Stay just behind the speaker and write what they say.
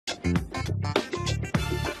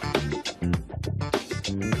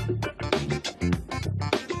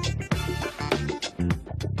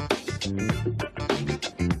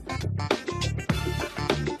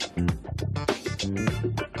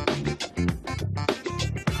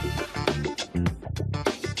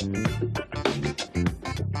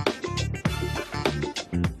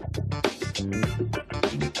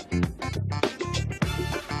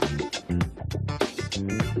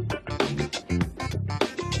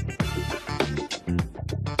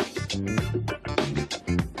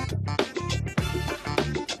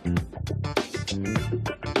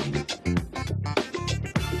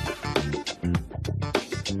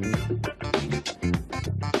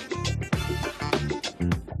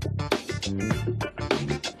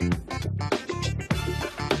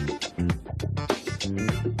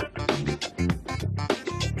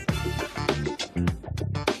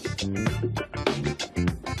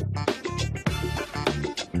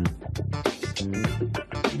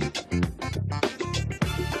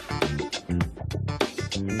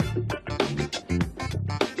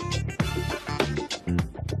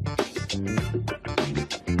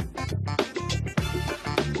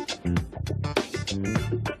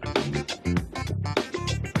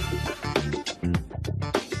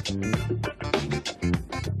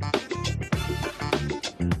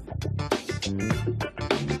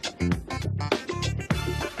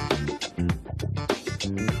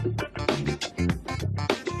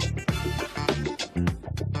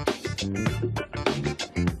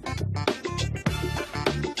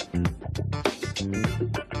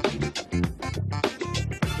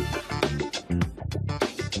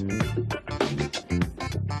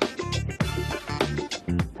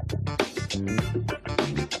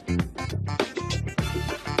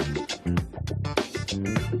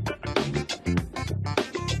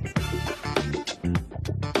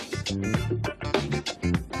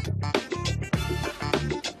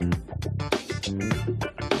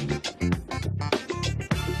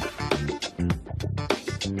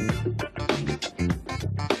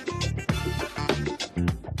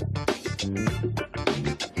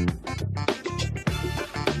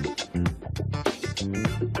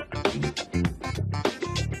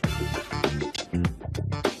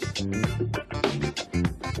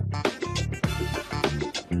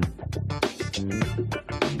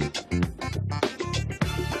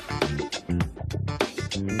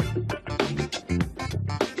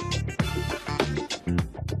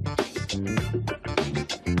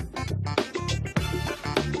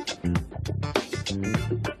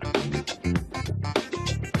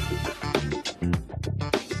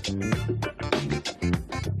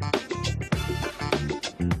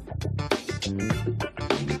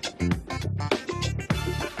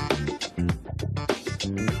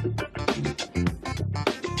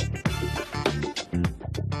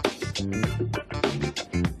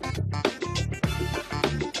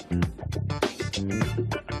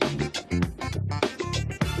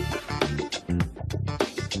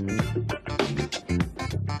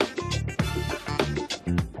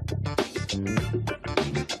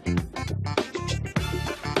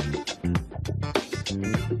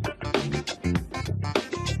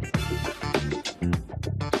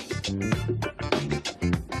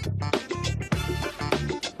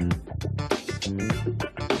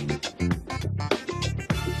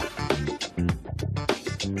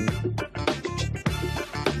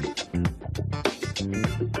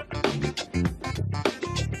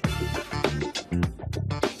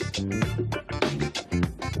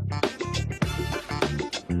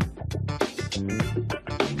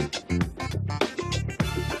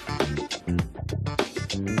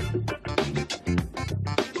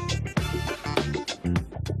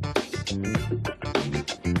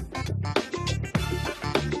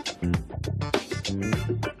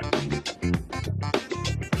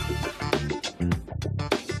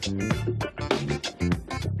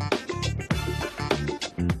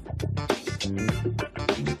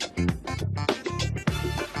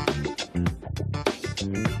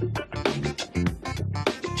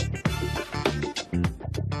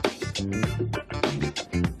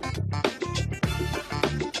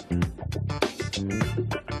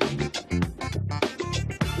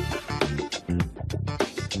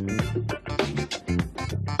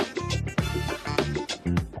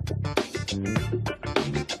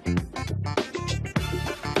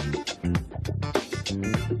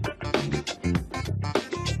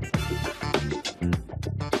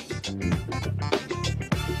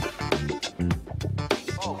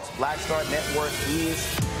Black Star Network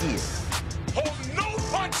is here. Hold no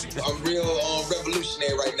punches! I'm real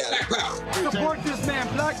revolutionary right now. Black power. Support this man,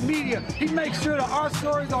 Black Media. He makes sure that our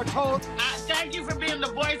stories are told. Thank you for being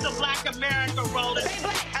the voice of Black America, Roland. Stay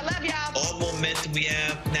black. I love y'all. All momentum we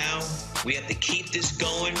have now, we have to keep this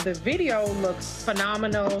going. The video looks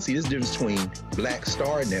phenomenal. See, this difference between Black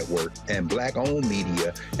Star Network and Black-owned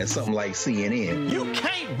media and something like CNN. You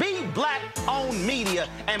can't be Black-owned media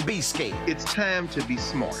and be scared. It's time to be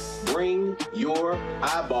smart. Bring your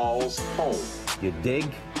eyeballs home. You dig?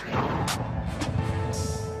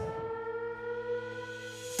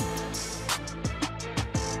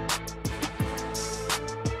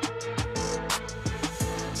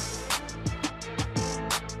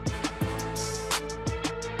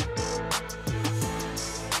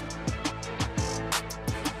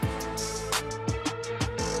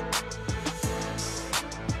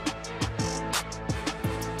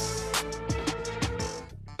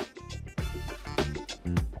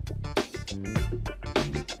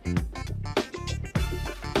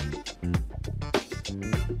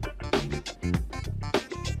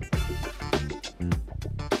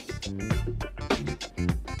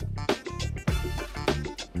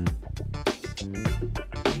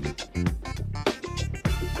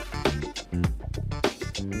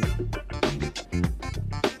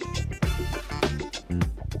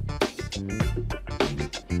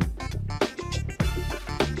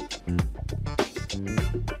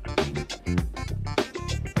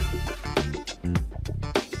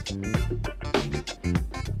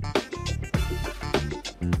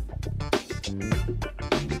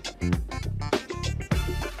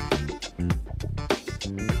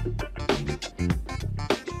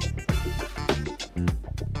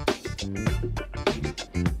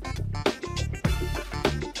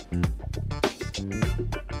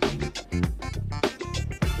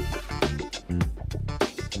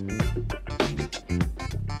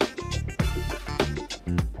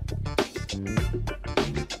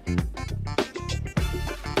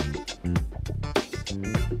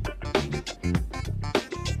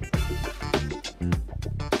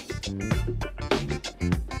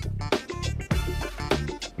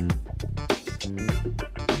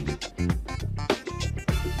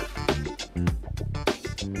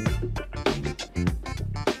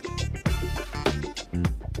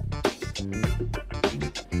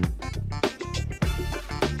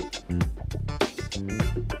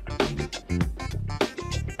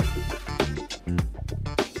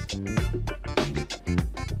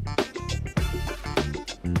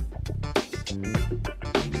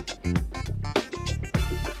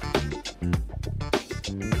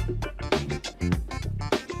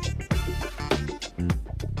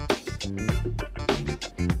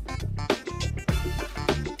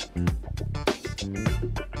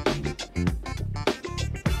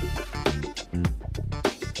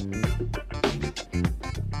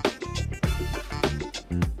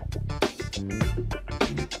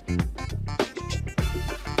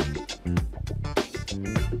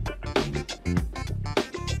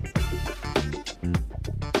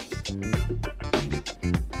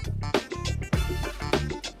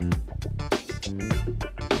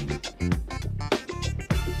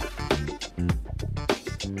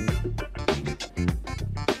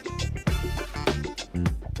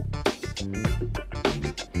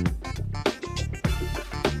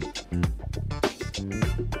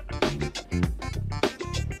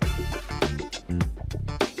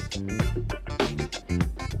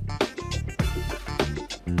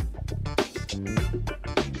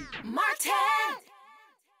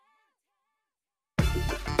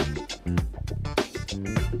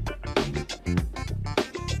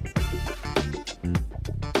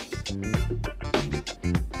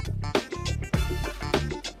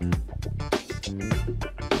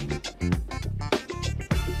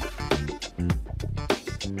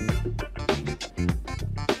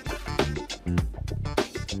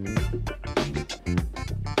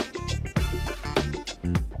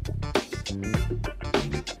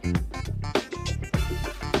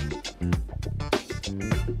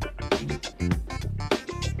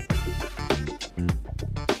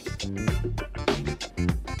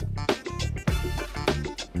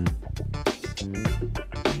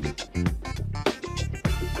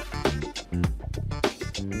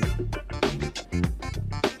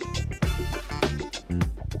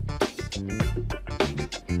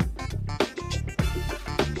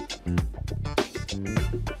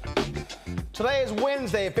 Today is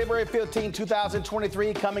Wednesday, February 15,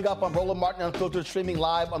 2023. Coming up on Roland Martin Unfiltered, streaming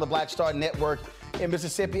live on the Black Star Network. In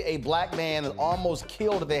Mississippi, a black man is almost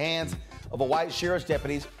killed at the hands of a white sheriff's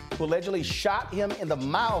deputies who allegedly shot him in the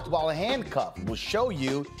mouth while handcuffed. We'll show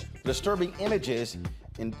you disturbing images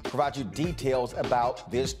and provide you details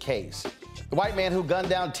about this case. The white man who gunned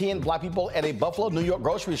down 10 black people at a Buffalo, New York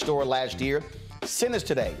grocery store last year sentenced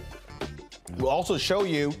today. We'll also show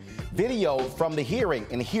you video from the hearing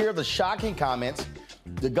and hear the shocking comments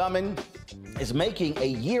the gunman is making a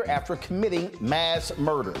year after committing mass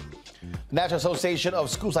murder. The National Association of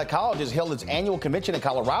School Psychologists held its annual convention in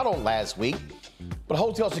Colorado last week, but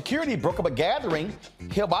hotel security broke up a gathering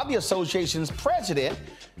held by the association's president,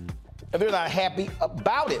 and they're not happy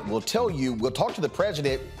about it. We'll talk to the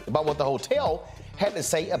president about what the hotel had to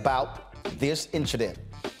say about this incident.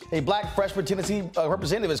 A black freshman Tennessee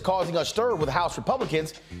representative is causing a stir with House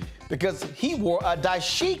Republicans because he wore a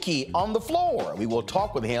dashiki on the floor. We will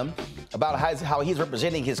talk with him about how he's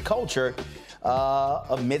representing his culture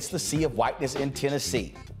amidst the sea of whiteness in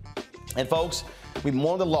Tennessee. And folks, we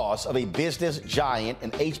mourn the loss of a business giant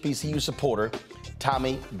and HBCU supporter,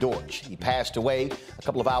 Tommy Dortch. He passed away a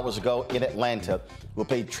couple of hours ago in Atlanta. We'll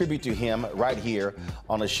pay tribute to him right here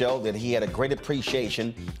on a show that he had a great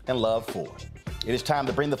appreciation and love for. It is time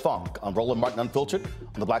to bring the funk on Roland Martin Unfiltered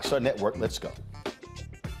on the Black Star Network. Let's go.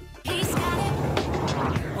 He's got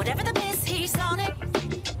it. Whatever the biz, he's on it.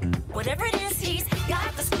 Whatever it is, he's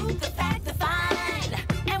got the scoop, the fact, the find.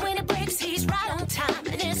 And when it breaks, he's right on time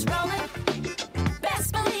and it's rolling.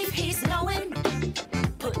 Best believe he's knowing.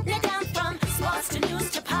 Putting it down from sports to news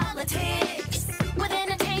to politics. With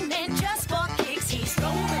entertainment just for kicks, he's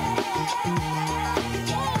rolling.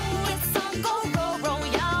 It's on go, roll,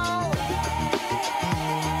 y'all.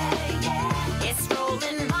 It's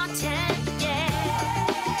Roland Martin, yeah.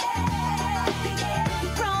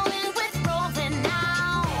 Rolling with Roland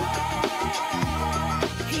now.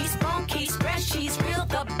 He's funk, he's fresh, he's real,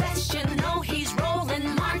 the best, you know he's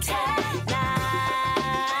Roland Martin now.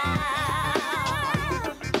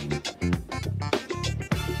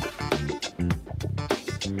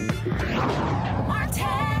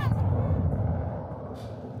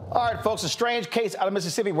 All right, folks, a strange case out of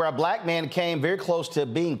Mississippi where a black man came very close to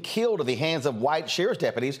being killed at the hands of white sheriff's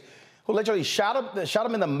deputies who literally shot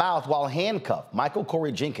him in the mouth while handcuffed. Michael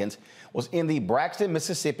Corey Jenkins was in the Braxton,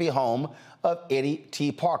 Mississippi home of Eddie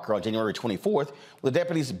T. Parker on January 24th. The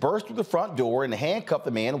deputies burst through the front door and handcuffed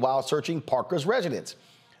the man while searching Parker's residence.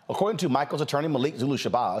 According to Michael's attorney, Malik Zulu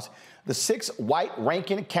Shabazz, the 6 white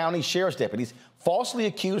Rankin County sheriff's deputies falsely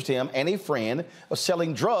accused him and a friend of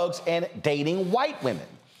selling drugs and dating white women.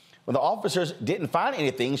 When the officers didn't find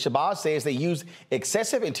anything, Shabazz says they used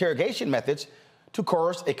excessive interrogation methods to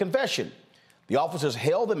coerce a confession. The officers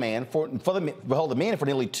held the man for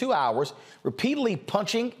nearly 2 hours, repeatedly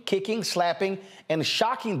punching, kicking, slapping, and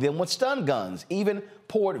shocking them with stun guns, even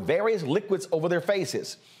poured various liquids over their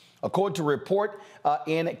faces. According to a report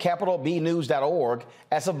in capitalbnews.org,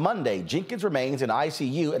 as of Monday, Jenkins remains in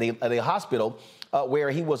ICU at a hospital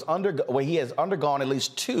where he has undergone at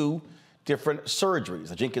least 2 different surgeries.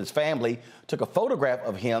 The Jenkins family took a photograph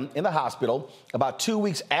of him in the hospital about 2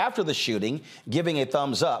 weeks after the shooting, giving a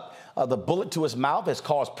thumbs up. The bullet to his mouth has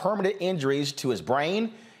caused permanent injuries to his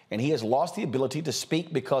brain, and he has lost the ability to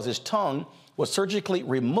speak because his tongue was surgically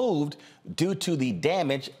removed due to the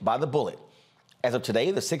damage by the bullet. As of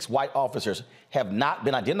today, the 6 white officers have not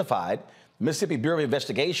been identified. Mississippi Bureau of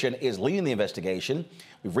Investigation is leading the investigation.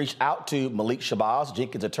 We've reached out to Malik Shabazz,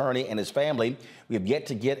 Jenkins' attorney, and his family. We have yet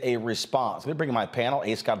to get a response. Let me bring in my panel,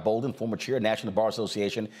 A. Scott Bolden, former chair, National Bar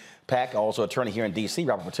Association, PAC, also attorney here in D.C.,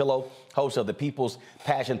 Robert Patillo, host of the People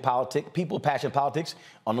Passion Politics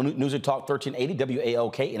on News and Talk 1380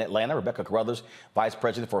 WAOK in Atlanta, Rebecca Carruthers, Vice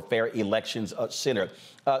President for Fair Elections Center.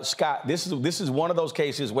 Scott, this is one of those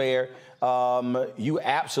cases where you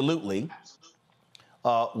absolutely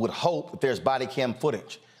would hope that there's body cam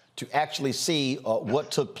footage to actually see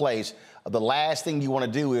what took place. The last thing you want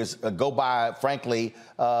to do is go by, frankly,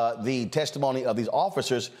 the testimony of these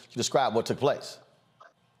officers to describe what took place.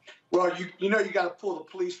 Well, you got to pull the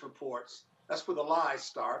police reports. That's where the lies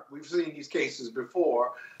start. We've seen these cases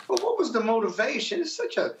before. But what was the motivation? It's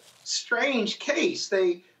such a strange case.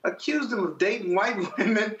 They accused them of dating white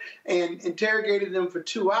women and interrogated them for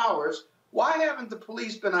 2 hours. Why haven't the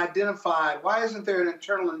police been identified? Why isn't there an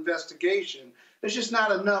internal investigation? There's just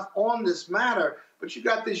not enough on this matter. But you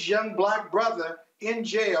got this young black brother in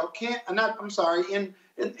jail, in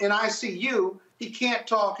ICU. He can't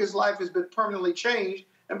talk. His life has been permanently changed.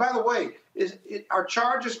 And by the way, are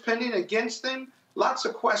charges pending against him? Lots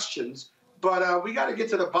of questions. But we got to get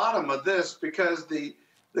to the bottom of this because the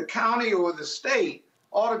the county or the state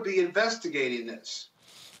ought to be investigating this.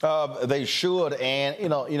 They should, and you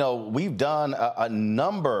know, we've done a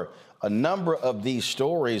number of these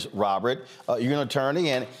stories, Robert. You're an attorney,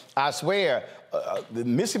 and I swear, the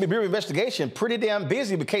Mississippi Bureau of Investigation pretty damn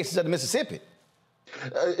busy with cases out of Mississippi.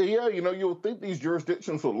 Yeah, you know, you'll think these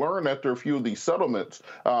jurisdictions will learn after a few of these settlements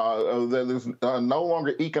that it's no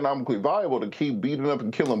longer economically viable to keep beating up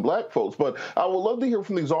and killing black folks. But I would love to hear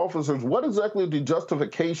from these officers what exactly the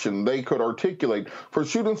justification they could articulate for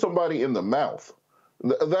shooting somebody in the mouth.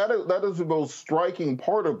 That is the most striking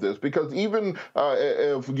part of this, because even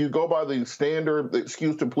if you go by the standard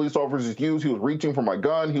excuse that police officers use, he was reaching for my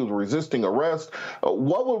gun, he was resisting arrest,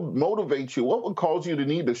 what would motivate you? What would cause you to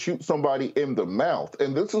need to shoot somebody in the mouth?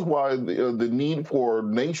 And this is why the need for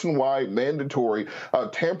nationwide mandatory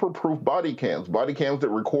tamper-proof body cams that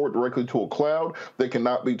record directly to a cloud. They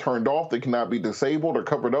cannot be turned off, they cannot be disabled or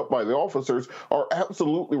covered up by the officers, are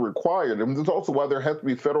absolutely required. And this is also why there has to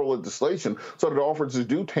be federal legislation so that officers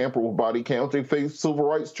do tamper with body cams, they face civil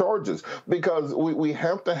rights charges, because we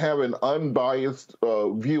have to have an unbiased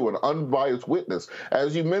view, an unbiased witness.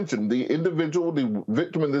 As you mentioned, the individual, the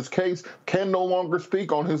victim in this case, can no longer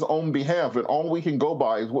speak on his own behalf, and all we can go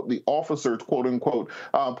by is what the officers, quote unquote,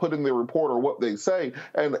 put in their report or what they say.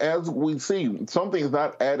 And as we see, something is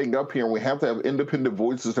not adding up here, and we have to have independent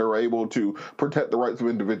voices that are able to protect the rights of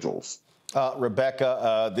individuals.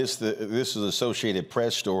 Rebecca, this is an Associated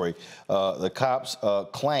Press story. The cops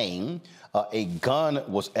claim a gun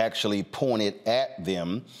was actually pointed at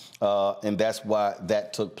them, and that's why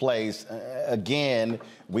that took place. Again,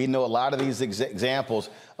 we know a lot of these examples.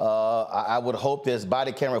 I would hope there's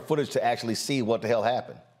body camera footage to actually see what the hell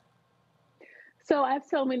happened. So I have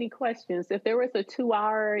so many questions. If there was a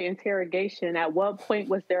 2-hour interrogation, at what point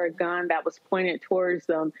was there a gun that was pointed towards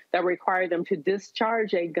them that required them to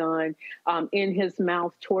discharge a gun in his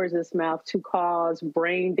mouth, towards his mouth, to cause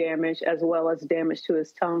brain damage as well as damage to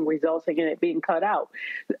his tongue, resulting in it being cut out?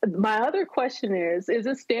 My other question is it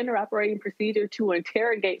standard operating procedure to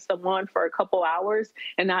interrogate someone for a couple hours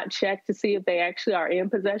and not check to see if they actually are in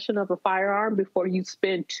possession of a firearm before you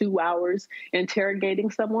spend 2 hours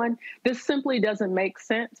interrogating someone? This simply doesn't make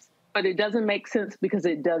sense, but it doesn't make sense because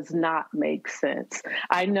it does not make sense.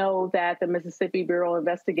 I know that the Mississippi Bureau of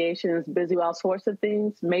Investigation is busy with all sorts of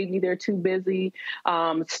things. Maybe they're too busy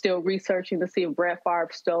still researching to see if Brett Favre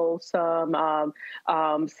stole some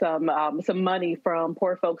money from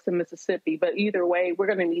poor folks in Mississippi. But either way, we're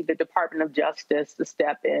going to need the Department of Justice to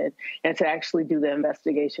step in and to actually do the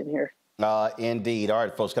investigation here. Indeed. All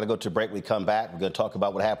right, folks, got to go to a break. We come back. We're going to talk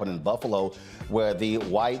about what happened in Buffalo, where the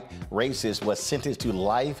white racist was sentenced to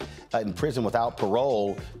life in prison without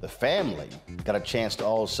parole. The family got a chance to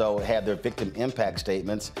also have their victim impact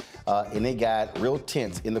statements, and they got real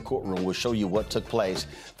tense in the courtroom. We'll show you what took place.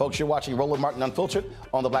 Folks, you're watching Roland Martin Unfiltered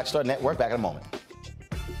on the Black Star Network. Back in a moment.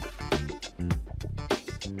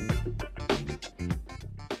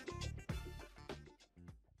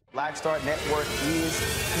 Black Star Network is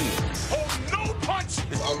here. Oh, no punch!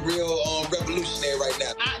 I'm real revolutionary right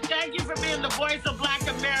now. Thank you for being the voice of Black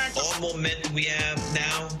America. All momentum we have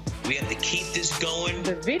now, we have to keep this going.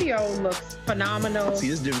 The video looks phenomenal. See,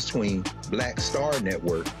 there's a difference between Black Star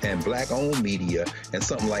Network and black-owned media and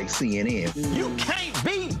something like CNN. You can't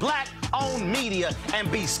be black-owned media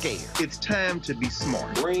and be scared. It's time to be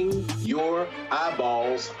smart. Bring your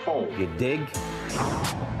eyeballs home. You dig?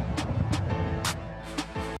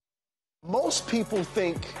 Most people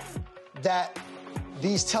think that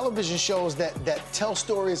these television shows that tell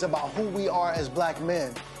stories about who we are as black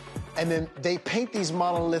men, and then they paint these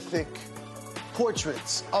monolithic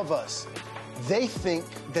portraits of us. They think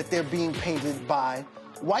that they're being painted by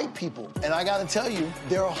white people. And I gotta tell you,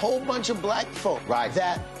 there are a whole bunch of black folk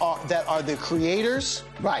that are the creators,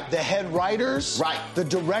 the head writers, the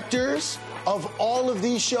directors of all of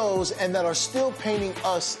these shows, and that are still painting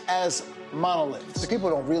us as monoliths. The people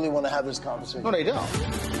don't really want to have this conversation. No, they don't.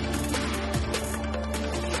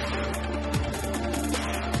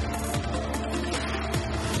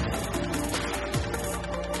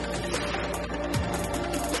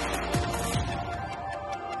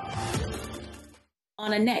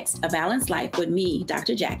 On a next, A Balanced Life with me,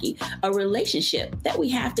 Dr. Jackie, a relationship that we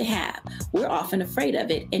have to have. We're often afraid of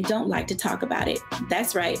it and don't like to talk about it.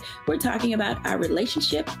 That's right, we're talking about our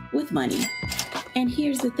relationship with money. And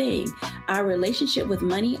here's the thing, our relationship with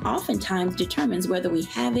money oftentimes determines whether we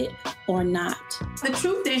have it or not. The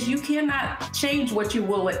truth is you cannot change what you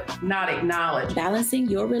will not acknowledge. Balancing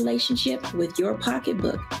your relationship with your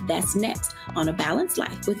pocketbook. That's next on A Balanced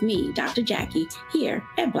Life with me, Dr. Jackie, here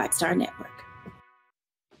at Black Star Network.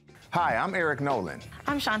 Hi, I'm Eric Nolan.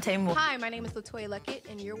 I'm Shantae Moore. Hi, my name is LaToya Luckett,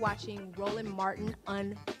 and you're watching Roland Martin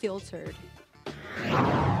Unfiltered.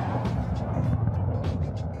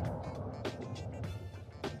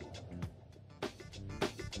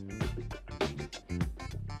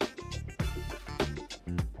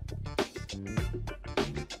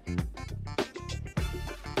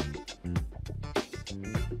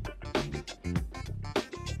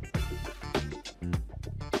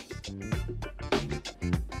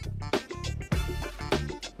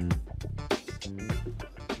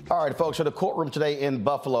 All right, folks, so the courtroom today in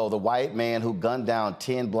Buffalo, the white man who gunned down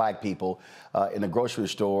 10 black people in a grocery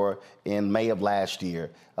store in May of last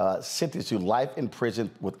year, sentenced to life in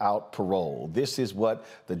prison without parole. This is what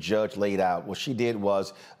the judge laid out. What she did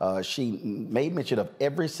was she made mention of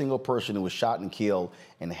every single person who was shot and killed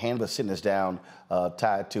and handed the sentence down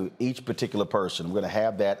tied to each particular person. We're going to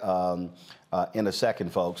have that in a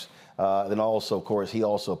second, folks. Then also, of course, he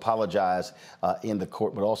also apologized in the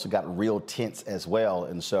court, but also got real tense as well.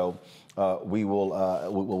 And so we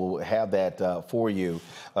will have that for you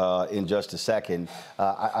in just a second.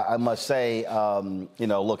 I must say, you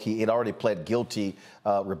know, look, he had already pled guilty,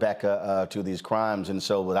 Rebecca, to these crimes. And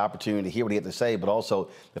so with opportunity to hear what he had to say, but also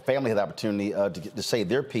the family had the opportunity to say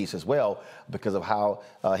their piece as well because of how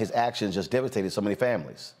his actions just devastated so many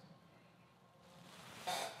families.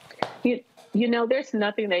 You know, there's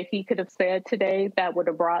nothing that he could have said today that would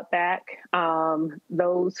have brought back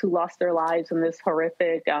those who lost their lives in this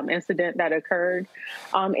horrific incident that occurred.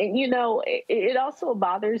 And, you know, it also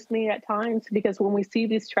bothers me at times because when we see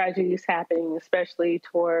these tragedies happening, especially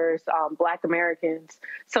towards Black Americans,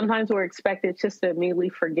 sometimes we're expected just to immediately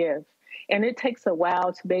forgive. And it takes a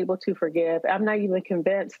while to be able to forgive. I'm not even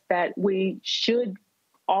convinced that we should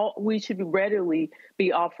readily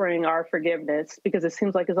be offering our forgiveness because it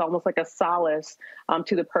seems like it's almost like a solace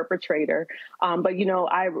to the perpetrator. But, you know,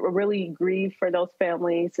 I really grieve for those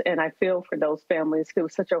families and I feel for those families. It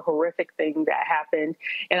was such a horrific thing that happened.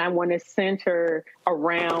 And I want to center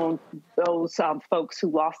around those folks who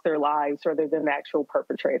lost their lives rather than the actual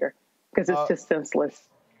perpetrator because it's just senseless.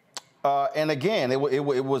 And again, it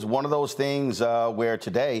was one of those things where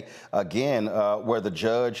today, again, where the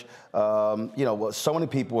judge, you know, so many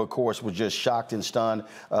people, of course, were just shocked and stunned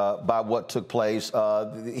by what took place.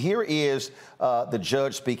 Here is the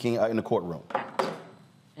judge speaking in the courtroom.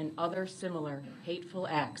 And other similar hateful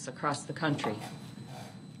acts across the country,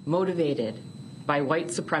 motivated by white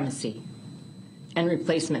supremacy and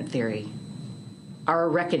replacement theory, are a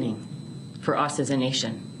reckoning for us as a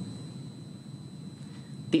nation.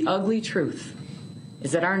 The ugly truth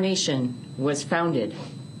is that our nation was founded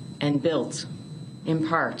and built, in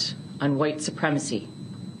part, on white supremacy,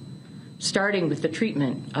 starting with the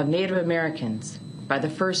treatment of Native Americans by the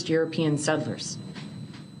first European settlers,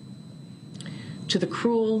 to the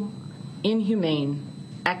cruel, inhumane,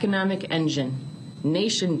 economic engine,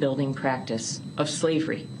 nation-building practice of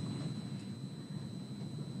slavery,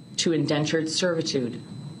 to indentured servitude,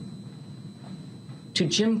 to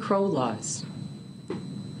Jim Crow laws,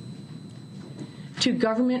 to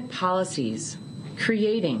government policies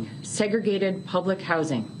creating segregated public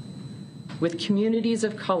housing with communities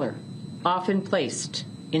of color often placed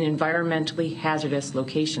in environmentally hazardous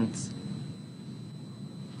locations,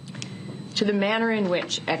 to the manner in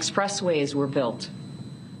which expressways were built,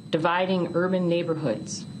 dividing urban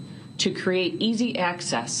neighborhoods to create easy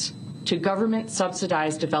access to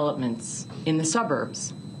government-subsidized developments in the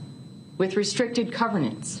suburbs with restricted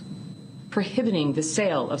covenants prohibiting the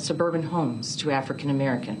sale of suburban homes to African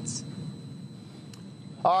Americans.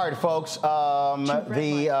 All right, folks.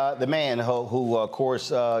 The man who of course,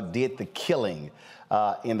 did the killing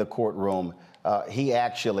in the courtroom, he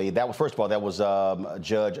actually, that was, first of all, that was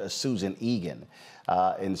Judge Susan Egan.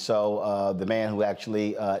 And so the man who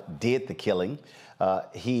actually did the killing,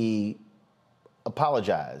 he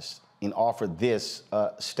apologized and offered this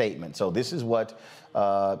statement. So this is what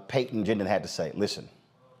Peyton Gendon had to say. Listen.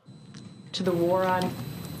 To the war on...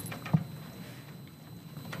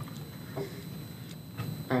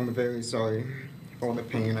 I'm very sorry for all the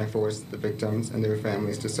pain I forced the victims and their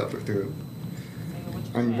families to suffer through.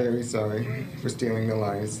 I'm very sorry for stealing the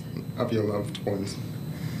lives of your loved ones.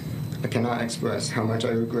 I cannot express how much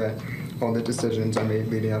I regret all the decisions I made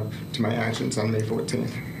leading up to my actions on May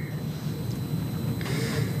 14th.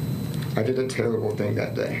 I did a terrible thing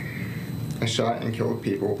that day. I shot and killed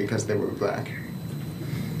people because they were Black.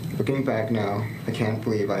 Looking back now, I can't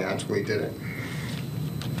believe I actually did it.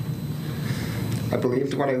 I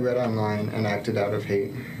believed what I read online and acted out of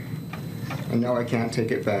hate. I know I can't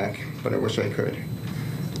take it back, but I wish I could.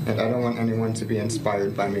 And I don't want anyone to be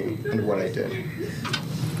inspired by me and what I did.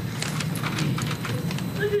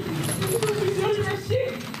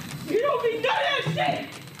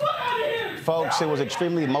 Folks, it was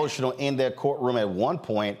extremely emotional in their courtroom. At one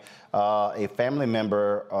point, a family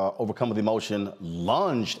member, overcome with emotion,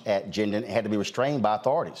 lunged at Jindon and had to be restrained by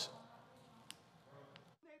authorities.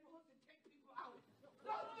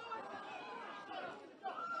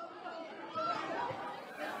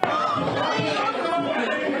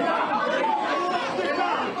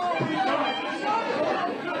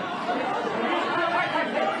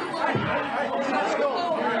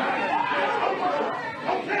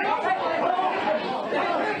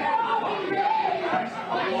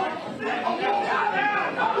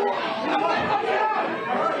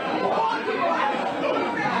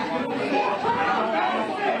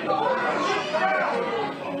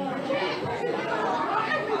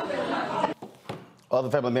 Other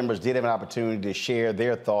family members did have an opportunity to share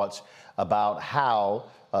their thoughts about how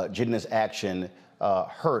Jindon's action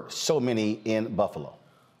hurt so many in Buffalo.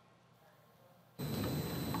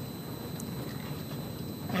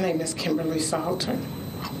 My name is Kimberly Salter,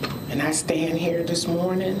 and I stand here this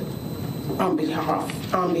morning on behalf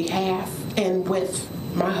and with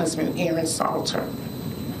my husband, Aaron Salter.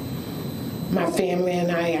 My family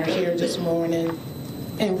and I are here this morning,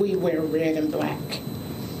 and we wear red and black.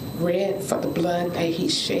 Red for the blood that he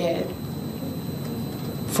shed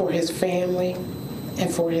for his family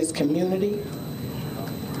and for his community,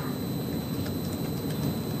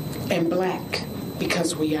 and black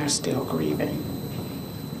because we are still grieving.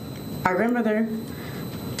 Our grandmother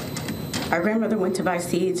went to buy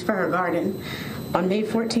seeds for her garden on May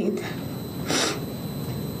 14th,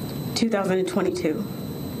 2022.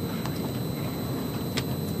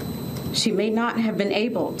 She may not have been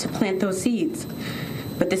able to plant those seeds,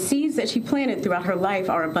 but the seeds that she planted throughout her life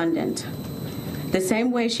are abundant. The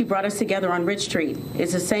same way she brought us together on Rich Street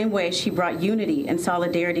is the same way she brought unity and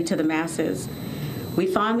solidarity to the masses. We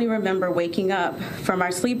fondly remember waking up from our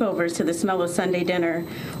sleepovers to the smell of Sunday dinner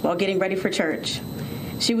while getting ready for church.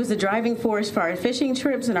 She was the driving force for our fishing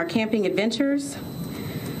trips and our camping adventures.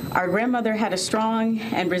 Our grandmother had a strong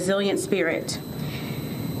and resilient spirit.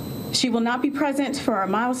 She will not be present for our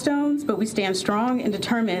milestones, but we stand strong and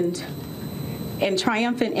determined and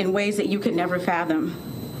triumphant in ways that you could never fathom.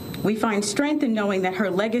 We find strength in knowing that her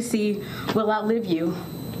legacy will outlive you.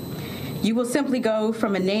 You will simply go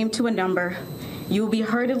from a name to a number. You will be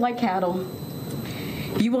herded like cattle.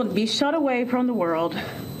 You will be shut away from the world.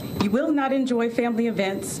 You will not enjoy family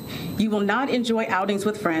events. You will not enjoy outings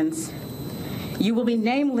with friends. You will be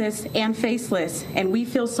nameless and faceless, and we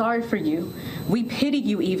feel sorry for you. We pity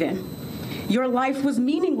you even. Your life was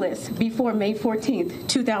meaningless before May 14th,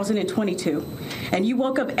 2022, and you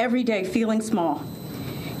woke up every day feeling small.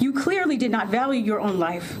 You clearly did not value your own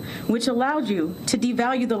life, which allowed you to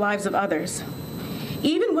devalue the lives of others.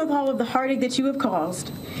 Even with all of the heartache that you have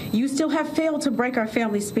caused, you still have failed to break our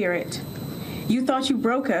family spirit. You thought you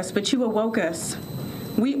broke us, but you awoke us.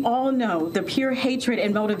 We all know the pure hatred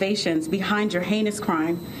and motivations behind your heinous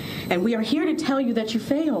crime, and we are here to tell you that you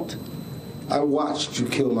failed. I watched you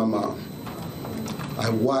kill my mom. I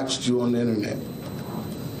watched you on the internet.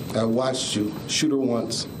 I watched you shoot her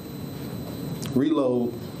once,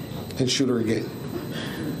 reload, and shoot her again.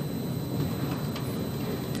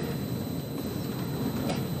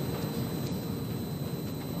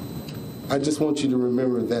 I just want you to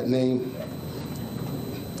remember that name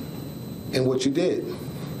and what you did.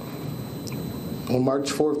 On March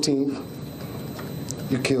 14th,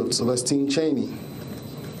 you killed Celestine Chaney,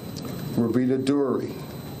 Roberta Dury,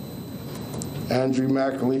 Andrew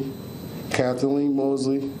Mackley, Kathleen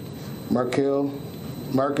Mosley,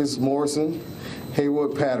 Marcus Morrison,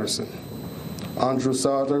 Haywood Patterson, Andrew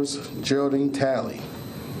Saunders, Geraldine Talley,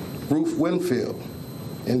 Ruth Winfield,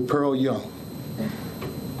 and Pearl Young.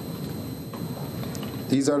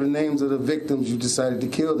 These are the names of the victims you decided to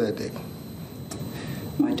kill that day.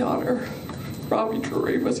 My daughter, Robbie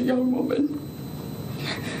Drury, was a young woman.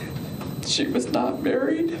 She was not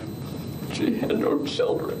married. She had no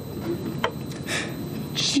children.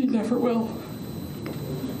 She never will.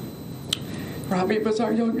 Robbie was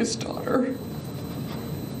our youngest daughter.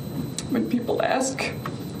 When people ask,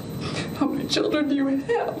 how many children do you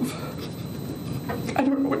have? I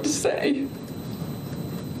don't know what to say.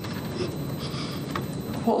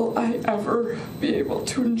 Will I ever be able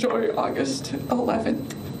to enjoy August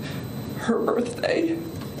 11th, her birthday?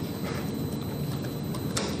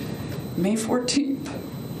 May 14th,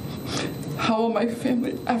 how will my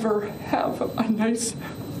family ever have a nice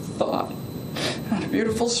thought on a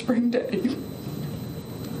beautiful spring day?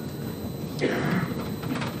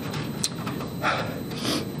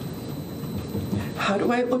 How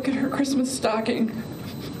do I look at her Christmas stocking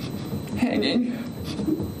hanging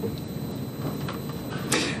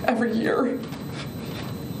every year.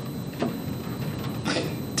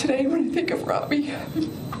 Today, when I think of Robbie,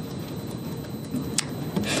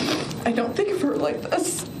 I don't think of her like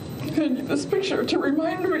this. I need this picture to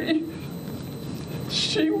remind me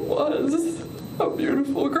she was a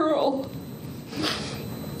beautiful girl.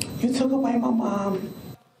 You took away my mom.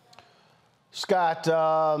 Scott,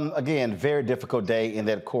 again, very difficult day in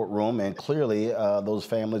that courtroom, and clearly those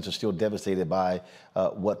families are still devastated by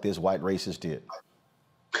what this white racist did.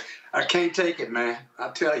 I can't take it, man.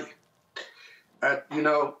 I'll tell you. You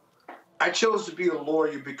know, I chose to be a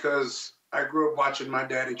lawyer because I grew up watching my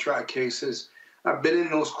daddy try cases. I've been in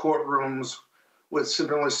those courtrooms with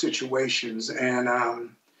similar situations, and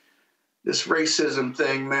this racism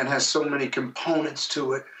thing, man, has so many components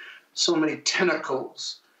to it, so many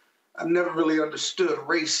tentacles. I've never really understood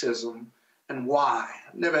racism and why.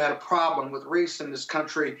 I've never had a problem with race in this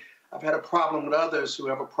country. I've had a problem with others who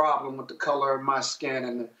have a problem with the color of my skin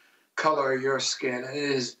and the color of your skin. And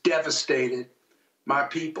it has devastated my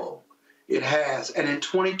people. It has. And in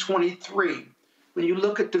 2023, when you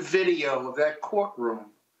look at the video of that courtroom,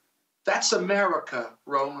 that's America,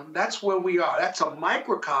 Roland. That's where we are. That's a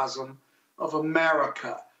microcosm of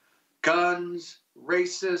America. Guns,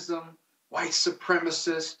 racism, white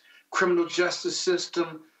supremacists, criminal justice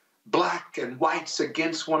system, black and whites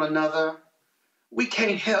against one another. We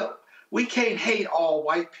can't hate all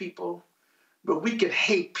white people, but we can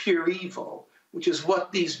hate pure evil, which is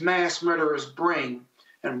what these mass murderers bring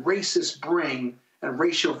and racists bring, and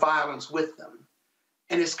racial violence with them.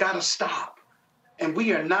 And it's got to stop. And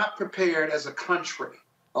we are not prepared as a country,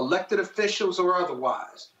 elected officials or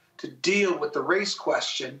otherwise, to deal with the race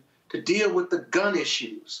question, to deal with the gun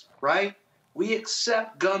issues, right? We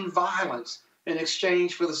accept gun violence in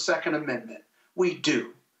exchange for the Second Amendment. We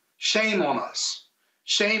do. Shame on us.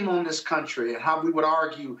 Shame on this country and how we would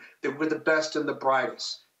argue that we're the best and the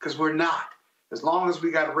brightest, because we're not. As long as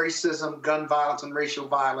we got racism, gun violence, and racial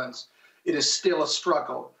violence, it is still a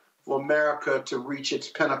struggle for America to reach its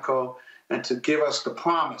pinnacle and to give us the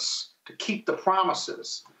promise, to keep the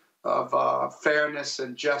promises of fairness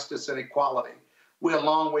and justice and equality. We're a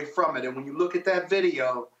long way from it. And when you look at that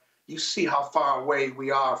video, you see how far away we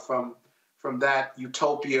are from that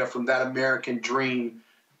utopia, from that American dream,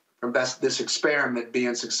 from this experiment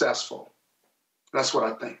being successful. That's what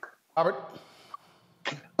I think. Robert?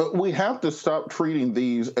 We have to stop treating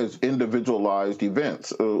these as individualized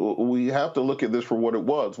events. We have to look at this for what it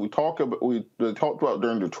was. We talked about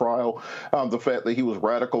during the trial the fact that he was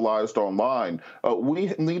radicalized online. We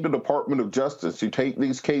need the Department of Justice to take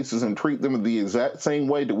these cases and treat them in the exact same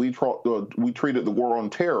way that we treated the war on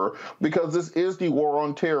terror, because this is the war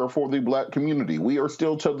on terror for the black community. We are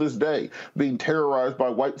still to this day being terrorized by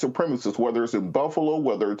white supremacists, whether it's in Buffalo,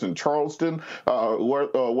 whether it's in Charleston,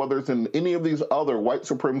 whether it's in any of these other white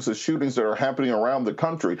supremacist shootings that are happening around the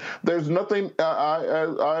country. There's nothing,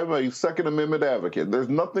 I'm a Second Amendment advocate. There's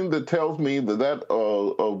nothing that tells me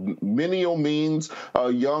that menial means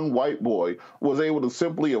young white boy was able to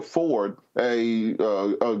simply afford a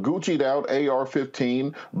Gucci'd out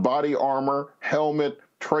AR-15, body armor, helmet,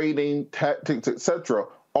 training, tactics, etc.,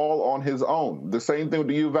 all on his own. The same thing with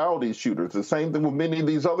the Uvalde shooters, the same thing with many of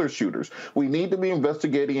these other shooters. We need to be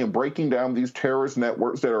investigating and breaking down these terrorist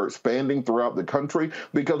networks that are expanding throughout the country,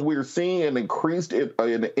 because we are seeing an increase in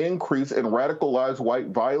radicalized white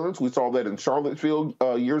violence. We saw that in Charlottesville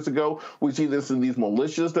years ago. We see this in these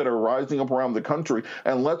militias that are rising up around the country.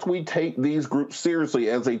 Unless we take these groups seriously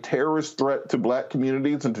as a terrorist threat to black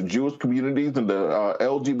communities and to Jewish communities and to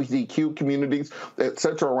LGBTQ communities,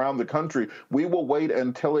 etc., around the country, we will wait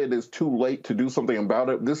until it is too late to do something about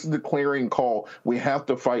it. This is the clarion call. We have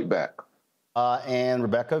to fight back. And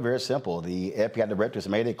Rebecca, very simple. The FBI directors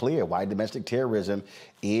made it clear why domestic terrorism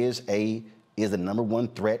is the number one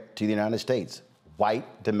threat to the United States.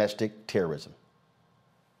 White domestic terrorism.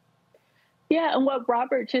 Yeah, and what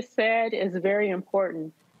Robert just said is very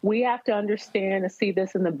important. We have to understand and see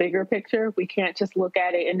this in the bigger picture. We can't just look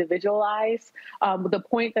at it individualized. The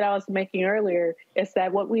point that I was making earlier is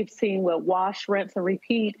that what we've seen with wash, rinse, and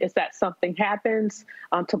repeat is that something happens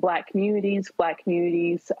to Black communities. Black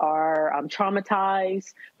communities are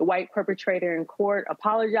traumatized. The white perpetrator in court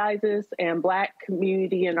apologizes, and Black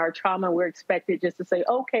community in our trauma, we're expected just to say,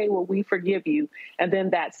 okay, well, we forgive you, and then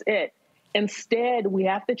that's it. Instead, we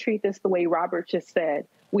have to treat this the way Robert just said.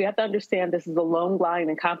 We have to understand this is a long line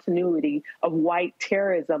and continuity of white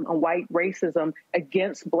terrorism and white racism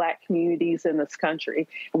against Black communities in this country.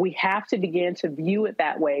 We have to begin to view it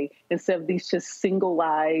that way instead of these just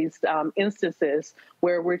singleized instances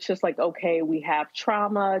where we're just like, okay, we have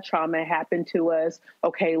trauma happened to us.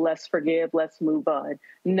 Okay, let's forgive, let's move on.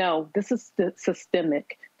 No, this is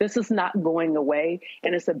systemic. This is not going away.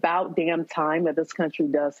 And it's about damn time that this country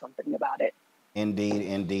does something about it. Indeed,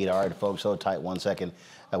 indeed. All right, folks, hold tight 1 second.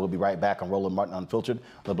 We'll be right back on Roland Martin Unfiltered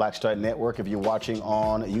on the Black Star Network. If you're watching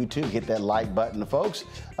on YouTube, hit that like button, folks.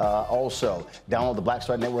 Also, download the Black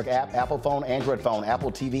Star Network app, Apple phone, Android phone,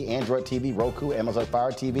 Apple TV, Android TV, Roku, Amazon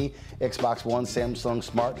Fire TV, Xbox One, Samsung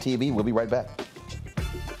Smart TV. We'll be right back.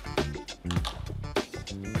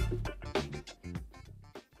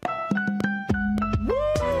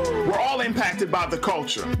 Impacted by the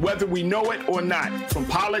culture, whether we know it or not. From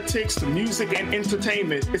politics to music and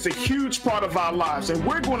entertainment, it's a huge part of our lives, and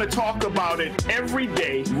we're going to talk about it every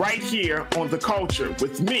day right here on The Culture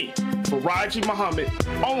with me, Faraji Muhammad,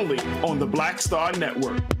 only on the Black Star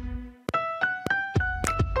Network.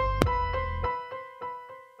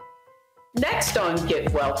 Next on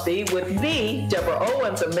Get Wealthy with me, Deborah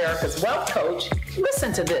Owens, America's Wealth Coach.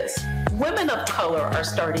 Listen to this. Women of color are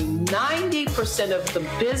starting 90% of the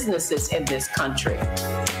businesses in this country.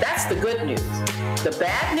 That's the good news. The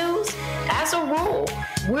bad news, as a rule,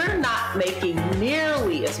 we're not making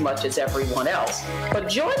nearly as much as everyone else. But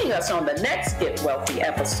joining us on the next Get Wealthy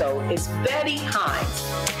episode is Betty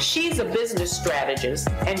Hines. She's a business strategist,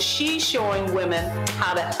 and she's showing women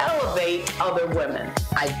how to elevate other women.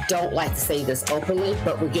 I don't like to say this openly,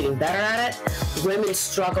 but we're getting better at it. Women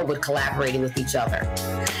struggle with collaborating with each other.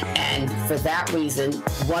 And for that reason,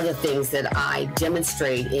 one of the things that I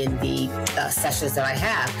demonstrate in the sessions that I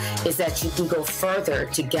have is that you can go further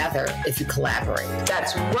together if you collaborate.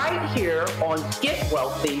 That's right here on Get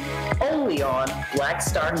Wealthy, only on Black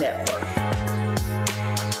Star Network.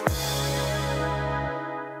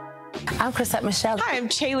 I'm Chrisette Michelle. Hi, I'm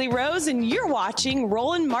Chaley Rose, and you're watching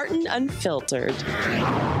Roland Martin Unfiltered.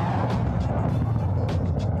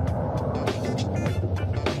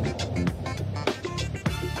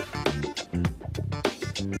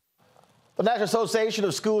 The National Association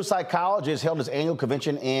of School Psychologists held its annual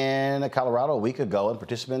convention in Colorado a week ago, and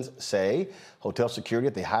participants say hotel security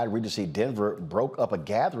at the Hyatt Regency Denver broke up a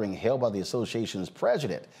gathering held by the association's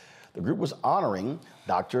president. The group was honoring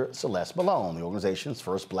Dr. Celeste Malone, the organization's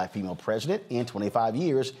first Black female president in 25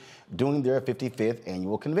 years, during their 55th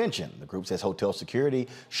annual convention. The group says hotel security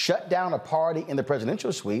shut down a party in the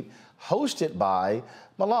presidential suite hosted by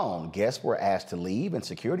Malone. Guests were asked to leave, and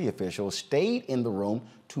security officials stayed in the room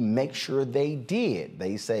to make sure they did.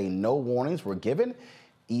 They say no warnings were given,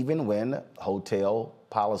 even when hotel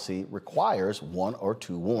policy requires 1 or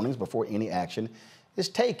 2 warnings before any action is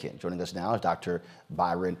taken. Joining us now is Dr.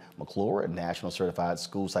 Byron McClure, a national certified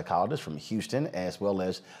school psychologist from Houston, as well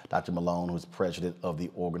as Dr. Malone, who's president of the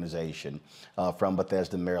organization from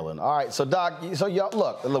Bethesda, Maryland. All right, so Doc, so y'all,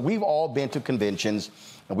 look, we've all been to conventions,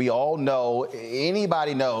 and we all know,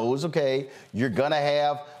 anybody knows, okay, you're gonna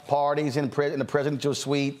have parties in the presidential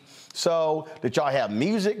suite. So did y'all have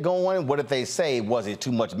music going? What did they say? Was it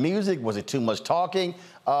too much music? Was it too much talking?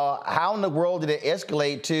 How in the world did it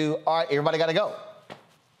escalate to, all right, everybody gotta go?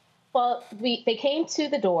 Well, they came to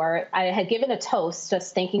the door. I had given a toast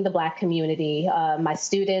just thanking the Black community, my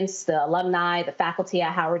students, the alumni, the faculty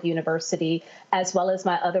at Howard University, as well as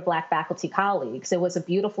my other Black faculty colleagues. It was a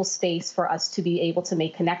beautiful space for us to be able to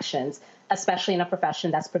make connections, especially in a profession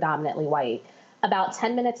that's predominantly white. About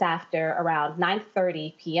 10 minutes after, around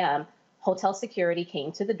 9:30 p.m., hotel security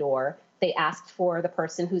came to the door. They asked for the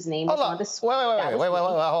person whose name was on the suite. Wait,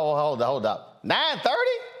 hold up. 9:30?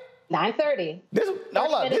 9:30.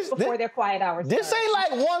 Minutes before their quiet hours. This ain't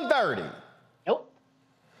like 1:30. Nope.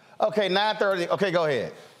 Okay, 9:30. Okay, go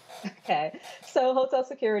ahead. Okay. So hotel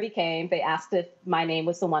security came. They asked if my name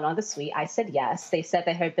was the one on the suite. I said yes. They said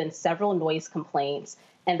there had been several noise complaints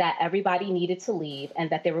and that everybody needed to leave and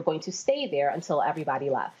that they were going to stay there until everybody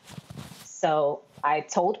left. So I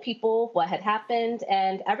told people what had happened,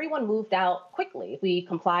 and everyone moved out quickly. We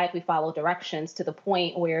complied. We followed directions to the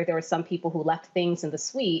point where there were some people who left things in the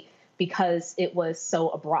suite because it was so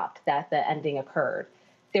abrupt that the ending occurred.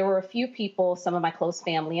 There were a few people, some of my close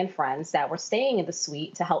family and friends, that were staying in the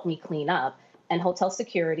suite to help me clean up, and hotel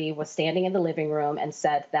security was standing in the living room and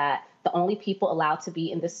said that the only people allowed to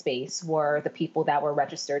be in the space were the people that were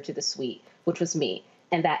registered to the suite, which was me,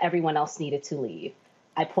 and that everyone else needed to leave.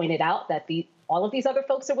 I pointed out that all of these other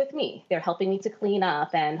folks are with me. They're helping me to clean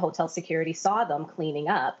up, and hotel security saw them cleaning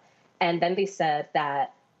up, and then they said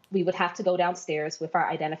that we would have to go downstairs with our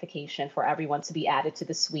identification for everyone to be added to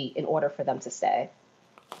the suite in order for them to stay.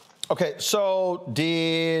 Okay, so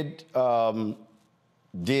did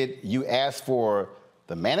you ask for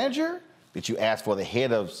the manager? Did you ask for the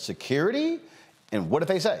head of security? And what did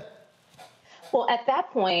they say? Well, at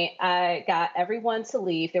that point, I got everyone to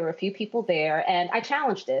leave. There were a few people there, and I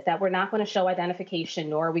challenged it that we're not going to show identification,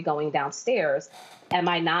 nor are we going downstairs. Am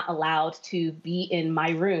I not allowed to be in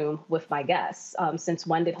my room with my guests? Since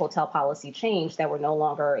when did hotel policy change that we're no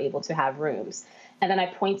longer able to have rooms? And then I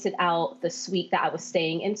pointed out the suite that I was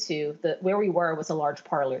staying into. Where we were was a large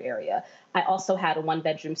parlor area. I also had a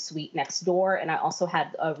one-bedroom suite next door, and I also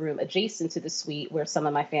had a room adjacent to the suite where some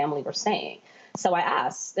of my family were staying. So I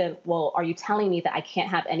asked, well, are you telling me that I can't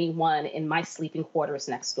have anyone in my sleeping quarters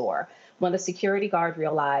next door? When the security guard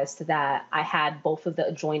realized that I had both of the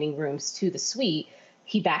adjoining rooms to the suite,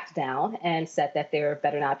 he backed down and said that there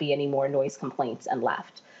better not be any more noise complaints and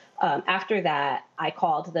left. After that, I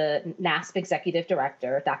called the NASP executive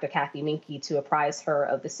director, Dr. Kathy Minke, to apprise her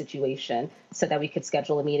of the situation so that we could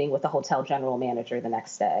schedule a meeting with the hotel general manager the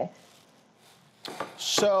next day.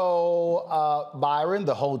 So, Byron,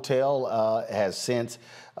 the hotel has since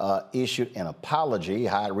issued an apology.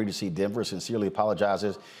 Hyatt Regency Denver sincerely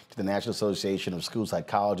apologizes to the National Association of School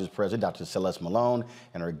Psychologists President Dr. Celeste Malone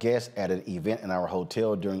and her guests at an event in our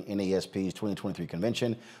hotel during NASP's 2023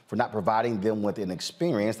 convention for not providing them with an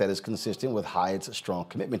experience that is consistent with Hyatt's strong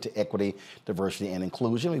commitment to equity, diversity, and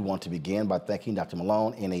inclusion. We want to begin by thanking Dr.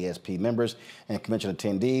 Malone, NASP members, and convention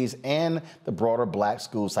attendees, and the broader Black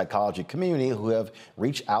school psychology community who have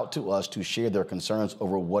reached out to us to share their concerns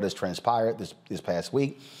over what has transpired this past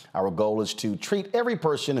week. Our goal is to treat every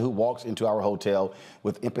person who walks into our hotel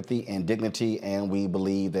with empathy and dignity, and we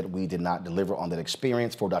believe that we did not deliver on that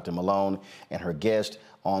experience for Dr. Malone and her guest.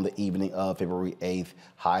 On the evening of February 8th,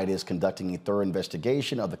 Hyatt is conducting a thorough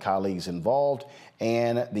investigation of the colleagues involved,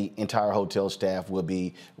 and the entire hotel staff will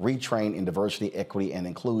be retrained in diversity, equity, and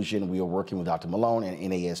inclusion. We are working with Dr. Malone and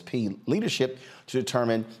NASP leadership to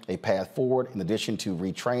determine a path forward. In addition to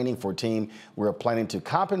retraining for team, we're planning to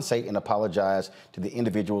compensate and apologize to the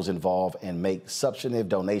individuals involved and make substantive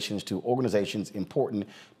donations to organizations important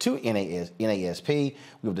to NASP.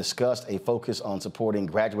 We've discussed a focus on supporting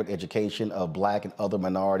graduate education of Black and other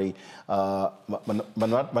minoritized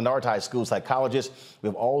school psychologists.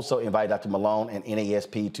 We've also invited Dr. Malone and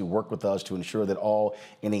NASP to work with us to ensure that all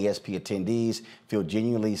NASP attendees feel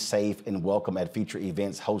genuinely safe and welcome at future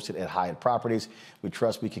events hosted at Hyatt properties. We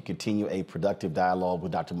trust we can continue a productive dialogue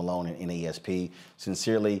with Dr. Malone and NASP.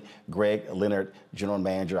 Sincerely, Greg Leonard, General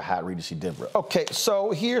Manager, Hyatt Regency Denver. Okay, so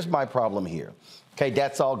here's my problem here. Okay,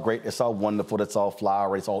 that's all great. That's all wonderful. That's all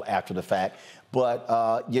flowery. It's all after the fact.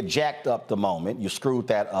 But you jacked up the moment. You screwed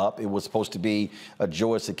that up. It was supposed to be a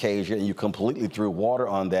joyous occasion, and you completely threw water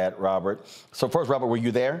on that, Robert. So first, Robert, were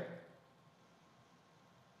you there?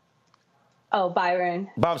 Oh, Byron.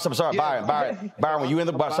 I'm sorry, yeah. Byron, were you in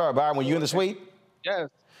the? Byron, were you in the suite? Yes,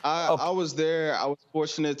 I was there. I was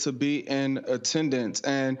fortunate to be in attendance,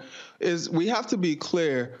 and we have to be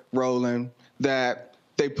clear, Roland, that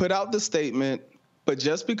they put out the statement, but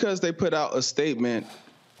just because they put out a statement,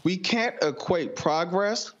 we can't equate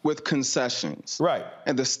progress with concessions. Right.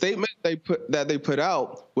 And the statement they put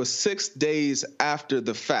out was 6 days after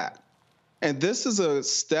the fact. And this is a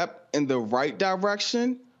step in the right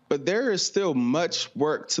direction, but there is still much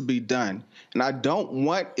work to be done. And I don't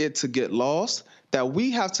want it to get lost that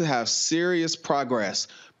we have to have serious progress.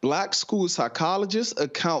 Black school psychologists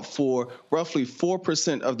account for roughly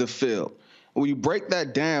 4% of the field. When you break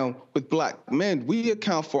that down with Black men, we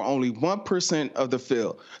account for only 1% of the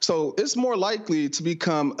field. So it's more likely to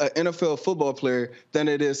become an NFL football player than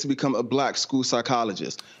it is to become a Black school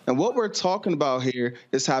psychologist. And what we're talking about here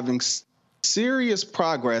is having serious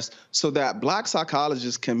progress so that Black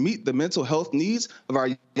psychologists can meet the mental health needs of our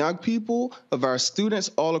young people, of our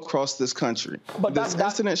students all across this country. But this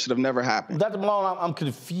incident should have never happened. Dr. Malone, I'm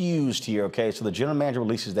confused here, okay? So the general manager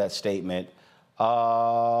releases that statement.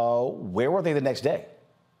 Where were they the next day?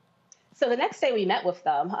 So the next day we met with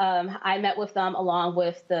them. I met with them along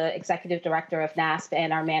with the executive director of NASP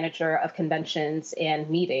and our manager of conventions and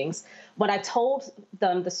meetings. When I told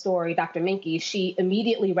them the story, Dr. Minke, she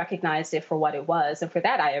immediately recognized it for what it was. And for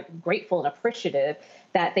that, I am grateful and appreciative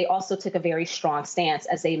that they also took a very strong stance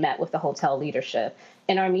as they met with the hotel leadership.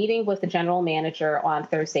 In our meeting with the general manager on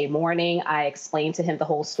Thursday morning, I explained to him the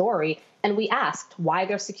whole story, and we asked why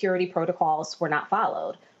their security protocols were not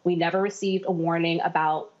followed. We never received a warning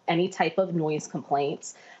about any type of noise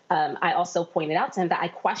complaints. I also pointed out to him that I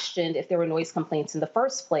questioned if there were noise complaints in the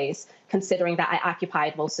first place, considering that I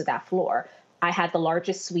occupied most of that floor. I had the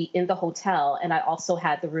largest suite in the hotel, and I also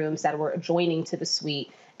had the rooms that were adjoining to the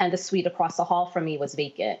suite, and the suite across the hall from me was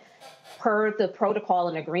vacant. Per the protocol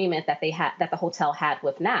and agreement that the hotel had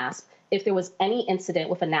with NASP, if there was any incident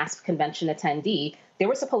with a NASP convention attendee, they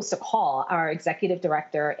were supposed to call our executive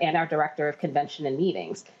director and our director of convention and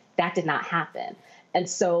meetings. That did not happen. And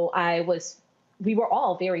so we were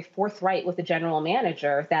all very forthright with the general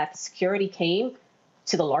manager that security came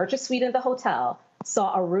to the largest suite in the hotel,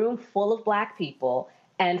 saw a room full of Black people,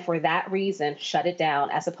 and for that reason shut it down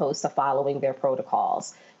as opposed to following their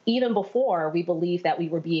protocols. Even before, we believed that we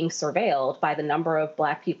were being surveilled by the number of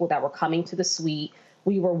Black people that were coming to the suite.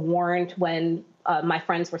 We were warned when my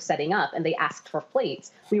friends were setting up and they asked for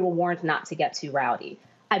plates. We were warned not to get too rowdy.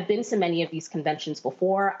 I've been to many of these conventions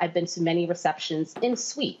before. I've been to many receptions in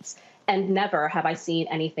suites, and never have I seen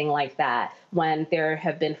anything like that when there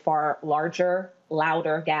have been far larger,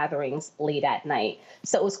 louder gatherings late at night.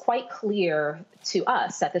 So it was quite clear to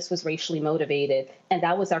us that this was racially motivated, and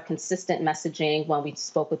that was our consistent messaging when we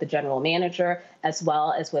spoke with the general manager as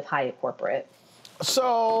well as with Hyatt Corporate.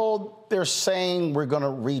 So they're saying we're going to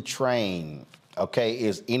retrain. Okay,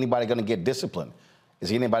 is anybody going to get disciplined?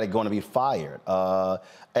 Is anybody going to be fired?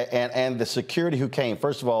 And the security who came,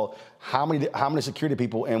 first of all, how many security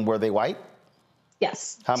people, and were they white?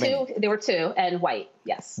 Yes. How many? There were two, and white,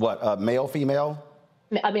 yes. What, male, female?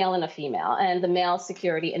 A male and a female. And the male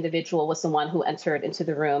security individual was the one who entered into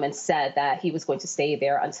the room and said that he was going to stay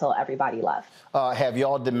there until everybody left. Have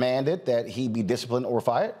y'all demanded that he be disciplined or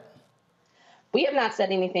fired? We have not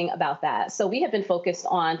said anything about that. So we have been focused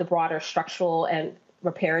on the broader structural and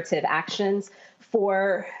reparative actions.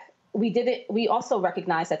 We also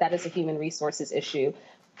recognize that that is a human resources issue.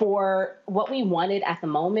 For what we wanted at the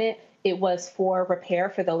moment, it was for repair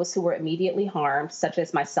for those who were immediately harmed, such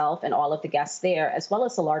as myself and all of the guests there, as well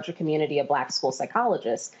as the larger community of Black school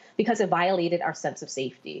psychologists, because it violated our sense of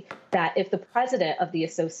safety. That if the president of the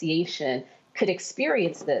association could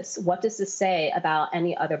experience this, what does this say about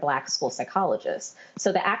any other Black school psychologists?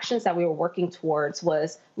 So the actions that we were working towards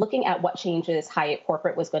was looking at what changes Hyatt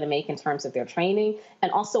Corporate was going to make in terms of their training,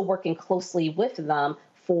 and also working closely with them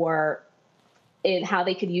in how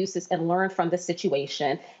they could use this and learn from the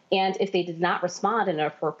situation. And if they did not respond in an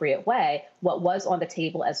appropriate way, what was on the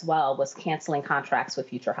table as well was canceling contracts with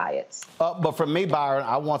future Hyatts. But for me, Byron,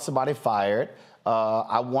 I want somebody fired.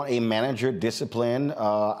 I want a manager disciplined.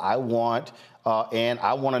 I want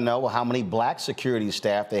to know how many Black security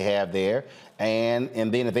staff they have there. And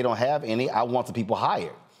then if they don't have any, I want the people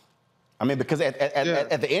hired. I mean, because at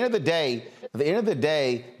the end of the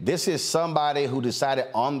day, this is somebody who decided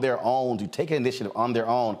on their own to take an initiative on their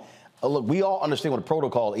own. Look, we all understand what a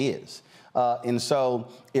protocol is. And so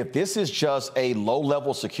if this is just a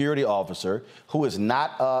low-level security officer who is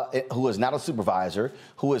not a supervisor,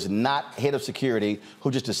 who is not head of security,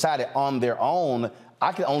 who just decided on their own,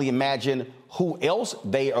 I can only imagine who else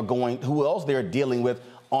they're dealing with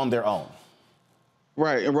on their own.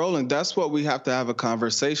 Right. And Roland, that's what we have to have a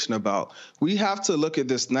conversation about. We have to look at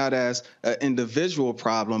this not as an individual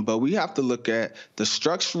problem, but we have to look at the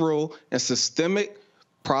structural and systemic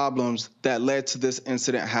problems that led to this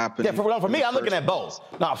incident happening. Yeah, for me, I'm looking at both.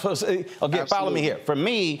 No, okay, follow me here. For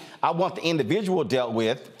me, I want the individual dealt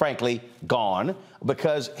with, frankly, gone,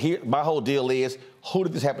 because my whole deal is, who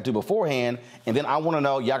did this happen to beforehand? And then I want to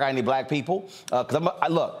know, y'all got any Black people? Because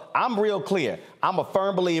look, I'm real clear. I'm a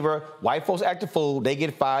firm believer, white folks act a fool, they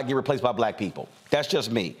get fired, get replaced by Black people. That's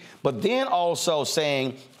just me. But then also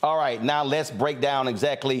saying, all right, now let's break down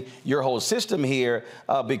exactly your whole system here,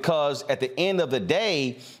 because at the end of the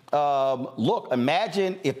day, look,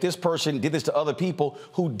 imagine if this person did this to other people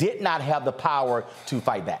who did not have the power to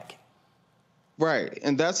fight back. Right,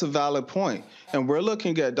 and that's a valid point. And we're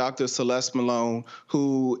looking at Dr. Celeste Malone,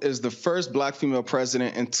 who is the first Black female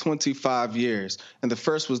president in 25 years. And the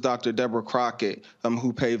first was Dr. Deborah Crockett,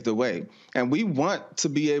 who paved the way. And we want to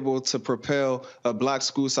be able to propel Black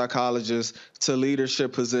school psychologists to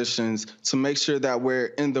leadership positions, to make sure that we're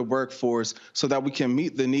in the workforce so that we can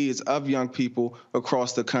meet the needs of young people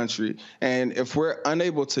across the country. And if we're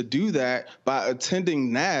unable to do that by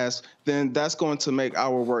attending NASP, then that's going to make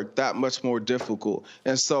our work that much more difficult.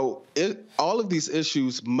 And so all of these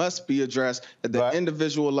issues must be addressed at the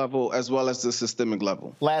individual level as well as the systemic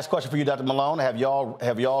level. Last question for you, Dr. Malone. Have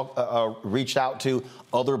y'all reached out to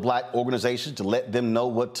other Black organizations to let them know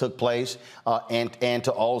what took place, and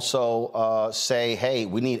to also say, hey,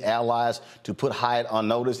 we need allies to put Hyatt on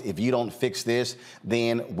notice. If you don't fix this,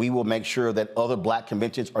 then we will make sure that other Black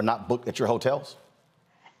conventions are not booked at your hotels?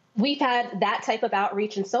 We've had that type of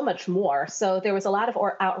outreach and so much more. So there was a lot of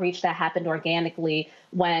outreach that happened organically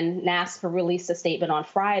when NASPA released a statement on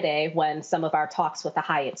Friday when some of our talks with the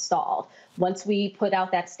Hyatt stalled. Once we put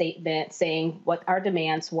out that statement saying what our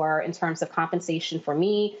demands were in terms of compensation for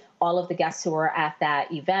me, all of the guests who were at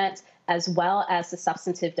that event, as well as the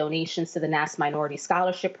substantive donations to the NASP Minority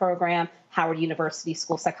Scholarship Program, Howard University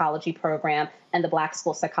School Psychology Program, and the Black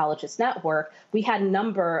School Psychologists Network, we had a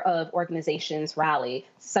number of organizations rally,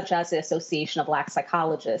 such as the Association of Black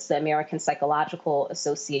Psychologists, the American Psychological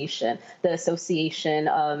Association, the Association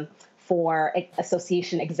for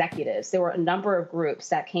Association Executives. There were a number of groups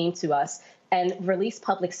that came to us and released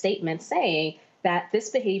public statements saying that this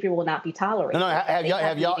behavior will not be tolerated. No,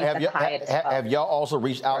 have y'all also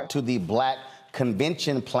reached out to the Black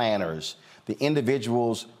convention planners, the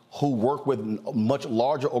individuals who work with much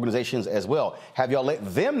larger organizations as well? Have y'all let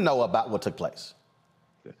them know about what took place?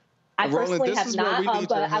 I Roland, personally this have is where we not, need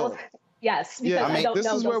but your I help. was, yes, because Yeah, I don't this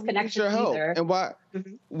know is those where we need connections your help. either. And why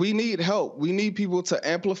we need help. We need people to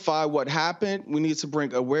amplify what happened. We need to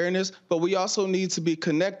bring awareness, but we also need to be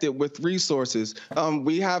connected with resources.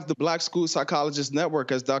 We have the Black School Psychologists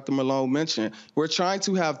Network, as Dr. Malone mentioned. We're trying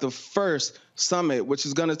to have the first summit, which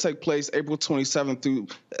is going to take place April 27th through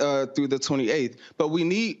the 28th. But we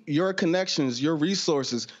need your connections, your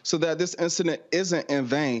resources, so that this incident isn't in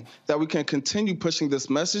vain, that we can continue pushing this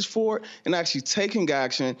message forward and actually taking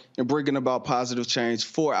action and bringing about positive change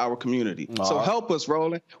for our community. So help us,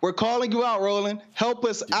 Roland. We're calling you out, Roland. Help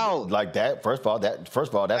us out. Like that. First of all,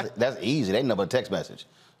 that's easy. They ain't nothing but a text message.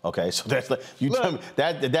 Okay, so that's like you tell me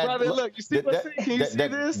that brother, look, you see what I'm saying? Can you see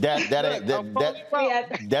this?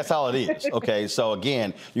 That's all it is. Okay, so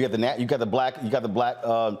again, you got the black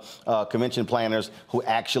convention planners who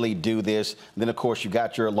actually do this. Then of course you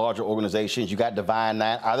got your larger organizations. You got Divine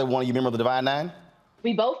Nine. Either one of you member of the Divine Nine?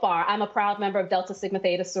 We both are. I'm a proud member of Delta Sigma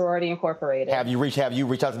Theta Sorority Incorporated. Have you reached out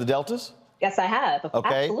to the Deltas? Yes, I have.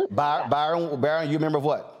 Okay. Absolutely. Byron, you a member of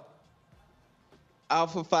what?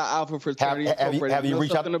 Alpha Phi Alpha Fraternity Incorporated. Have you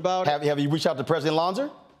reached out to President Lonzer?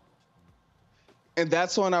 And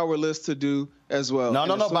that's on our list to do as well. No,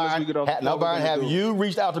 Byron. Have you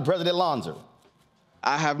reached out to President Lonzer?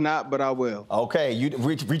 I have not, but I will. Okay, you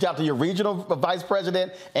reach out to your regional vice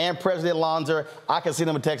president and President Lonzer. I can send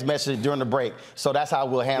them a text message during the break. So that's how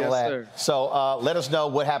we'll handle that. Sir. So let us know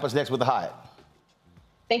what happens next with the Hyatt.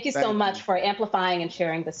 Thank you so much for amplifying and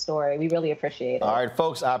sharing the story. We really appreciate it. All right,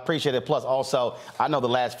 folks, I appreciate it. Plus, also, I know the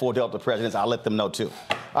last 4 Delta presidents. I'll let them know, too.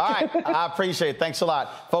 All right, I appreciate it. Thanks a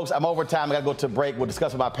lot. Folks, I'm over time. I got to go to a break. We'll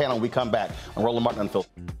discuss with my panel when we come back on Roland Martin Unfiltered.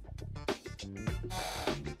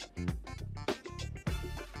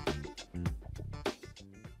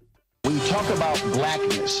 When you talk about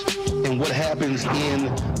blackness and what happens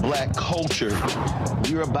in black culture,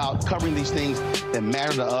 we're about covering these things that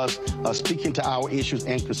matter to us, speaking to our issues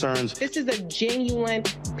and concerns. This is a genuine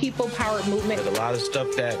people-powered movement. There's a lot of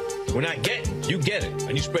stuff that we're not getting. You get it,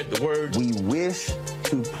 and you spread the word. We wish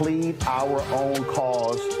to plead our own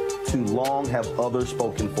cause. Too long have others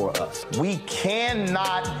spoken for us. We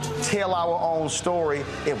cannot tell our own story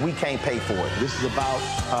if we can't pay for it. This is about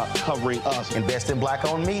covering us. Invest in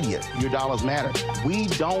black-owned media. Your dollars matter. We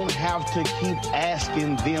don't have to keep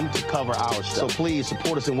asking them to cover our stuff. So please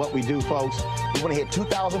support us in what we do, folks. We want to hit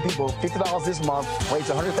 2,000 people, $50 this month, raise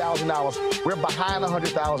 $100,000. We're behind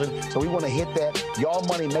 $100,000, so we want to hit that. Y'all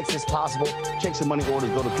money makes this possible. Check some money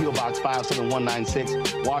orders. Go to P.O. Box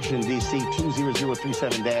 57196, Washington, D.C.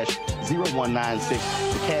 20037-0196.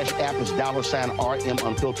 The Cash App is $RM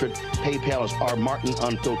Unfiltered. PayPal is R Martin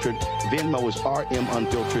Unfiltered. Venmo is RM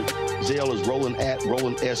Unfiltered. Zelle is Roland at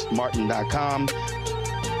RolandSMartin.com.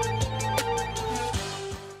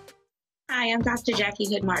 Hi, I'm Dr.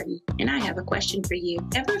 Jackie Hood Martin, and I have a question for you.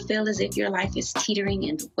 Ever feel as if your life is teetering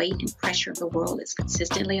and the weight and pressure of the world is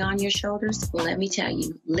consistently on your shoulders? Well, let me tell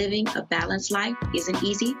you, living a balanced life isn't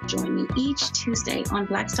easy. Join me each Tuesday on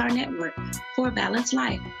Black Star Network for A Balanced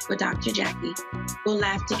Life with Dr. Jackie. We'll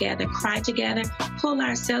laugh together, cry together, pull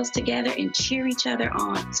ourselves together, and cheer each other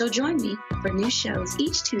on. So join me for new shows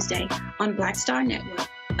each Tuesday on Black Star Network,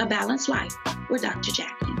 A Balanced Life with Dr.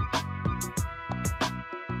 Jackie.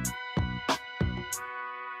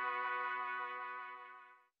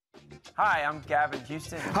 Hi, I'm Gavin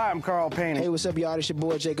Houston. Hi, I'm Carl Payne. Hey, what's up, y'all? It's your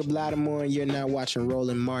boy, Jacob Lattimore, and you're now watching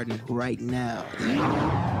Roland Martin right now.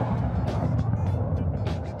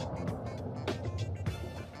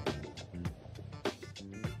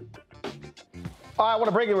 All right, I want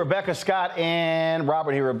to bring in Rebecca Scott and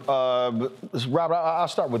Robert here. Robert, I'll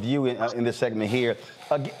start with you in this segment here.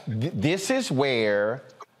 This is where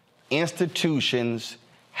institutions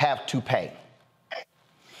have to pay.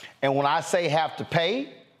 And when I say have to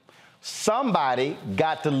pay, somebody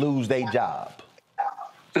got to lose their job.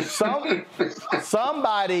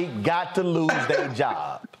 Somebody got to lose their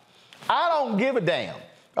job. I don't give a damn,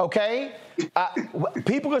 okay?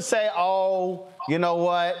 People could say, oh, you know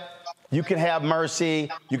what? You can have mercy.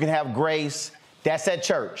 You can have grace. That's at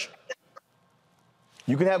church.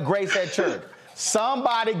 You can have grace at church.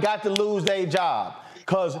 Somebody got to lose their job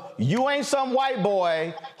because you ain't some white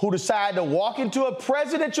boy who decided to walk into a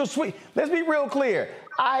presidential suite. Let's be real clear.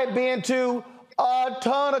 I have been to a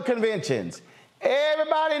ton of conventions.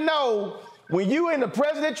 Everybody know when you in the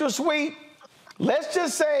presidential suite, let's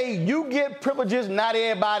just say you get privileges not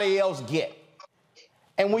everybody else get.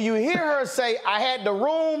 And when you hear her say, I had the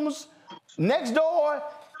rooms next door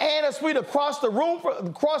and a suite across the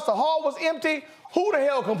hall was empty, who the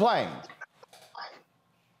hell complained?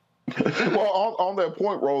 Well, on that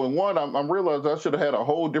point, Roland, one, I'm realizing I should have had a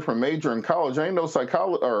whole different major in college. I ain't no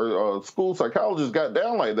school psychologist got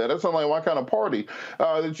down like that. That's not like my kind of party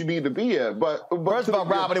that you need to be at. But first of all,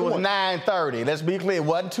 Robert, it was 9:30. Let's be clear. It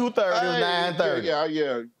wasn't 2:30. It was 9:30.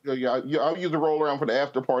 Yeah. I used to roll around for the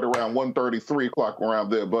after party around 1:30, 3 o'clock around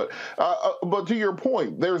there. But to your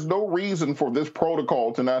point, there's no reason for this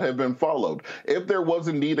protocol to not have been followed. If there was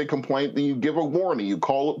indeed a complaint, then you give a warning. You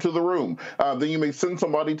call up to the room. Then you may send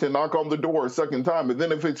somebody to knock on the door a second time. And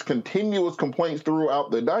then if it's continuous complaints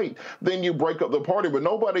throughout the night, then you break up the party. But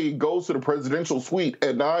nobody goes to the presidential suite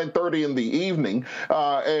at 9:30 in the evening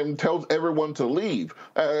and tells everyone to leave.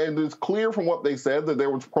 And it's clear from what they said that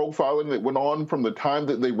there was profiling that went on from the time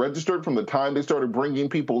that they registered, from the time they started bringing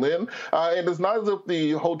people in. And it's not as if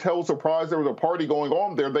the hotel was surprised there was a party going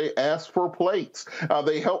on there. They asked for plates.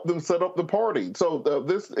 They helped them set up the party. So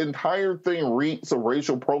this entire thing reeks of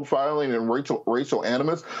racial profiling and racial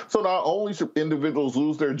animus. So not only should individuals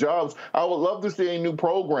lose their jobs, I would love to see a new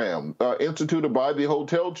program instituted by the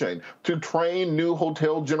hotel chain to train new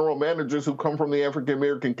hotel general managers who come from the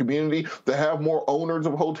African-American community, to have more owners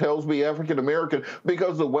of hotels be African-American,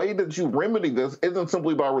 because the way that you remedy this isn't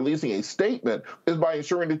simply by releasing a statement, it's by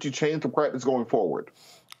ensuring that you change the practice going forward.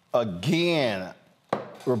 Again,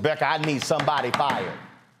 Rebecca, I need somebody fired.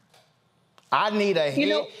 I need a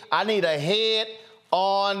head. I need a head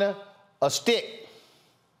on a stick.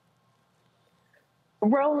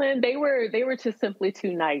 Roland, they were just simply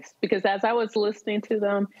too nice, because as I was listening to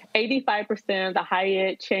them, 85% of the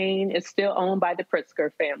Hyatt chain is still owned by the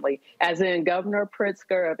Pritzker family, as in Governor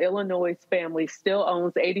Pritzker of Illinois' family still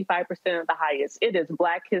owns 85% of the Hyatts. It is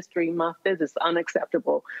Black History Month. This is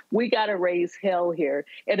unacceptable. We got to raise hell here.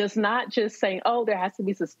 It is not just saying, oh, there has to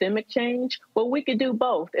be systemic change. Well, we could do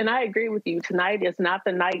both. And I agree with you. Tonight is not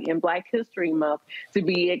the night in Black History Month to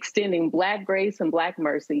be extending Black grace and Black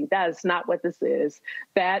mercy. That is not what this is.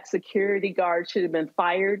 That security guard should have been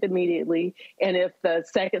fired immediately. And if the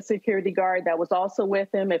second security guard that was also with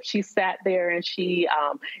him, if she sat there and she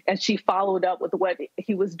followed up with what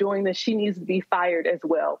he was doing, then she needs to be fired as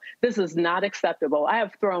well. This is not acceptable. I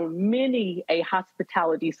have thrown many a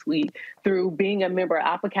hospitality suite through being a member of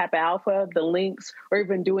Alpha Kappa Alpha, the Links, or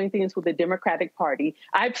even doing things with the Democratic Party.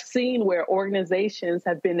 I've seen where organizations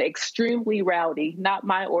have been extremely rowdy, not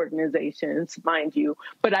my organizations, mind you,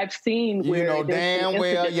 but I've seen where— You know damn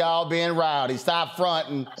well y'all being rowdy. Stop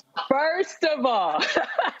fronting. First of all,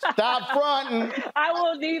 stop fronting. I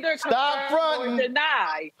will neither confirm or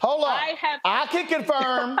deny. Hold on. I can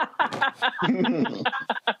confirm.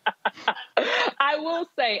 I will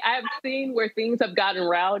say I have seen where things have gotten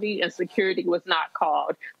rowdy and security was not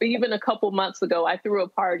called. But even a couple months ago, I threw a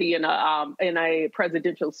party in a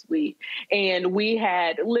presidential suite, and we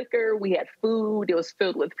had liquor, we had food, it was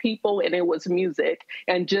filled with people, and it was music.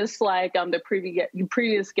 And just like the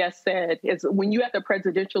previous guest said, is when you have the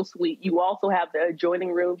presidential suite, you also have the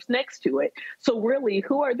adjoining rooms next to it. So really,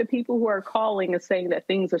 who are the people who are calling and saying that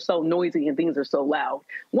things are so noisy and things are so loud?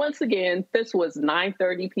 Once again, this was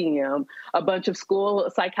 9:30 p.m. A bunch of school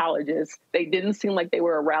psychologists. They didn't seem like they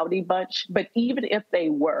were a rowdy bunch, but even if they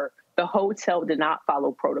were, the hotel did not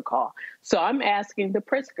follow protocol. So I'm asking the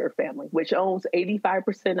Pritzker family, which owns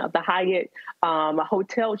 85% of the Hyatt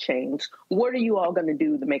hotel chains, what are you all going to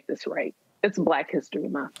do to make this right? It's Black History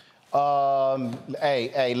Month.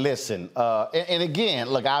 Hey, listen. And again,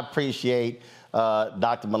 look, I appreciate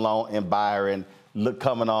Dr. Malone and Byron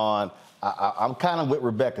coming on. I'm kind of with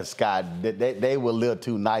Rebecca Scott. They were a little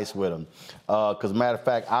too nice with him. Because matter of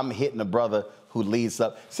fact, I'm hitting the brother who leads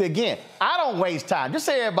up. See, again, I don't waste time. Just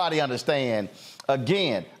so everybody understand,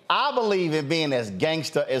 again, I believe in being as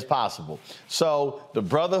gangster as possible. So the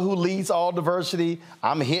brother who leads all diversity,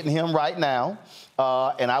 I'm hitting him right now.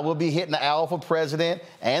 And I will be hitting the Alpha president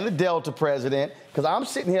and the Delta president, because I'm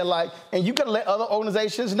sitting here like, and you got to let other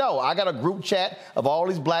organizations know. I got a group chat of all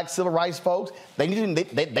these black civil rights folks.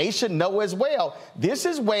 They should know as well. This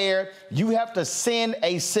is where you have to send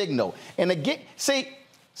a signal. And again, see,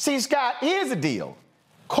 Scott, here's the deal.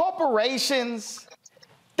 Corporations,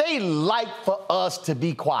 they like for us to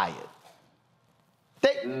be quiet.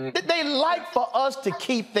 They like for us to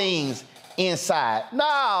keep things inside.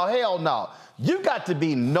 No, hell no. You got to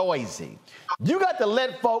be noisy. You got to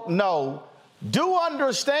let folk know, do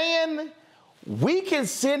understand, we can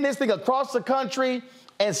send this thing across the country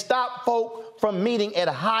and stop folk from meeting at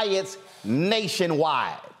Hyatt's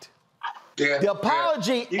nationwide. Yeah, the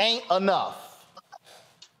apology ain't enough.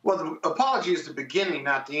 Well, the apology is the beginning,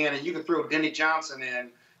 not the end. And you can throw Denny Johnson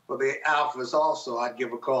in for the Alphas also. I'd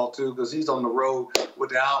give a call to, because he's on the road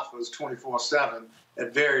with the Alphas 24/7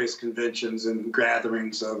 at various conventions and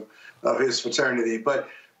gatherings of his fraternity. But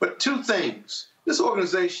two things. This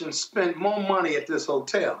organization spent more money at this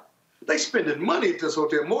hotel. They spending money at this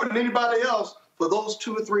hotel more than anybody else for those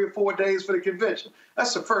 2 or 3 or 4 days for the convention.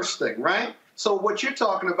 That's the first thing, right? So what you're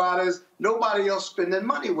talking about is nobody else spending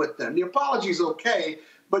money with them. The apology's okay,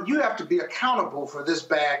 but you have to be accountable for this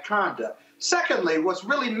bad conduct. Secondly, what's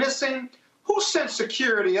really missing, who sent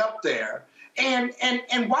security up there? And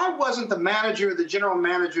why wasn't the manager, the general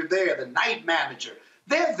manager there, the night manager?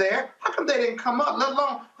 They're there. How come they didn't come up? Let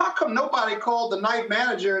alone, how come nobody called the night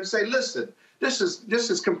manager and say, listen, this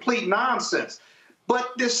is complete nonsense.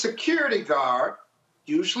 But this security guard,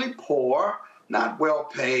 usually poor, not well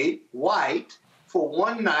paid, white, for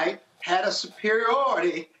one night, had a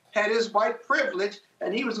superiority, had his white privilege,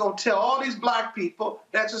 and he was going to tell all these black people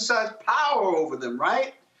to exercise power over them,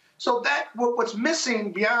 right? So that what's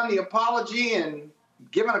missing beyond the apology and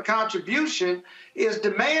giving a contribution is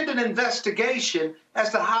demand an investigation as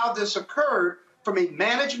to how this occurred from a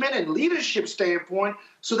management and leadership standpoint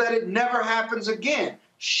so that it never happens again.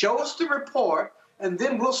 Show us the report, and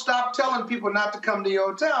then we'll stop telling people not to come to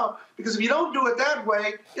your hotel, because if you don't do it that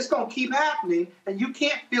way, it's going to keep happening, and you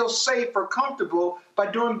can't feel safe or comfortable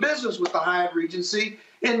by doing business with the Hyatt Regency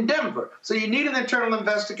in Denver. So you need an internal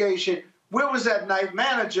investigation. Where was that night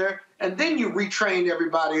manager? And then you retrain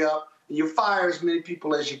everybody up and you fire as many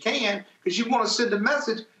people as you can, because you want to send a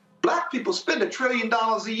message. Black people spend $1 trillion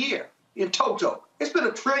a year in toto. They spend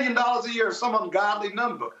 $1 trillion a year, some ungodly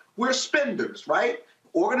number. We're spenders, right?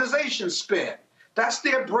 Organizations spend. That's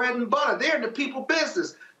their bread and butter. They're in the people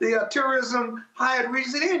business. The tourism, Hyatt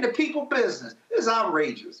Regency, they're in the people business. It's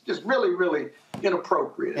outrageous. Just really, really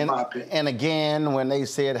inappropriate, in my opinion. And again, when they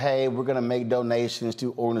said, hey, we're going to make donations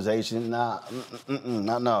to organizations, no.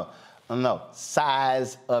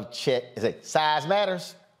 Size of check. Is it size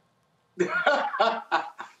matters?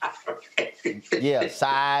 Yeah,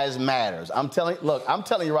 size matters. I'm telling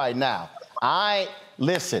you right now.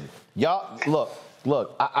 Listen, y'all, look,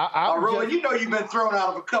 Roland, you know you've been thrown out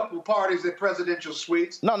of a couple of parties at presidential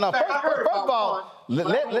suites. No. First of all,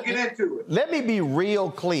 let get into it. Let me be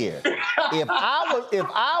real clear. If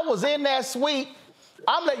I was in that suite,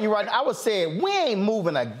 I'm letting you right now, I would say we ain't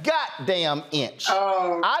moving a goddamn inch.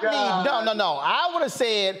 Oh, No. I would have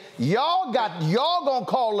said y'all gonna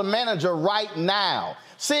call the manager right now.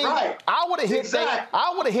 See, right. I would have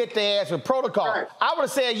hit their ass with protocol. Right. I would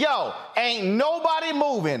have said, yo, ain't nobody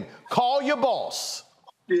moving. Call your boss.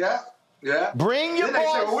 Yeah. Bring your boss. They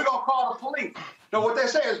say, well, we're gonna call the police. No, what they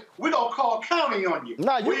say is, we're going to call county on you.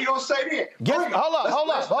 No, what are you going to say then?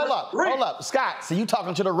 Hold up. Scott, so you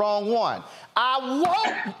talking to the wrong one.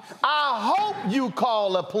 I hope you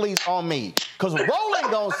call the police on me. Because you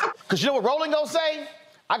know what Roland going to say?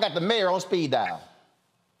 I got the mayor on speed dial.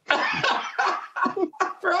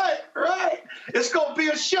 Right. It's going to be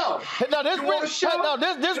a show. No, this real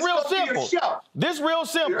simple. This real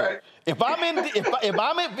simple. Right. If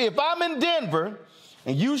I'm in Denver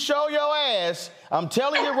and you show your ass, I'm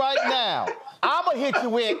telling you right now, I'm going to hit you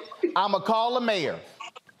with, I'm going to call the mayor.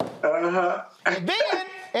 Uh-huh.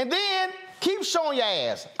 And then keep showing your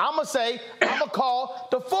ass. I'm going to call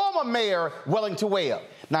the former mayor Wellington Webb.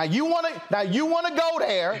 Now you want to go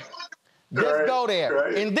there. Just go there.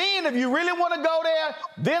 Right. And then if you really want to go there,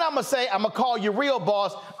 then I'm going to call your real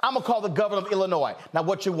boss. I'm going to call the governor of Illinois. Now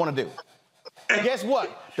what you want to do? guess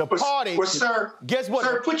what? The party. Well, sir. Guess what?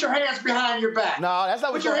 Sir, put your hands behind your back. No, that's not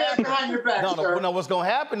put what's your going to hands happen. behind your back, sir. No, what's going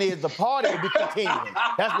to happen is the party will be continuing.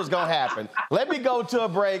 That's what's going to happen. Let me go to a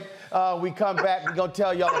break. We come back. We're going to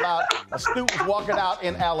tell y'all about a student walking out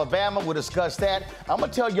in Alabama. We'll discuss that. I'm going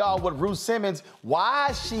to tell y'all what Ruth Simmons,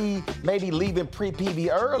 why she may be leaving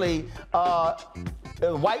pre-PB early.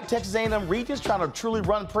 White Texas A&M Regents trying to truly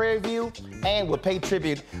run Prairie View, and will pay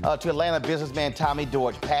tribute to Atlanta businessman Tommy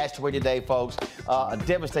Dortch, passed away today, folks. A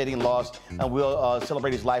devastating loss, and we'll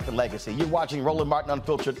celebrate his life and legacy. You're watching Roland Martin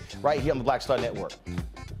Unfiltered right here on the Black Star Network.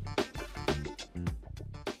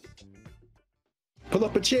 Pull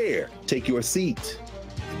up a chair, take your seat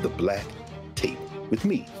at the Black Table with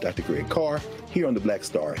me, Dr. Greg Carr, here on the Black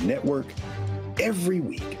Star Network. Every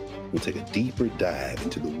week, we'll take a deeper dive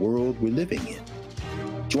into the world we're living in.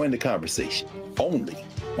 Join the conversation only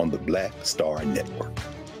on the Black Star Network.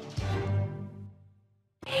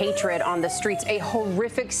 Hatred on the streets, a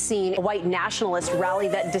horrific scene, a white nationalist rally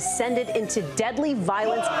that descended into deadly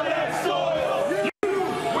violence.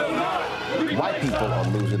 White people are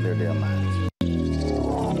losing their damn minds.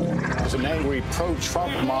 As an angry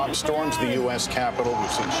pro-Trump mob storms the U.S. Capitol,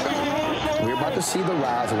 we've seen shooting. We're about to see the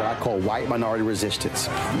rise of what I call white minority resistance.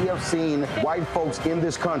 We have seen white folks in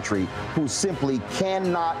this country who simply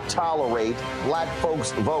cannot tolerate black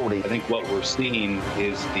folks voting. I think what we're seeing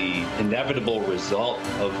is the inevitable result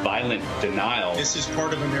of violent denial. This is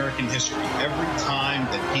part of American history. Every time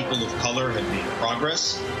that people of color have made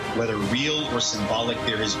progress, whether real or symbolic,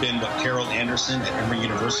 there has been what Carol Anderson at Emory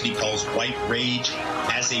University calls white rage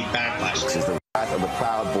as a backlash. This is the rise of the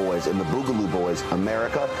Proud Boys and the Boogaloo Boys.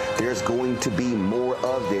 America, there's going to be more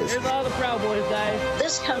of this. Here's all the Proud Boys, guys.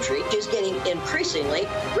 This country is getting increasingly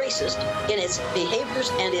racist in its behaviors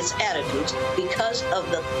and its attitudes because of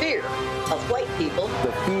the fear of white people.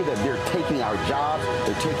 The fear that they're taking our jobs,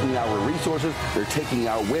 they're taking our resources, they're taking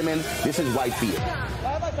our women. This is white fear.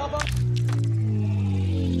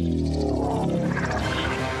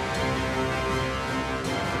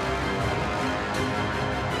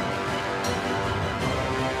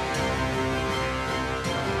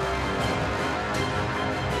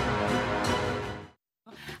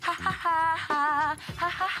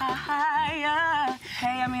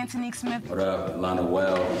 Hey, I'm Antonique Smith. What up, Lana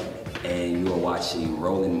Well, and you are watching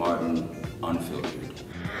Roland Martin Unfiltered.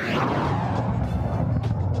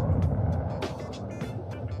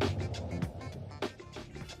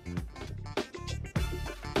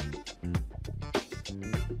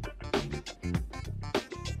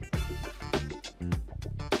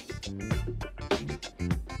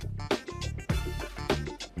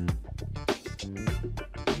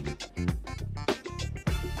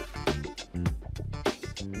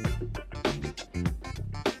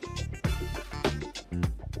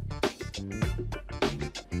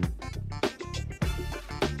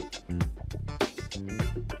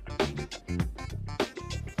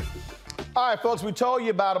 All right, folks, we told you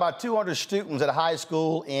about 200 students at a high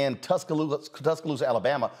school in Tuscaloosa,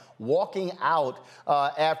 Alabama, walking out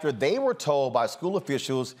after they were told by school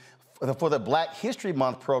officials for the Black History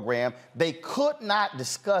Month program they could not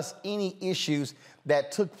discuss any issues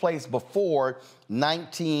that took place before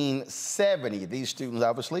 1970. These students,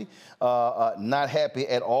 obviously, not happy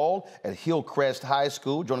at all at Hillcrest High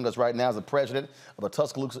School. Joining us right now is the president of the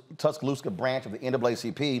Tuscaloosa branch of the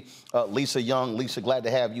NAACP, Lisa Young. Lisa, glad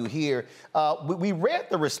to have you here. We read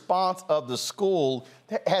the response of the school.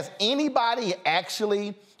 Has anybody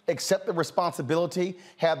actually accepted responsibility?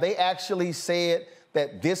 Have they actually said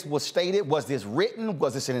that this was stated? Was this written?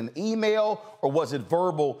 Was this in an email? Or was it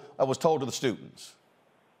verbal that was told to the students?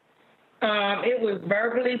 It was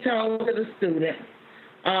verbally told to the students.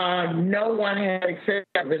 No one had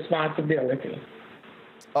accepted responsibility.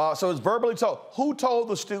 So it's verbally told. Who told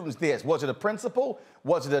the students this? Was it a principal?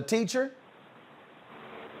 Was it a teacher?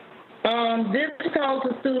 This was told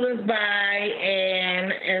to students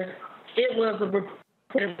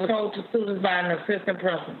it was told to students by an assistant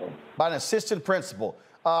principal. By an assistant principal.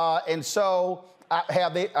 And so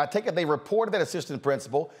I take it they reported that assistant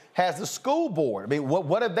principal. Has the school board, I mean,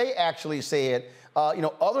 what have they actually said,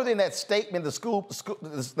 other than that statement the school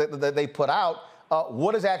that they put out,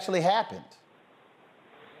 what has actually happened?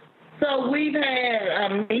 So we've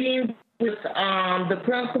had a meeting with the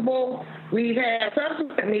principal. We've had a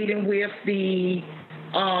subsequent meeting with the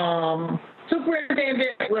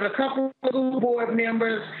superintendent, with a couple of school board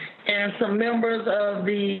members and some members of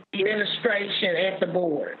the administration at the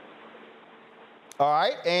board. All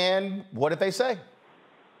right, and what did they say?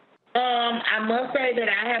 I must say that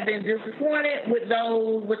I have been disappointed with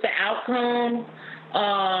the outcome.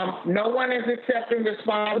 No one is accepting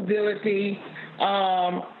responsibility.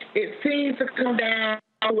 it seems to come down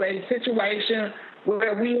to a situation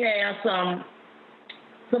where we have some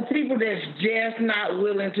people that's just not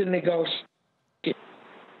willing to negotiate.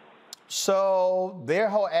 So their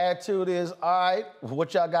whole attitude is, all right,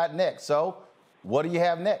 what y'all got next? So what do you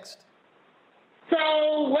have next?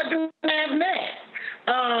 So what do we have next?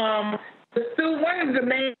 One of the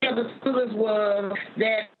main of the students was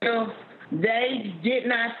that they did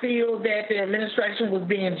not feel that the administration was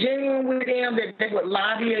being genuine with them, that they would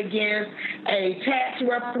lobby against a tax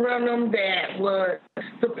referendum that would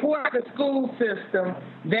support the school system.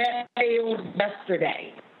 That failed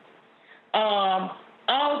yesterday.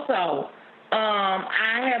 Also,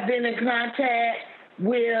 I have been in contact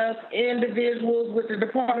with individuals with the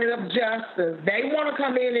Department of Justice. They want to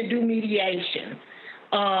come in and do mediation.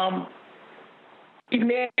 We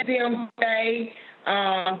met them today.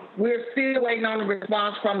 We're still waiting on the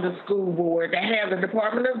response from the school board to have the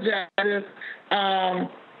Department of Justice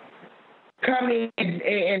come in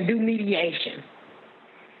and do mediation.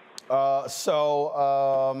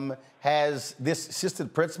 Has this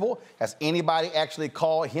assistant principal, has anybody actually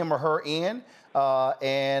called him or her in,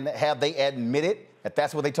 and have they admitted that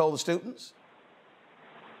that's what they told the students?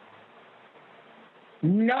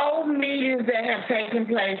 No meetings that have taken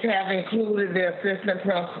place have included the assistant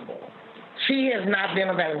principal. She has not been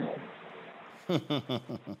available.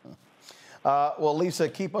 Well, Lisa,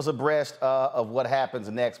 keep us abreast of what happens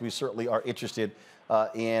next. We certainly are interested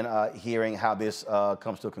in hearing how this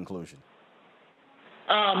comes to a conclusion.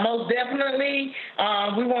 Most definitely.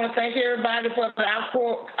 We want to thank everybody for the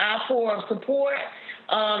outpour of support,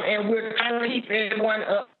 and we're trying to keep everyone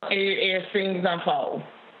up as things unfold.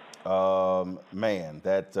 Man,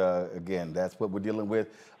 that, again, that's what we're dealing with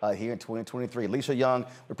here in 2023. Lisa Young,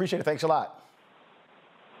 we appreciate it. Thanks a lot.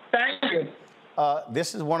 Thank you.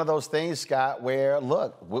 This is one of those things, Scott, where,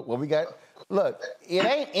 look, what we got, look, it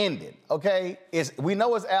ain't ended, okay? We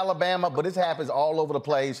know it's Alabama, but this happens all over the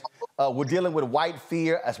place. We're dealing with white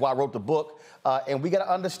fear. That's why I wrote the book. And we got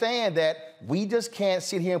to understand that we just can't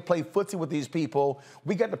sit here and play footsie with these people.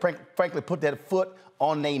 We got to, frankly, put that foot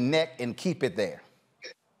on their neck and keep it there.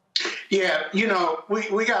 Yeah, you know,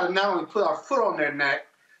 we got to not only put our foot on their neck,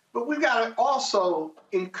 but we got to also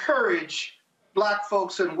encourage black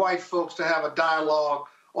folks and white folks to have a dialogue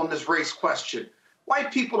on this race question.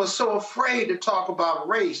 White people are so afraid to talk about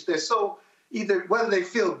race. They're so either whether they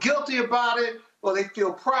feel guilty about it or they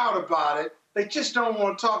feel proud about it, they just don't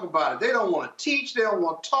want to talk about it. They don't want to teach. They don't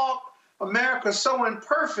want to talk. America's so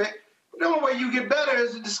imperfect. The only way you get better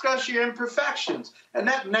is to discuss your imperfections. And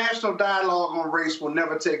that national dialogue on race will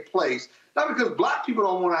never take place. Not because black people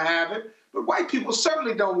don't want to have it, but white people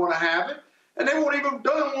certainly don't want to have it. And they don't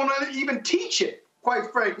want to even teach it,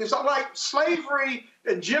 quite frankly. It's like slavery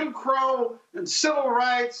and Jim Crow and civil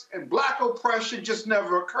rights and black oppression just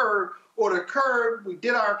never occurred. Or it occurred, we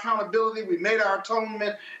did our accountability, we made our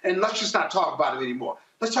atonement, and let's just not talk about it anymore.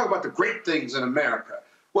 Let's talk about the great things in America.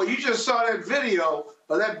 Well, you just saw that video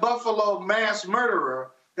of that Buffalo mass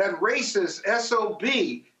murderer, that racist SOB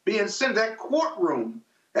being sent to that courtroom.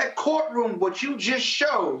 That courtroom, what you just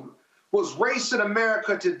showed, was race in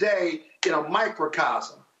America today in a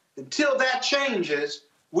microcosm. Until that changes,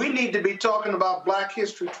 we need to be talking about Black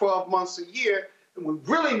history 12 months a year, and we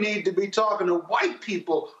really need to be talking to white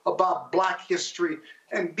people about Black history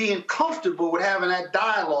and being comfortable with having that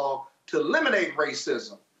dialogue to eliminate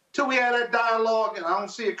racism. Till we have that dialogue, and I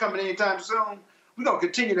don't see it coming anytime soon, we're going to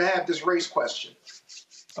continue to have this race question.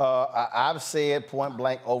 I've said point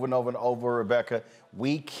blank over and over and over, Rebecca,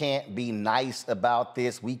 we can't be nice about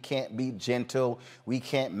this. We can't be gentle. We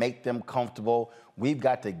can't make them comfortable. We've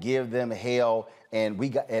got to give them hell, and we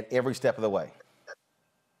got at every step of the way.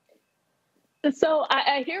 So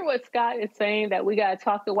I hear what Scott is saying, that we got to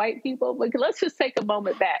talk to white people, but let's just take a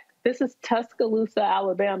moment back. This is Tuscaloosa,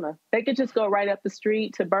 Alabama. They could just go right up the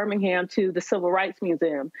street to Birmingham to the Civil Rights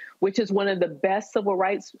Museum, which is one of the best civil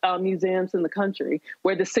rights museums in the country,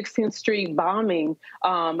 where the 16th Street bombing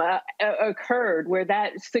occurred, where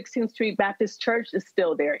that 16th Street Baptist Church is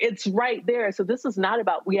still there. It's right there. So this is not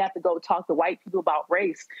about we have to go talk to white people about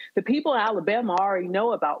race. The people in Alabama already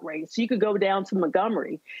know about race. You could go down to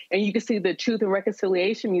Montgomery and you can see the Truth and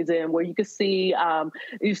Reconciliation Museum, where you can see all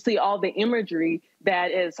the imagery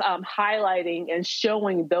that is highlighting and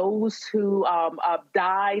showing those who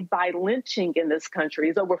died by lynching in this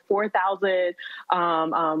country. There's over 4,000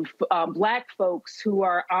 Black folks who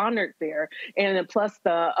are honored there, and then plus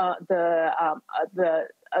the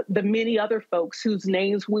the many other folks whose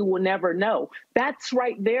names we will never know. That's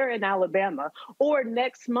right there in Alabama. Or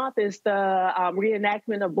next month is the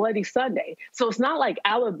reenactment of Bloody Sunday. So it's not like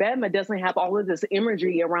Alabama doesn't have all of this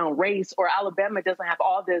imagery around race, or Alabama doesn't have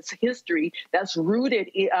all this history that's rooted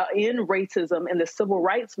in racism and the civil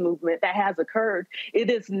rights movement that has occurred. It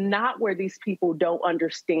is not where these people don't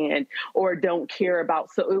understand or don't care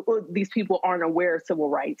about. So these people aren't aware of civil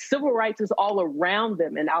rights. Civil rights is all around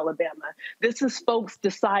them in Alabama. This is folks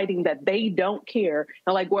deciding that they don't care.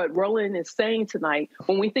 And like what Roland is saying tonight,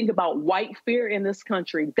 when we think about white fear in this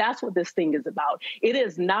country, that's what this thing is about. It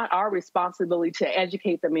is not our responsibility to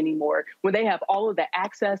educate them anymore when they have all of the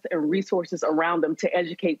access and resources around them to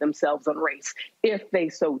educate themselves on race, if they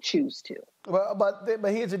so choose to. Well, but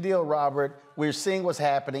here's the deal, Robert. We're seeing what's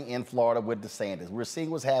happening in Florida with DeSantis. We're seeing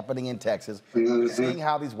what's happening in Texas. We're seeing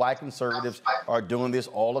how these white conservatives are doing this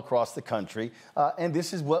all across the country. And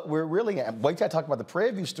this is what we're really at. Wait till I talk about the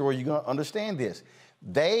Prairie View story. You're going to understand this.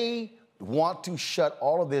 They want to shut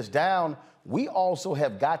all of this down. We also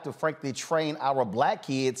have got to, frankly, train our black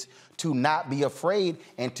kids to not be afraid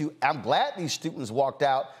and to, I'm glad these students walked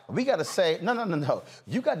out. We got to say, no.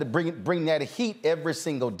 You got to bring that heat every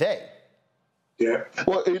single day. Yeah.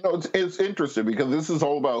 Well, you know, it's interesting because this is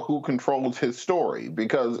all about who controls his story,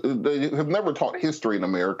 because they have never taught history in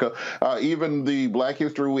America. Even the black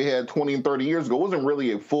history we had 20 and 30 years ago wasn't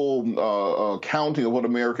really a full counting of what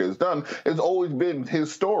America has done. It's always been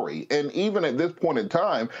his story. And even at this point in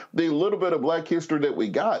time, the little bit of black history that we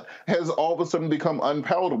got has all of a sudden become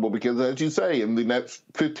unpalatable because, as you say, in the next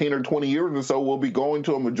 15 or 20 years or so, we'll be going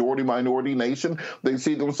to a majority-minority nation. They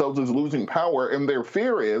see themselves as losing power, and their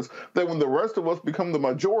fear is that when the rest of us become the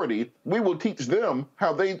majority, we will teach them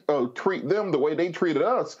how they treat them the way they treated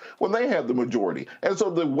us when they had the majority. And so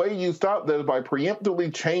the way you stop that is by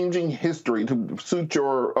preemptively changing history to suit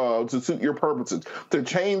your purposes, to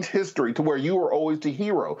change history to where you are always the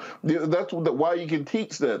hero. That's why you can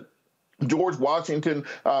teach that George Washington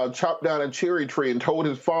chopped down a cherry tree and told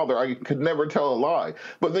his father, I could never tell a lie.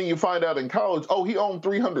 But then you find out in college, oh, he owned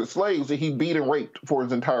 300 slaves that he beat and raped for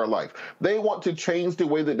his entire life. They want to change the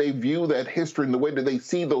way that they view that history and the way that they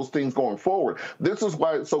see those things going forward. This is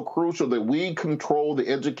why it's so crucial that we control the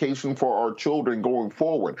education for our children going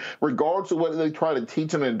forward. Regardless of whether they try to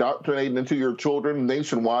teach and indoctrinate into your children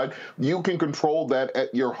nationwide, you can control that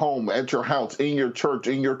at your home, at your house, in your church,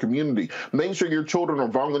 in your community. Make sure your children are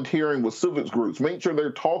volunteering with civics groups. Make sure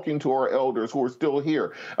they're talking to our elders who are still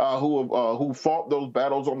here, who fought those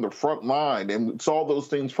battles on the front line and saw those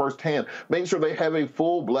things firsthand. Make sure they have a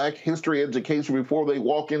full black history education before they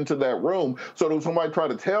walk into that room, so that when somebody try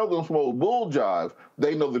to tell them some old bull jive,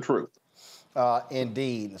 they know the truth.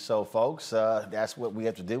 Indeed. So, folks, that's what we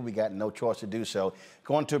have to do. We got no choice to do so.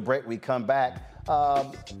 Going to a break, we come back.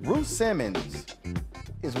 Ruth Simmons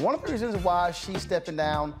is one of the reasons why she's stepping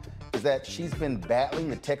down is that she's been battling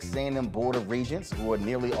the Texas A&M Board of Regents, who are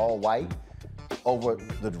nearly all white, over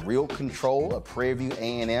the real control of Prairie View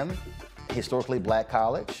A&M, historically black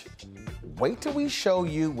college. Wait till we show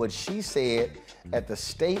you what she said at the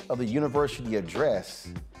State of the University address.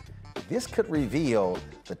 This could reveal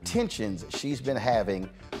the tensions she's been having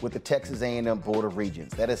with the Texas A&M Board of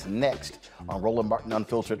Regents. That is next on Roland Martin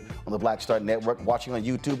Unfiltered on the Black Star Network. Watching on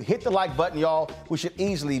YouTube, hit the like button, y'all. We should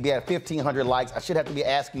easily be at 1,500 likes. I should have to be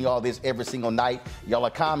asking y'all this every single night. Y'all are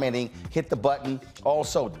commenting. Hit the button.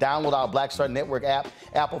 Also, download our Black Star Network app,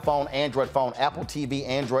 Apple phone, Android phone, Apple TV,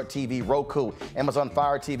 Android TV, Roku, Amazon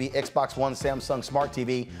Fire TV, Xbox One, Samsung Smart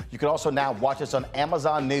TV. You can also now watch us on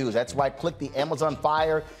Amazon News. That's right. Click the Amazon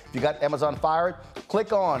Fire. If you got Amazon Fire,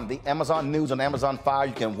 click on the Amazon News on Amazon Fire.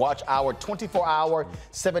 You can watch our 24-hour,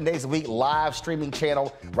 7 days a week live streaming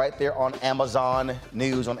channel right there on Amazon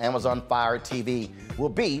News on Amazon Fire TV. We'll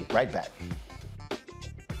be right back.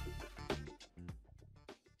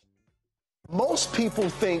 Most people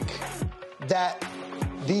think that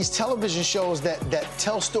these television shows that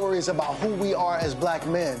tell stories about who we are as black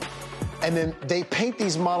men, and then they paint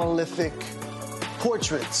these monolithic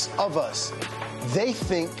portraits of us. They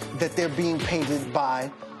think that they're being painted by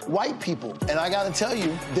white people. And I gotta tell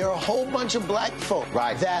you, there are a whole bunch of black folk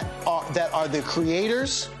that are the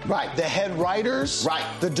creators, the head writers,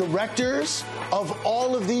 the directors of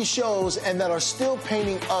all of these shows, and that are still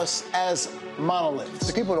painting us as monoliths.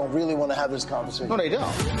 The people don't really want to have this conversation. No, they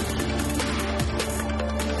don't.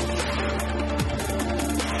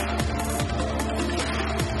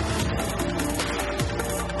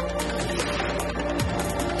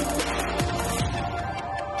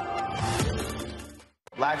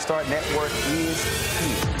 Black Star Network is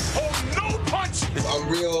here. Oh, no punch! I'm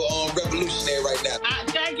real revolutionary right now.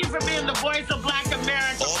 Thank you for being the voice of black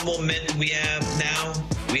America. All momentum we have now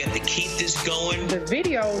going. The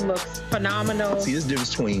video looks phenomenal. See, there's a difference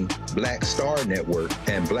between Black Star Network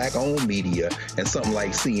and Black-owned media and something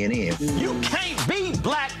like CNN. You can't be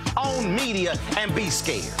Black-owned media and be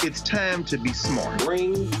scared. It's time to be smart.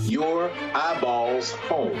 Bring your eyeballs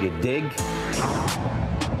home. You dig?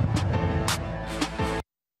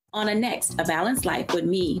 On a next, A Balanced Life with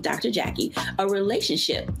me, Dr. Jackie, a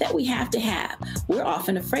relationship that we have to have. We're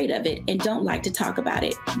often afraid of it and don't like to talk about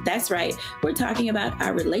it. That's right, we're talking about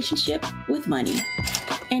our relationship with money.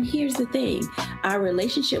 And here's the thing, our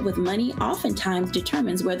relationship with money oftentimes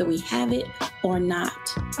determines whether we have it or not.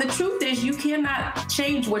 The truth is you cannot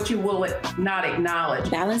change what you will not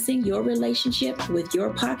acknowledge. Balancing your relationship with your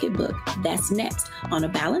pocketbook. That's next on A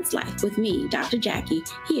Balanced Life with me, Dr. Jackie,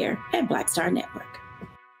 here at Black Star Network.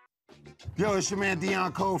 Yo, it's your man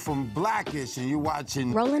Deion Cole from Blackish, and you're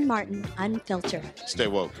watching Roland Martin Unfiltered. Stay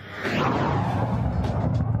woke.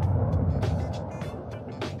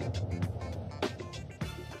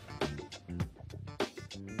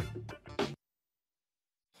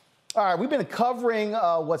 All right, we've been covering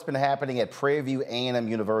what's been happening at Prairie View A&M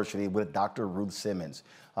University with Dr. Ruth Simmons,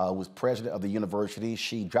 who was president of the university.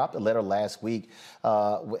 She dropped a letter last week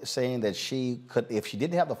saying that she could, if she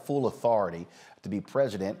didn't have the full authority to be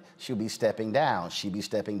president, she'll be stepping down. She'll be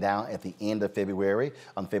stepping down at the end of February,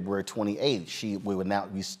 on February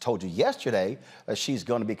 28th. We told you yesterday that she's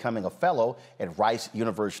going to be becoming a fellow at Rice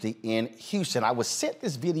University in Houston. I was sent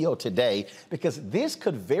this video today because this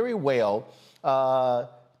could very well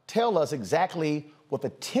tell us exactly what the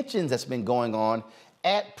tensions that's been going on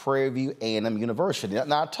at Prairie View A&M University.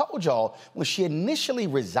 Now, I told y'all when she initially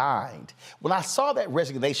resigned, when I saw that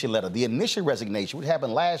resignation letter, the initial resignation, which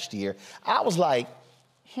happened last year, I was like,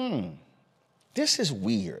 this is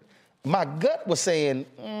weird. My gut was saying,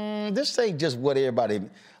 this ain't just what everybody,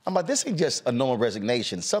 I'm like, this ain't just a normal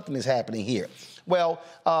resignation. Something is happening here. Well,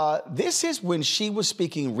 this is when she was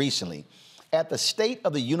speaking recently at the State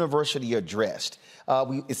of the University Address.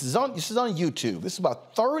 This is on YouTube. This is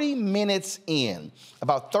about 30 minutes in.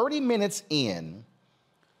 About 30 minutes in,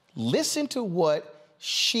 listen to what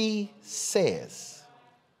she says.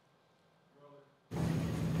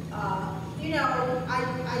 I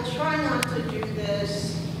try not to do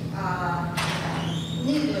this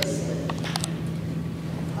needlessly,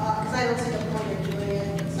 because I don't see the point of doing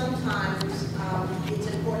it. But sometimes it's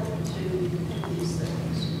important to do these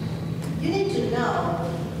things. You need to know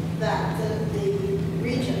that the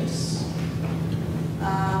regents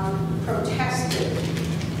protested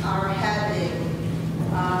our having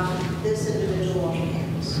this individual on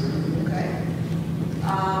hands, okay?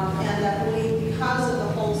 And that because of the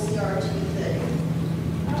whole CRT thing,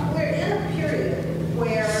 we're in a period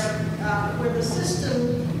where the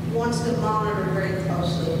system wants to monitor very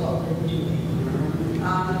closely what we're doing. A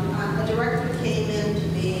director came in to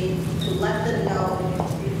me to let them know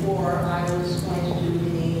before I was going to do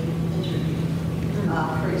any interview,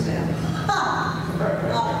 for example.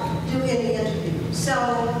 Do any interview. So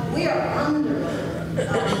we are under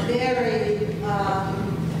very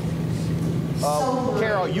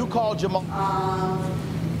Carol, you called Jamal.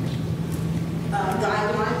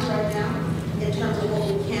 Guidelines right now in terms of what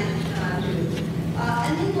we can and cannot do.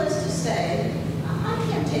 And needless to say, I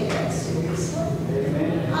can't take that seriously.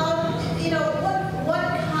 What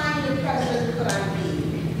kind of president could I be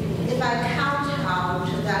if I kowtow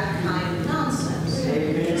to that kind of nonsense?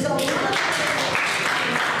 So what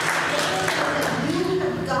you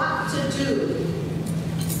have got to do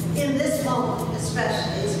in this moment,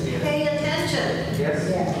 especially, is pay attention. Yes.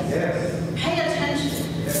 Pay attention.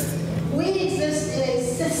 Yes. We exist in a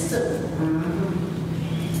system.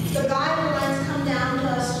 The guidelines come down to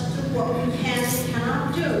us to what we can and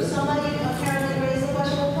cannot do. Somebody apparently raised the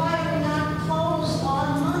question, well, why are we not closed on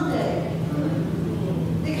Monday?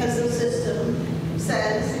 Because the system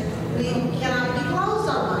says we cannot be closed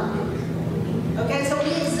on Monday. Okay, so we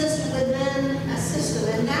exist within a system,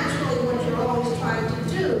 and naturally what you're always trying to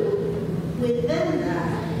do within that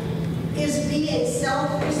is be a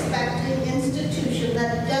self-respecting institution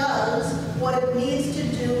that does what it needs to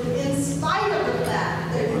do in spite of the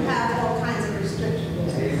fact that you have all kinds of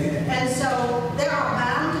restrictions. And so there are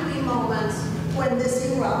bound to be moments when this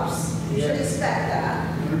erupts. You should expect that.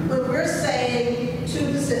 When we're saying to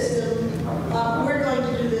the system, we're going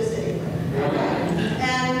to do this anyway. Okay?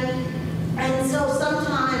 And so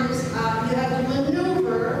sometimes you have to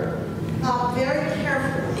maneuver very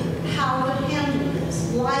carefully how to handle this,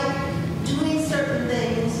 like doing certain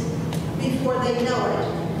things before they know it,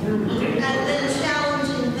 and then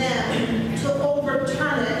challenging them to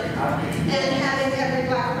overturn it, and having every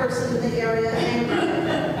black person in the area angry.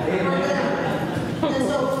 And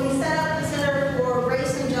so we set up the Center for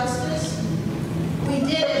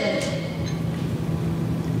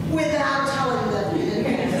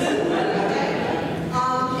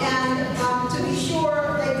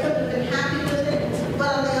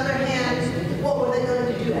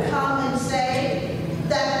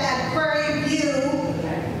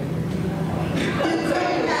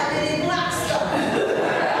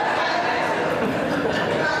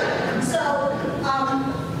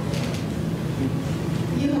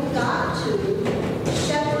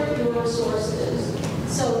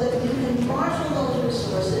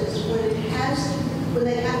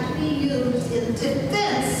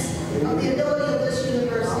defense of the ability of this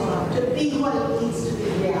university to be what it needs to be.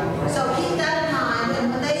 So keep that in mind, and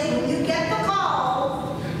when you get the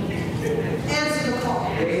call, answer the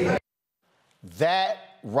call. That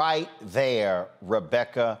right there,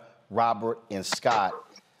 Rebecca, Robert, and Scott,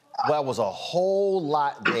 well, was a whole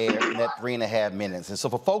lot there in that 3.5 minutes. And so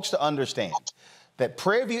for folks to understand that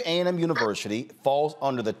Prairie View A&M University falls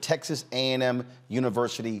under the Texas A&M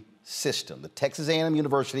University system. The Texas A&M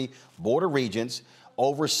University Board of Regents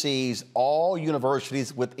oversees all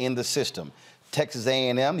universities within the system. Texas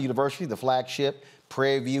A&M University, the flagship,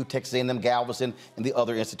 Prairie View, Texas A&M Galveston, and the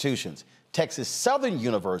other institutions. Texas Southern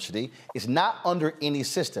University is not under any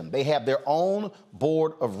system. They have their own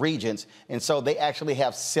Board of Regents, and so they actually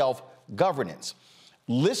have self-governance.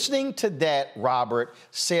 Listening to that, Robert,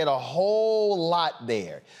 said a whole lot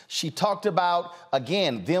there. She talked about,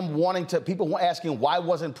 again, them wanting to, people asking why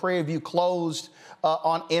wasn't Prairie View closed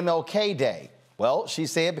on MLK Day? Well, she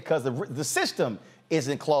said because the system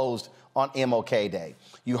isn't closed on MLK Day.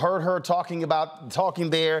 You heard her talking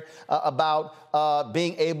there about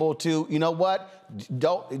being able to, you know what,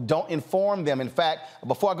 don't inform them. In fact,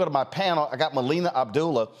 before I go to my panel, I got Melina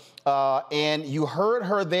Abdullah, and you heard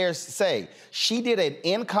her there say she did an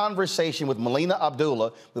in-conversation with Melina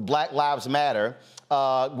Abdullah with Black Lives Matter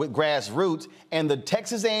with Grassroots, and the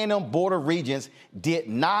Texas A&M Board of Regents did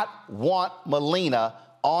not want Melina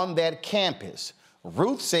on that campus.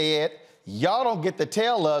 Ruth said, y'all don't get to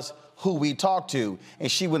tell us who we talked to,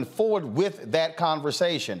 and she went forward with that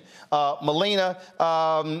conversation. Melina,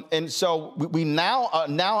 and so we now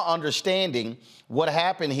understanding what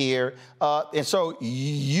happened here, and so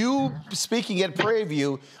you speaking at Prairie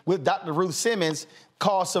View with Dr. Ruth Simmons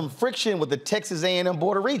caused some friction with the Texas A&M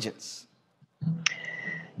Board of Regents.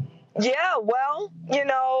 Yeah, well, you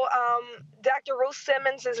know, Dr. Ruth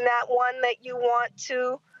Simmons is not one that you want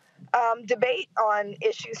to debate on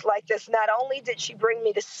issues like this. Not only did she bring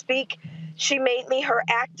me to speak, she made me her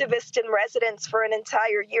activist in residence for an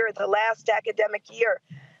entire year. The last academic year,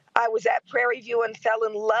 I was at Prairie View and fell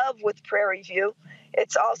in love with Prairie View.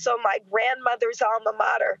 It's also my grandmother's alma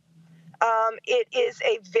mater. It is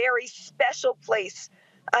a very special place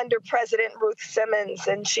under President Ruth Simmons,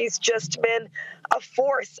 and she's just been a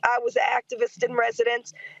force. I was an activist in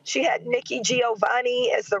residence. She had Nikki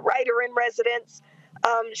Giovanni as the writer in residence.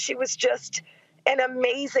 She was just an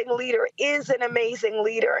amazing leader, is an amazing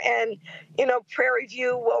leader. And, you know, Prairie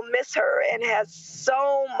View will miss her and has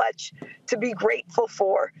so much to be grateful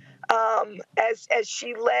for as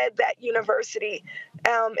she led that university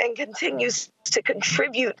and continues to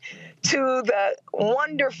contribute to the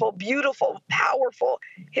wonderful, beautiful, powerful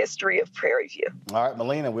history of Prairie View. All right,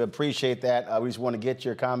 Melina, we appreciate that. We just want to get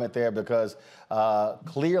your comment there because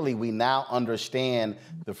clearly we now understand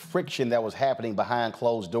the friction that was happening behind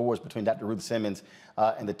closed doors between Dr. Ruth Simmons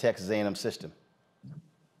and the Texas A&M system.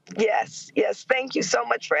 Yes, yes. Thank you so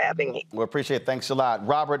much for having me. We appreciate it. Thanks a lot.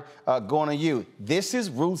 Robert, going to you. This is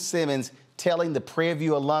Ruth Simmons telling the Prairie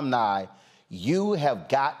View alumni, you have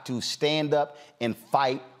got to stand up and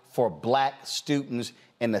fight for Black students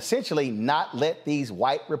and essentially not let these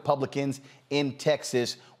white Republicans in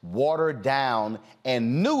Texas water down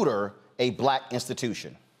and neuter a Black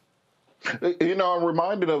institution. You know, I'm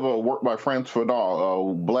reminded of a work by Frantz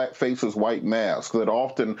Fanon, Black Faces, White Masks, that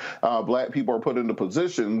often Black people are put into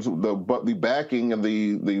positions, but the backing and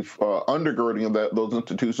the undergirding of those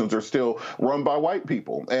institutions are still run by white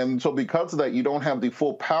people. And so because of that, you don't have the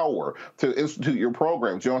full power to institute your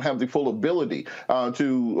programs. You don't have the full ability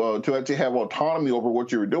to actually have autonomy over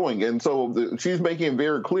what you're doing. And so she's making it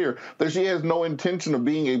very clear that she has no intention of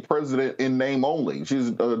being a president in name only.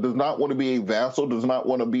 She does not want to be a vassal, does not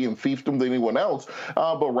want to be in fiefdom than anyone else,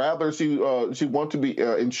 but rather she wants to be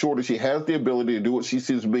ensure that she has the ability to do what she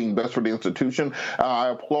sees as being best for the institution. I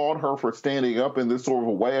applaud her for standing up in this sort of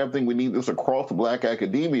a way. I think we need this across Black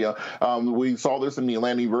academia. We saw this in the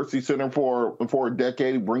Atlanta University Center for a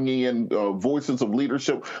decade, bringing in voices of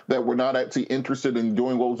leadership that were not actually interested in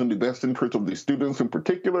doing what was in the best interest of the students in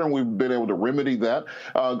particular, and we've been able to remedy that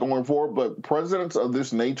going forward. But presidents of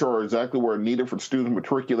this nature are exactly where needed for students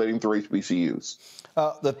matriculating through HBCUs.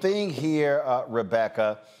 The thing here,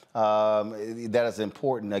 Rebecca, that is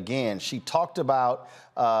important. Again, she talked about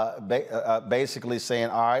basically saying,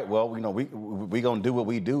 all right, well, you know, we're going to do what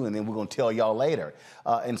we do, and then we're going to tell y'all later.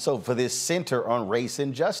 And so for this Center on Race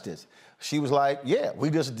and Justice, she was like, yeah, we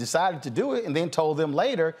just decided to do it and then told them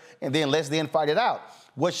later, and then let's then fight it out.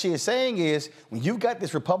 What she is saying is, when you've got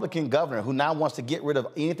this Republican governor who now wants to get rid of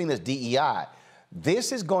anything that's DEI,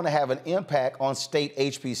 This is going to have an impact on state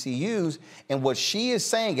HBCUs. And what she is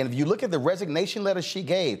saying, and if you look at the resignation letter she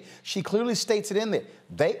gave, she clearly states it in there.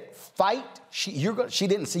 They fight. She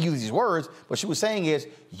didn't use these words, but she was saying is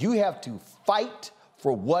you have to fight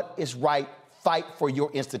for what is right, fight for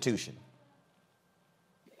your institution.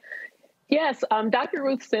 Yes, Dr.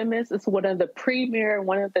 Ruth Simmons is one of the premier,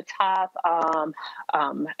 one of the top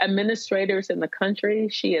administrators in the country.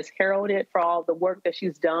 She is heralded for all the work that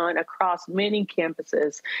she's done across many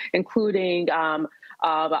campuses, including the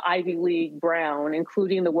Ivy League Brown,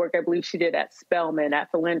 including the work I believe she did at Spelman, at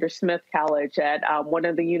Philander Smith College, at one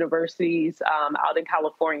of the universities out in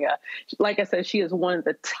California. Like I said, she is one of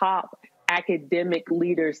the top academic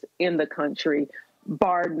leaders in the country,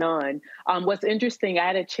 bar none. What's interesting, I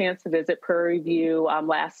had a chance to visit Prairie View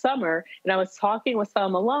last summer, and I was talking with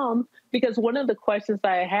some alum because one of the questions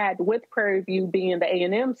I had with Prairie View being the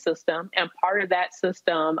A&M system, and part of that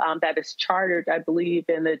system that is chartered, I believe,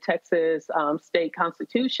 in the Texas state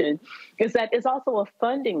constitution, is that it's also a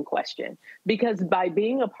funding question. Because by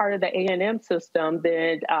being a part of the A&M system,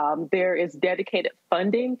 then there is dedicated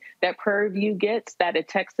funding that Prairie View gets that a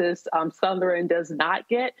Texas Southern does not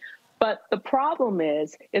get. But the problem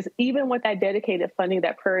is even with that dedicated funding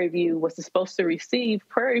that Prairie View was supposed to receive,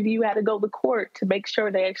 Prairie View had to go to court to make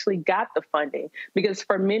sure they actually got the funding. Because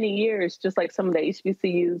for many years, just like some of the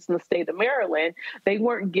HBCUs in the state of Maryland, they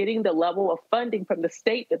weren't getting the level of funding from the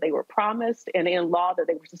state that they were promised and in law that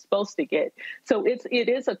they were supposed to get. So it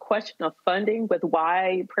is a question of funding with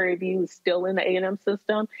why Prairie View is still in the A&M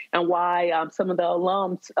system and why some of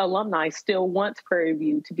the alumni still want Prairie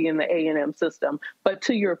View to be in the A&M system. But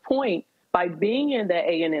to your point, by being in the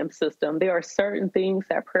A&M system, there are certain things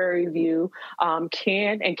that Prairie View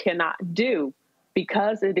can and cannot do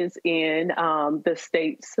because it is in the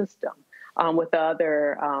state system with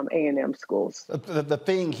other A&M schools. The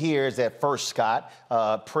thing here is that first, Scott,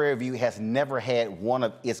 Prairie View has never had one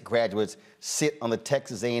of its graduates sit on the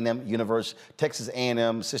Texas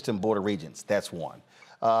A&M System Board of Regents. That's one.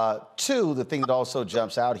 Two, the thing that also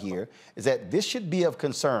jumps out here is that this should be of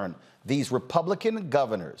concern. These Republican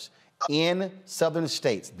governors in southern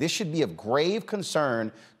states, this should be of grave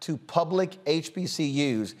concern to public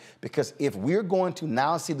HBCUs, because if we're going to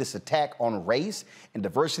now see this attack on race and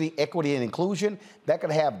diversity, equity, and inclusion, that could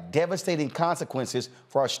have devastating consequences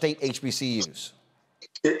for our state HBCUs.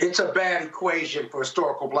 It's a bad equation for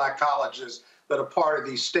historical black colleges that are part of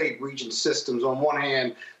these state regent systems. On one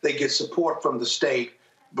hand, they get support from the state,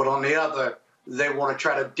 but on the other, they want to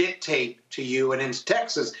try to dictate to you. And in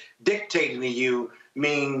Texas, dictating to you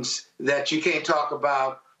means that you can't talk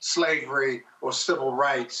about slavery or civil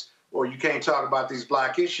rights, or you can't talk about these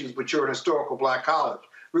black issues, but you're an historical black college.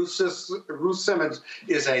 Ruth Simmons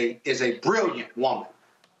is a brilliant woman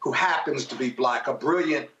who happens to be black, a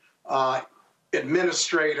brilliant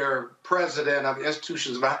administrator, president of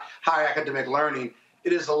institutions of higher academic learning.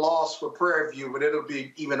 It is a loss for Prairie View, but it'll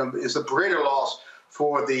be it's a greater loss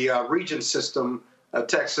for the regent system,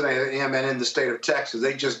 Texas A&M, and in the state of Texas.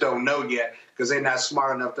 They just don't know yet because they're not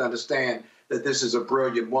smart enough to understand that this is a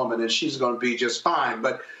brilliant woman and she's going to be just fine.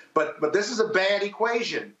 But this is a bad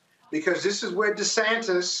equation, because this is where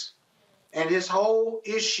DeSantis and his whole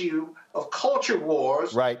issue of culture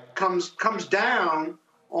wars comes down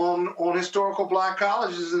on historical black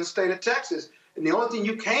colleges in the state of Texas. And the only thing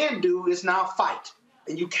you can do is now fight.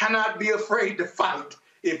 And you cannot be afraid to fight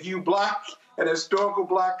if you block an historical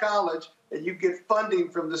black college and you get funding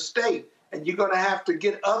from the state, and you're going to have to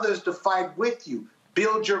get others to fight with you.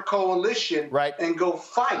 Build your coalition and go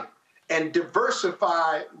fight and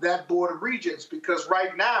diversify that Board of Regents, because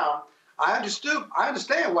right now, I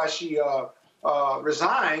understand why she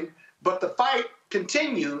resigned, but the fight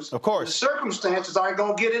continues. Of course. The circumstances aren't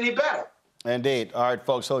going to get any better. Indeed. All right,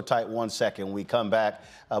 folks, hold tight 1 second. When we come back,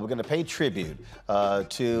 we're going to pay tribute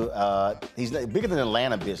to, he's bigger than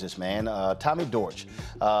Atlanta businessman, Tommy Dortch.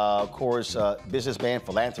 Of course, businessman,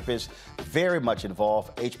 philanthropist, very much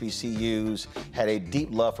involved. HBCUs, had a deep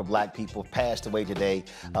love for black people, passed away today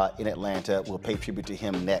in Atlanta. We'll pay tribute to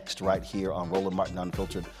him next, right here on Roland Martin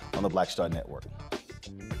Unfiltered on the Black Star Network.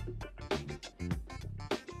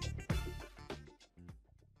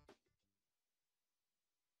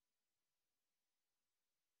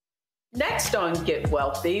 Next on Get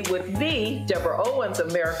Wealthy with me, Deborah Owens,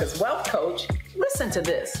 America's Wealth Coach. Listen to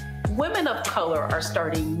this. Women of color are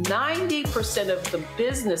starting 90% of the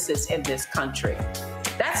businesses in this country.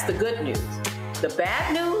 That's the good news. The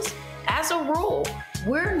bad news, as a rule,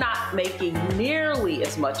 we're not making nearly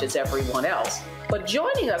as much as everyone else. But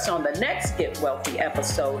joining us on the next Get Wealthy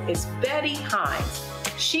episode is Betty Hines.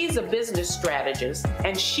 She's a business strategist,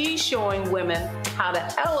 and she's showing women how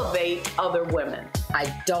to elevate other women.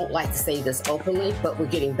 I don't like to say this openly, but we're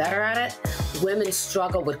getting better at it. Women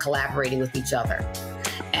struggle with collaborating with each other.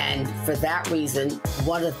 And for that reason,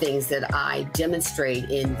 one of the things that I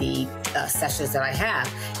demonstrate in the sessions that I have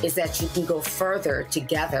is that you can go further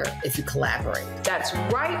together if you collaborate. That's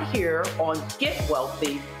right here on Get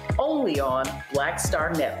Wealthy, only on Black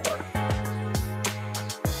Star Network.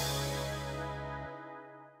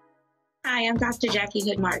 Hi, I'm Dr. Jackie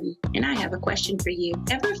Hood-Martin, and I have a question for you.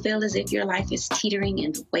 Ever feel as if your life is teetering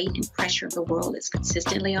and the weight and pressure of the world is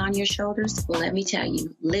consistently on your shoulders? Well, let me tell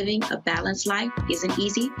you, living a balanced life isn't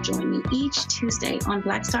easy. Join me each Tuesday on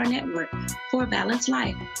Black Star Network for A Balanced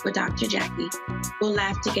Life with Dr. Jackie. We'll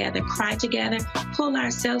laugh together, cry together, pull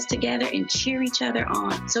ourselves together, and cheer each other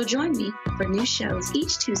on. So join me for new shows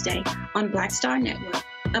each Tuesday on Black Star Network,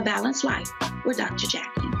 A Balanced Life with Dr.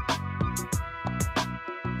 Jackie.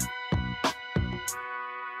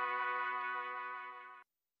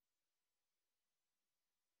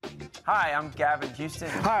 Hi, I'm Gavin Houston.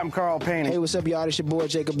 Hi, I'm Carl Payne. Hey, what's up, y'all? It's your boy,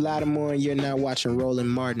 Jacob Lattimore, and you're now watching Roland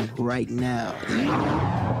Martin right now.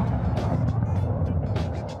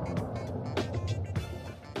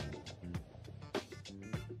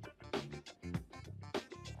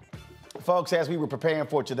 Folks, as we were preparing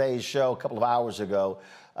for today's show a couple of hours ago,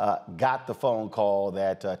 got the phone call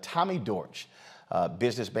that Tommy Dortch,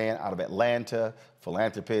 businessman out of Atlanta,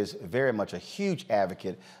 philanthropist, very much a huge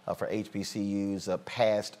advocate for HBCUs,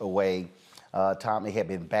 passed away. Tommy had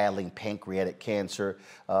been battling pancreatic cancer,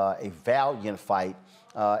 a valiant fight,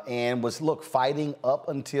 and was, fighting up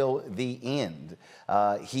until the end.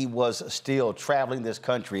 He was still traveling this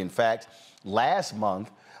country. In fact, last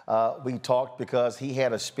month, we talked because he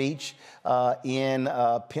had a speech in,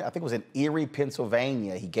 I think it was in Erie,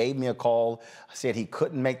 Pennsylvania. He gave me a call, said he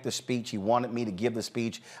couldn't make the speech. He wanted me to give the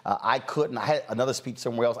speech. I couldn't. I had another speech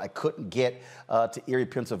somewhere else. I couldn't get to Erie,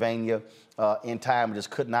 Pennsylvania in time. It just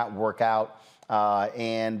could not work out.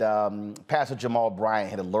 Pastor Jamal Bryant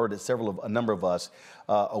had alerted a number of us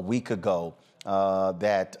a week ago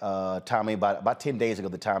that Tommy, about 10 days ago,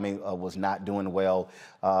 that Tommy was not doing well.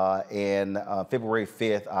 February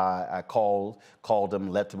 5th, I called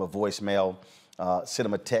him, left him a voicemail, sent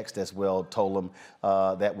him a text as well, told him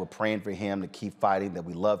that we're praying for him to keep fighting, that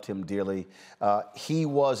we loved him dearly. He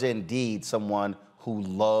was indeed someone who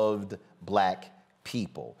loved Black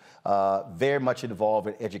people, very much involved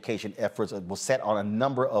in education efforts, was sat on a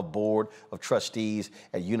number of board of trustees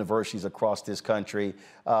at universities across this country,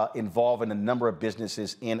 involved in a number of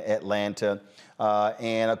businesses in Atlanta.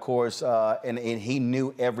 And of course, and he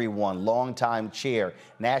knew everyone, longtime chair,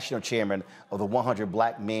 national chairman of the 100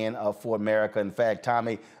 Black Men for America. In fact,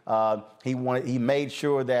 Tommy, he made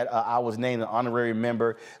sure that I was named an honorary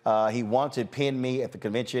member. He wanted to pin me at the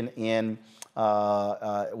convention in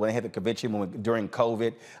when they had the convention during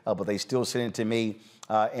COVID, but they still sent it to me.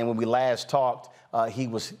 And when we last talked, he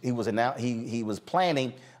was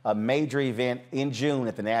planning a major event in June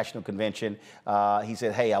at the national convention. He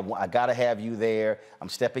said, "Hey, I got to have you there. I'm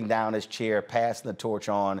stepping down as chair, passing the torch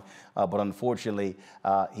on." But unfortunately,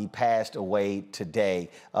 he passed away today.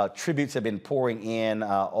 Tributes have been pouring in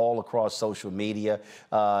all across social media.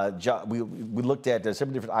 We looked at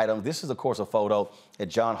several different items. This is, of course, a photo that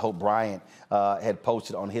John Hope Bryant had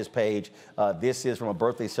posted on his page. This is from a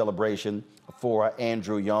birthday celebration for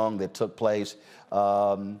Andrew Young that took place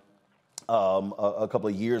a couple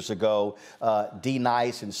of years ago. D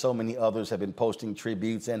Nice and so many others have been posting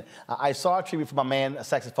tributes. And I saw a tribute from my man,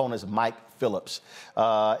 saxophonist Mike Phillips.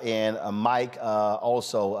 Mike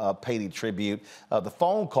also paid a tribute. The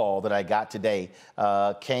phone call that I got today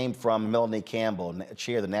came from Melanie Campbell,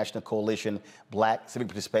 chair of the National Coalition Black Civic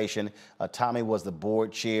Participation. Tommy was the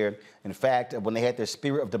board chair. In fact, when they had their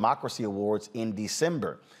Spirit of Democracy Awards in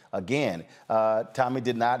December, again, Tommy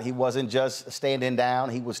he wasn't just standing down,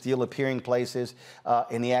 he was still appearing places,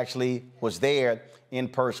 and he actually was there in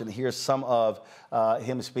person. Here's some of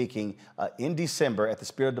him speaking in December at the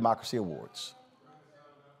Spirit of Democracy Awards.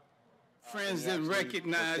 Friends didn't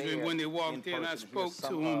recognize me when they walked in. I spoke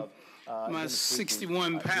to them, my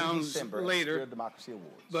 61 pounds later,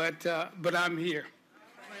 but I'm here.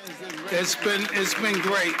 It's been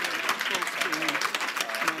great.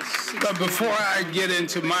 But before I get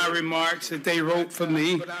into my remarks that they wrote for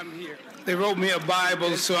me, they wrote me a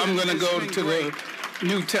Bible, so I'm going to go to the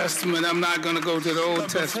New Testament. I'm not going to go to the Old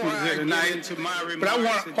Testament here tonight. But I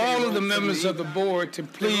want all of the members of the board to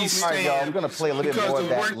please stand. All right, y'all, I'm going to play a little bit more of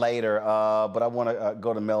that later, but I want to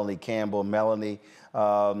go to Melanie Campbell. Melanie,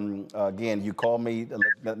 Again, you called me,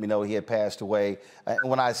 let me know he had passed away. And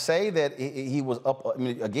when I say that he was up, I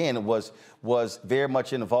mean, again, was very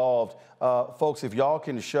much involved. Folks, if y'all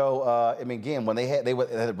can show, I mean, again, when they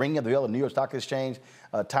were ringing the bell at the New York Stock Exchange,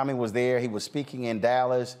 Tommy was there. He was speaking in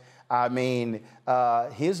Dallas. I mean,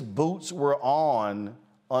 his boots were on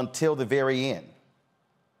until the very end.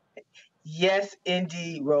 Yes,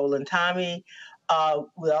 indeed, Roland. Tommy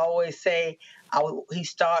would always say, he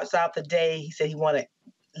starts out the day, he said he want to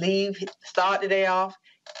leave, start the day off,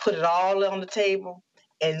 put it all on the table,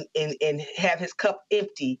 and have his cup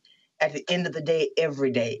empty at the end of the day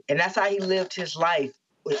every day. And that's how he lived his life,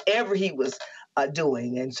 whatever he was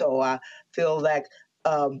doing. And so I feel like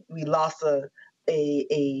we lost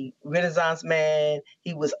a Renaissance man.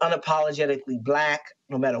 He was unapologetically Black,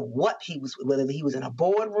 no matter what he was, whether he was in a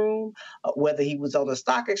boardroom, whether he was on the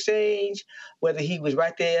stock exchange, whether he was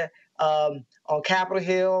right there on Capitol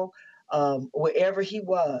Hill, wherever he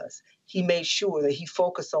was, he made sure that he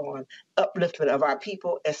focused on upliftment of our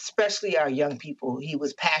people, especially our young people. He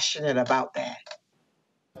was passionate about that.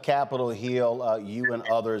 Capitol Hill, you and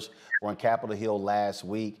others were on Capitol Hill last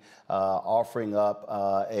week, offering up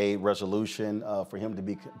a resolution for him to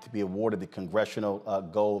be awarded the Congressional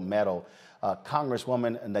Gold Medal.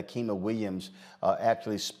 Congresswoman Nikema Williams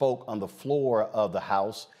actually spoke on the floor of the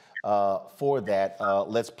House for that.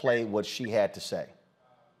 Let's play what she had to say.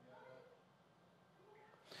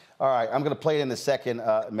 All right, I'm going to play it in a second,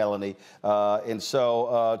 Melanie. And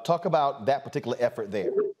so talk about that particular effort there.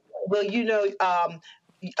 Well, you know,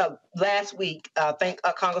 last week, thank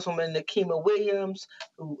Congresswoman Nikema Williams,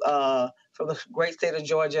 who from the great state of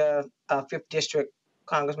Georgia, 5th District,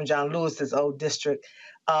 Congressman John Lewis's old district,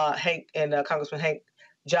 Congressman Hank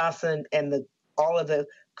Johnson, and all of the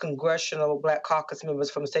Congressional Black Caucus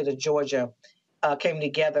members from the state of Georgia came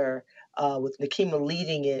together with Nikema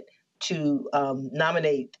leading it to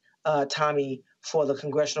nominate Tommy for the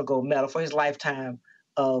Congressional Gold Medal for his lifetime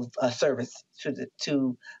of service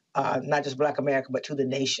to not just Black America, but to the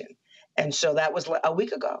nation. And so that was a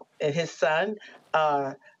week ago. And his son,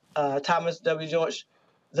 Thomas W. Dortch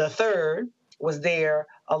III, was there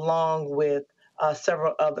along with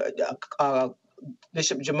several other,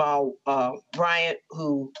 Bishop Jamal Bryant,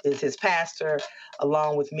 who is his pastor,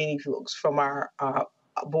 along with many folks from our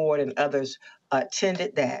board and others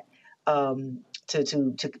attended that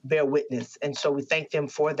to bear witness. And so we thank them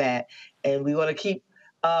for that. And we want to keep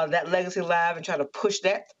that legacy alive and try to push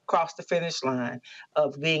that across the finish line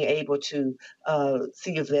of being able to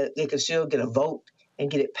see if they can still get a vote and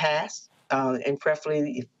get it passed. And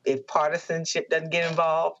preferably, if partisanship doesn't get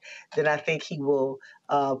involved, then I think he will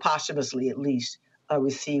posthumously at least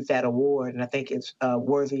receive that award. And I think it's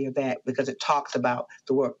worthy of that because it talks about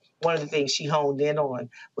the work. One of the things she honed in on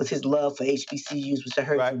was his love for HBCUs, which I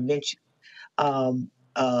heard you mention.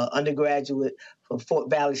 Undergraduate from Fort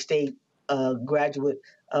Valley State, graduate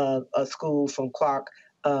school from Clark,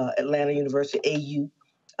 Atlanta University,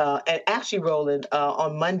 AU. And actually, Roland,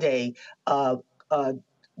 on Monday,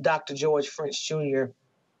 Dr. George French Jr.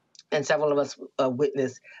 and several of us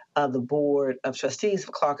witnessed the Board of Trustees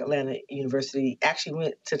of Clark Atlanta University actually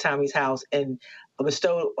went to Tommy's house and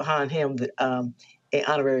bestowed upon him an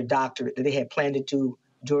honorary doctorate that they had planned to do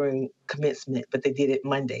during commencement, but they did it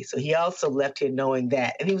Monday. So he also left here knowing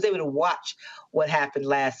that. And he was able to watch what happened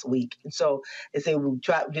last week. And so they say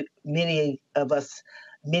many of us,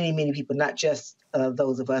 many people, not just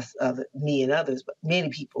those of us, me and others, but many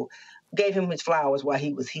people gave him his flowers while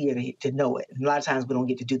he was here to know it. And a lot of times we don't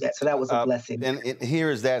get to do that. So that was a blessing. And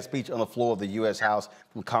here is that speech on the floor of the U.S. House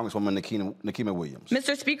from Congresswoman Nikema Williams.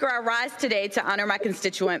 Mr. Speaker, I rise today to honor my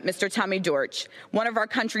constituent, Mr. Tommy Dortch, one of our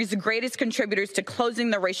country's greatest contributors to closing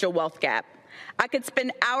the racial wealth gap. I could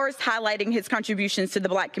spend hours highlighting his contributions to the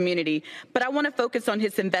Black community, but I want to focus on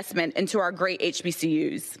his investment into our great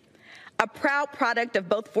HBCUs. A proud product of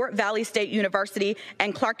both Fort Valley State University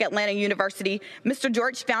and Clark Atlanta University, Mr.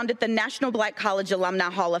 Dortch founded the National Black College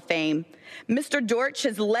Alumni Hall of Fame. Mr. Dortch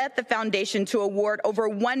has led the foundation to award over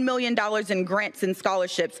 $1 million in grants and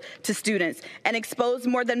scholarships to students and exposed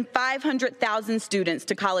more than 500,000 students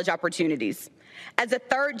to college opportunities. As a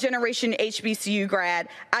third-generation HBCU grad,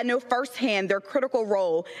 I know firsthand their critical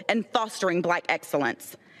role in fostering Black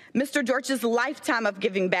excellence. Mr. Dortch's lifetime of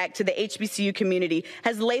giving back to the HBCU community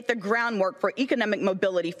has laid the groundwork for economic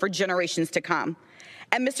mobility for generations to come.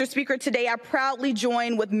 And Mr. Speaker, today I proudly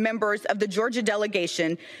join with members of the Georgia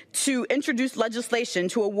delegation to introduce legislation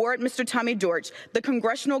to award Mr. Tommy Dortch the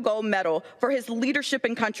Congressional Gold Medal for his leadership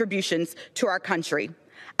and contributions to our country.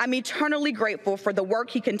 I'm eternally grateful for the work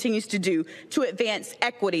he continues to do to advance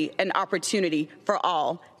equity and opportunity for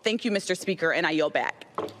all. Thank you, Mr. Speaker, and I yield back.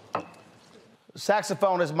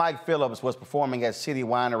 Saxophonist Mike Phillips was performing at City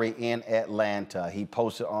Winery in Atlanta. He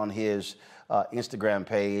posted on his Instagram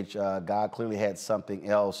page, God clearly had something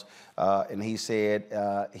else, and he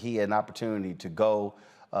said he had an opportunity to go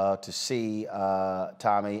to see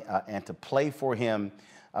Tommy and to play for him.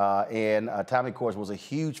 Tommy, of course, was a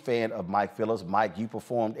huge fan of Mike Phillips. Mike, you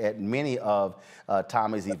performed at many of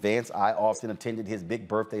Tommy's events. I often attended his big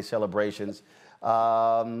birthday celebrations.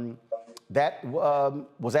 Was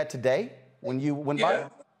that today when you went by?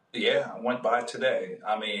 Yeah, I went by today.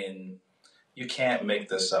 I mean, you can't make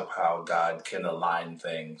this up how God can align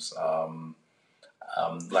things.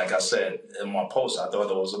 Like I said in my post, I thought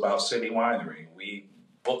it was about City Winery. We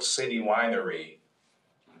booked City Winery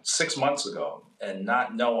 6 months ago, and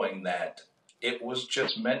not knowing that it was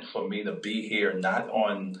just meant for me to be here, not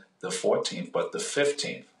on the 14th, but the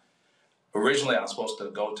 15th. Originally, I was supposed to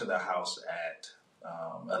go to the house at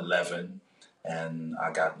 11, and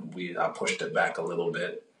I pushed it back a little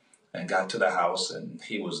bit and got to the house, and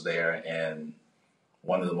he was there, and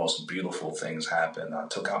one of the most beautiful things happened. I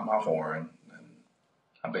took out my horn, and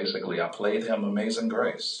I played him Amazing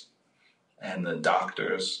Grace. And the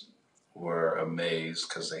doctors were amazed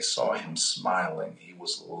because they saw him smiling. He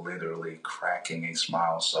was literally cracking a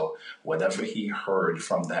smile. So whatever he heard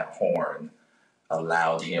from that horn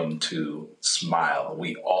allowed him to smile.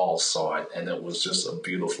 We all saw it, and it was just a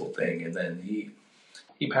beautiful thing. And then he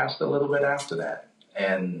passed a little bit after that.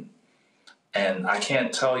 And I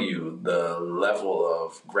can't tell you the level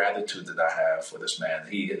of gratitude that I have for this man.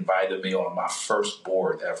 He invited me on my first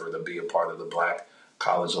board ever to be a part of the Black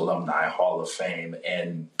College Alumni Hall of Fame,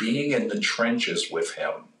 and being in the trenches with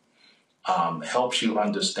him helps you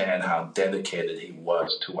understand how dedicated he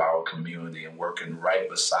was to our community and working right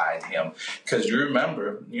beside him. Because you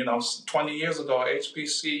remember, 20 years ago,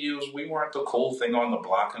 HBCUs, we weren't the cool thing on the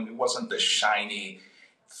block, and we wasn't the shiny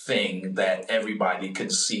thing that everybody could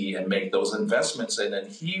see and make those investments in. And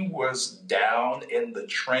he was down in the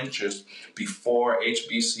trenches before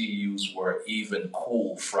HBCUs were even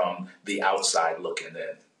cool from the outside looking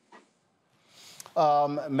in.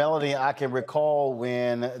 Melanie, I can recall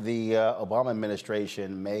when the Obama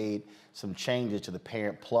administration made some changes to the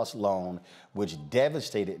Parent Plus loan, which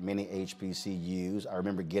devastated many HBCUs. I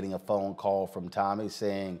remember getting a phone call from Tommy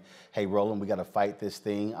saying, hey, Roland, we got to fight this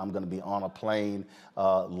thing. I'm going to be on a plane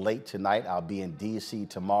late tonight. I'll be in D.C.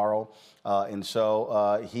 tomorrow. And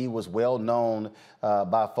so he was well known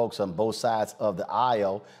by folks on both sides of the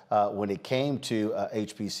aisle when it came to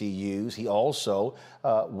HBCUs. He also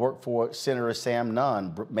worked for Senator Sam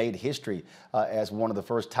Nunn, made history as one of the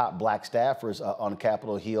first top Black staffers on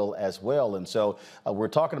Capitol Hill as well. And so we're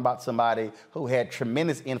talking about somebody who had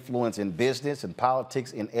tremendous influence in business and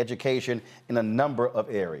politics and education in a number of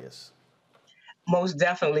areas. Most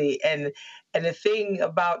definitely. And the thing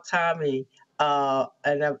about Tommy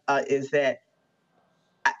is that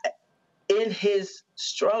in his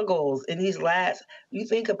struggles, in these last, you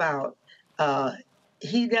think about,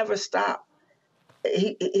 he never stopped.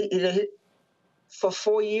 For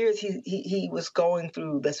 4 years, he was going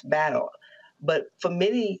through this battle, but for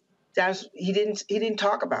many times he didn't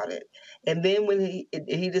talk about it. And then when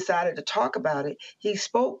he decided to talk about it, he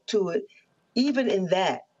spoke to it, even in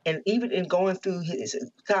that. And even in going through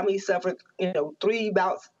Tommy suffered, 3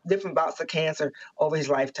 different bouts of cancer over his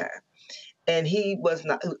lifetime. And he was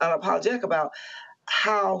not unapologetic about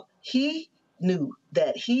how he knew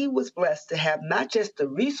that he was blessed to have not just the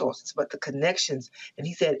resources, but the connections. And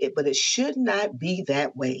he said, but it should not be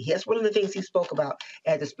that way. That's one of the things he spoke about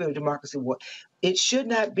at the Spirit of Democracy Award. It should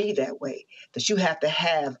not be that way, that you have to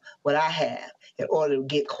have what I have in order to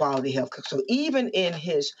get quality health care. So even in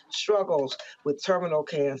his struggles with terminal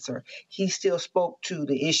cancer, he still spoke to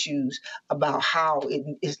the issues about how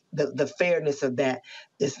it is the fairness of that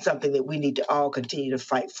is something that we need to all continue to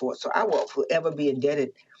fight for. So I will forever be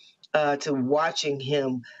indebted to watching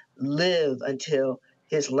him live until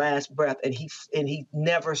his last breath, and he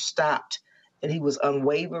never stopped, and he was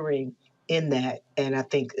unwavering in that. And I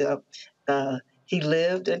think he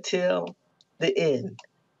lived until the end.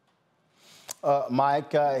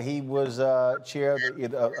 Mike, he was chair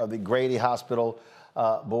of the Grady Hospital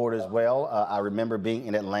board as well. I remember being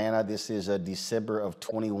in Atlanta. This is December of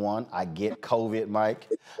 21. I get COVID, Mike,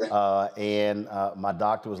 and my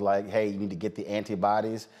doctor was like, hey, you need to get the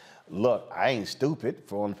antibodies. Look, I ain't stupid.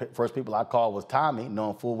 One of the first people I called was Tommy,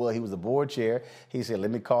 knowing full well he was the board chair. He said,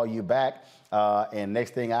 let me call you back. And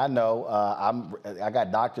next thing I know, I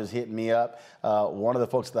got doctors hitting me up. One of the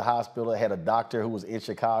folks at the hospital had a doctor who was in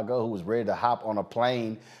Chicago who was ready to hop on a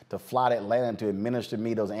plane to fly to Atlanta to administer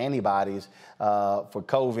me those antibodies for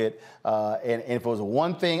COVID. And if it was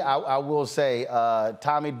one thing I will say,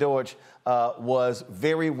 Tommy Dortch was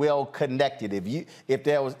very well connected. If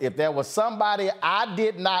there was somebody I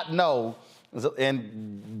did not know,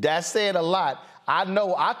 and that's saying a lot, I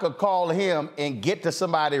know I could call him and get to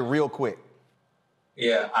somebody real quick.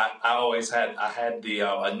 Yeah, I had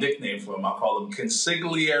a nickname for him. I call him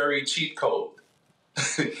Consigliere Cheat Code.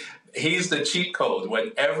 He's the cheat code.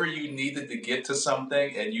 Whenever you needed to get to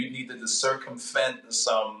something and you needed to circumvent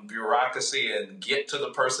some bureaucracy and get to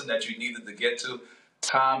the person that you needed to get to,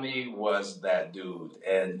 Tommy was that dude.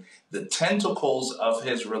 And the tentacles of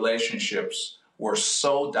his relationships were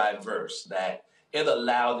so diverse that it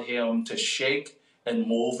allowed him to shake and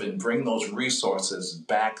move and bring those resources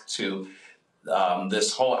back to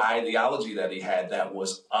this whole ideology that he had that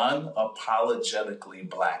was unapologetically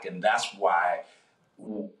Black. And that's why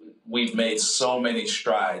we've made so many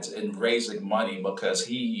strides in raising money, because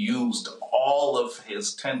he used all of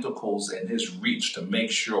his tentacles and his reach to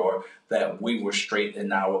make sure that we were straight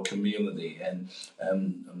in our community. And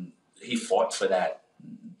he fought for that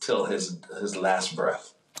till his last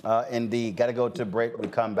breath. Indeed. Got to go to a break. When we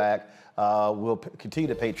come back, we'll continue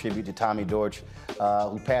to pay tribute to Tommy Dortch,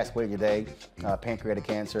 who passed away today, pancreatic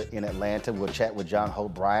cancer in Atlanta. We'll chat with John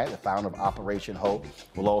Hope Bryant, the founder of Operation Hope.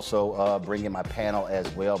 We'll also bring in my panel as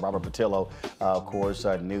well. Robert Patillo, of course,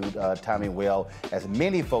 knew Tommy well, as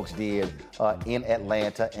many folks did in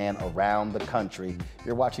Atlanta and around the country.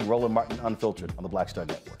 You're watching Roland Martin Unfiltered on the Black Star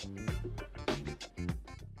Network.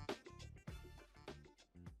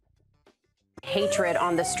 Hatred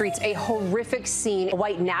on the streets, a horrific scene, a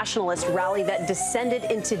white nationalist rally that descended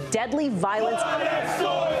into deadly violence.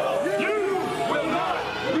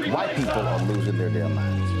 White people are losing their damn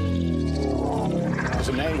minds. As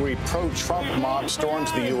an angry pro-Trump mob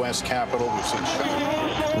storms the U.S. Capitol,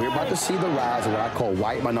 we're about to see the rise of what I call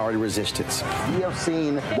white minority resistance. We have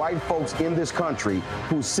seen white folks in this country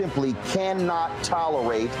who simply cannot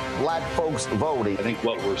tolerate Black folks voting. I think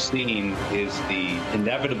what we're seeing is the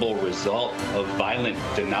inevitable result of violent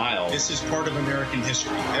denial. This is part of American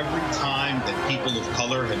history. Every time that people of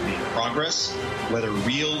color have made progress, whether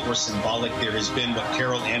real or symbolic, there has been what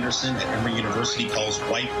Carol Anderson at Emory University calls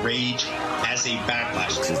white rage as a backlash.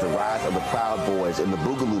 This is the rise of the Proud Boys and the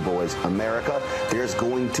Boogaloo Boys. America, there's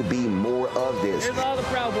going to be more of this. Here's all the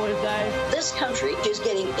Proud Boys, guys. This country is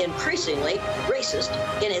getting increasingly racist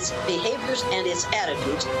in its behaviors and its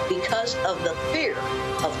attitudes because of the fear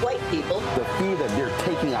of white people. The fear that they're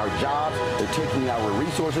taking our jobs, they're taking our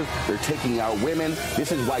resources, they're taking our women.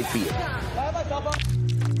 This is white fear.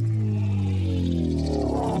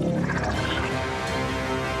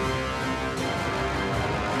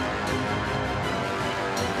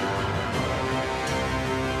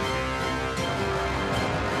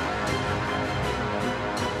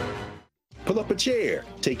 Pull up a chair,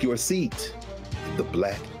 take your seat. The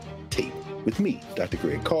Black Tape with me, Dr.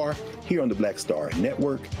 Greg Carr, here on the Black Star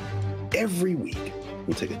Network. Every week,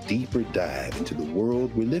 we'll take a deeper dive into the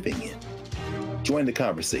world we're living in. Join the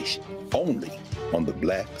conversation only on the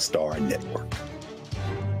Black Star Network.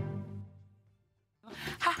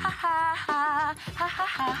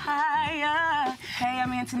 Hey,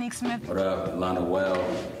 I'm Antonique Smith. What up, Lana Well,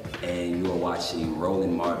 and you are watching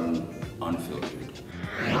Roland Martin Unfiltered.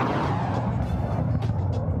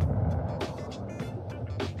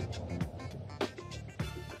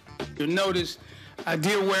 You'll notice I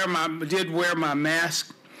did wear my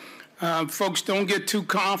mask. Folks, don't get too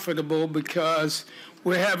comfortable because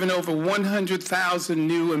we're having over 100,000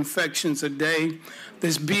 new infections a day.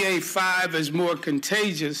 This BA.5 is more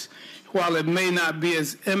contagious, while it may not be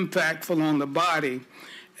as impactful on the body.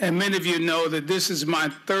 And many of you know that this is my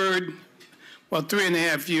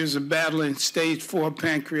 3.5 years of battling stage 4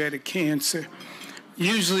 pancreatic cancer.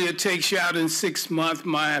 Usually it takes you out in 6 months.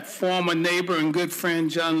 My former neighbor and good friend,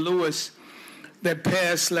 John Lewis, that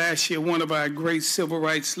passed last year, one of our great civil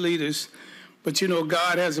rights leaders. But you know,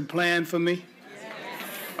 God has a plan for me.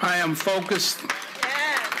 I am focused.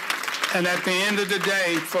 And at the end of the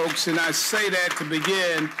day, folks, and I say that to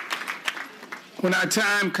begin, when our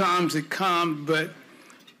time comes, it comes. But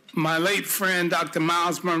my late friend, Dr.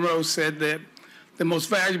 Miles Monroe, said that the most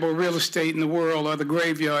valuable real estate in the world are the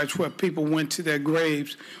graveyards where people went to their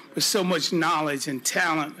graves with so much knowledge and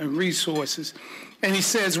talent and resources. And he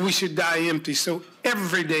says we should die empty. So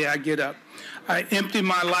every day I get up, I empty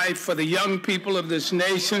my life for the young people of this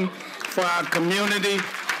nation, for our community,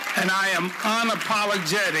 and I am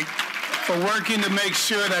unapologetic for working to make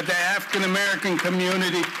sure that the African American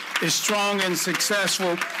community is strong and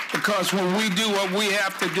successful, because when we do what we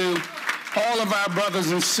have to do, all of our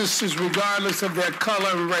brothers and sisters, regardless of their color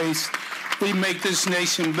and race, we make this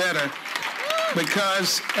nation better.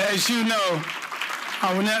 Because, as you know,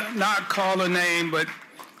 I will not call a name, but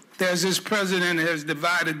there's this president that has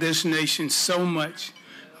divided this nation so much,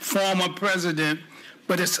 former president,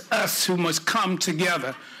 but it's us who must come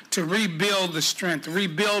together to rebuild the strength,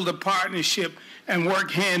 rebuild the partnership, and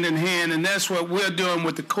work hand in hand. And that's what we're doing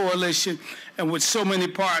with the coalition and with so many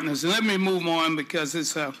partners. And let me move on, because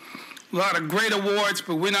it's a lot of great awards,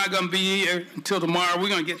 but we're not going to be here until tomorrow. We're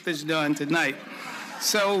going to get this done tonight.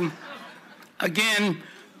 So, again,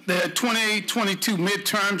 the 2022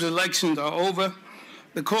 midterms elections are over.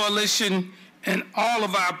 The coalition and all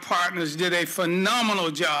of our partners did a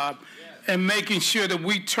phenomenal job in making sure that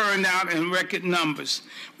we turned out in record numbers.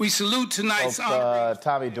 We salute tonight's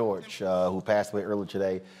Tommy Dortch, who passed away earlier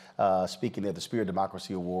today, speaking at the Spirit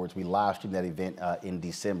Democracy Awards. We live streamed that event in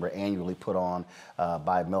December, annually put on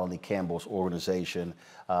by Melanie Campbell's organization.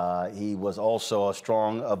 He was also a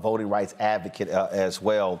strong voting rights advocate as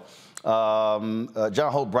well. John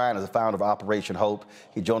Hope Bryan is the founder of Operation Hope.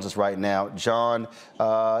 He joins us right now. John,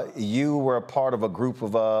 you were a part of a group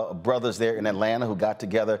of brothers there in Atlanta who got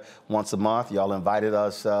together once a month. Y'all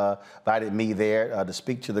invited me there to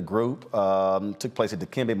speak to the group. Took place at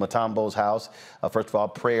Dikembe Mutombo's house. First of all,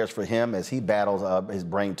 prayers for him as he battles his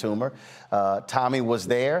brain tumor. Tommy was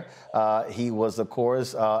there. He was, of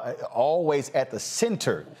course, always at the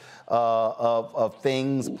center of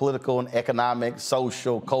things, political and economic,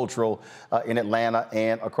 social, cultural, in Atlanta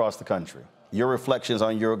and across the country. Your reflections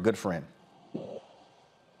on your good friend.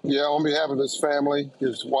 Yeah, on behalf of his family,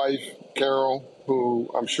 his wife, Carol, who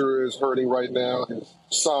I'm sure is hurting right now, his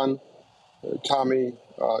son, Tommy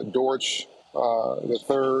Dortch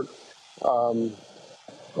III,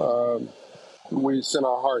 we send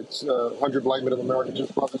our hearts. 100 Black Men of America,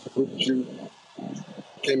 just brothers, the group that you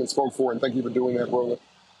came and spoke for, and thank you for doing that, Roland.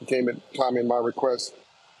 You came at time in my request.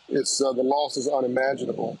 It's the loss is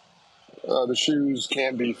unimaginable. The shoes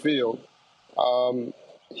can't be filled.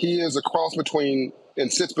 He is a cross between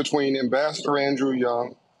and sits between Ambassador Andrew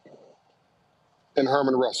Young and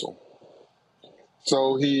Herman Russell.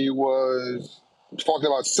 So he was talking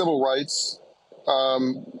about civil rights,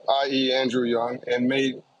 i.e. Andrew Young, and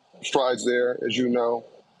made strides there, as you know.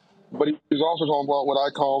 But he was also talking about what I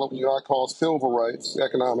call civil rights,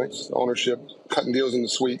 economics, ownership, cutting deals in the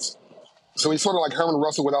suites. So he's sort of like Herman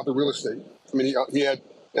Russell without the real estate. I mean, he had,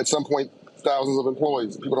 at some point, thousands of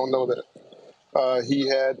employees. People don't know that. He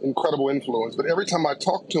had incredible influence. But every time I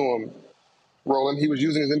talked to him, Roland, he was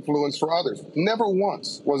using his influence for others. Never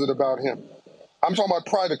once was it about him. I'm talking about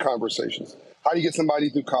private conversations. How do you get somebody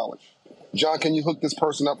through college? John, can you hook this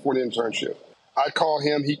person up for an internship? I'd call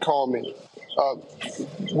him, he'd call me.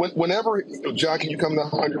 Whenever, John, can you come to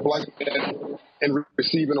 100 Black Men and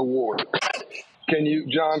receive an award?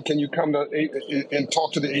 John, can you come to and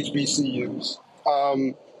talk to the HBCUs?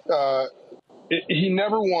 He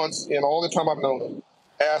never once, in all the time I've known him,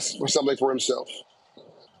 asked for something for himself.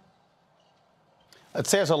 It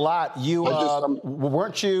says a lot. You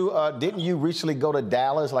didn't you recently go to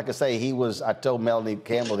Dallas? Like I say, I told Melanie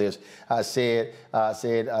Campbell this. I said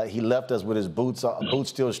he left us with his boots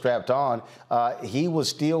still strapped on. He was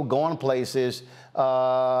still going places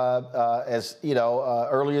earlier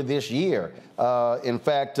this year. In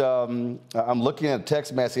fact, I'm looking at a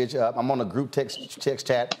text message. I'm on a group text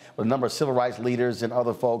chat with a number of civil rights leaders and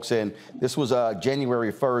other folks, and this was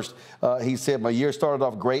January 1st. He said, "My year started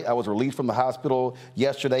off great. I was released from the hospital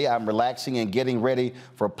yesterday. I'm relaxing and getting ready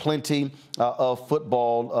for plenty of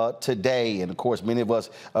football today." And of course, many of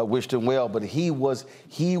us wished him well, but he was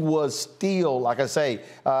still, like I say,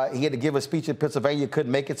 he had to give a speech in Pennsylvania,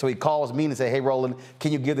 couldn't make it, so he calls me and said, "Hey, Roland,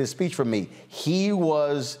 can you give this speech for me?"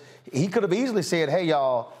 He could have easily said, "Hey,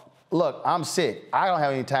 y'all, look, I'm sick. I don't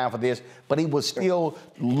have any time for this," but he was still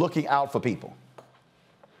looking out for people.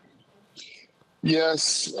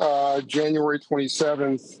 Yes, January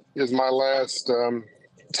 27th is my last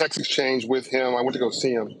text exchange with him. I went to go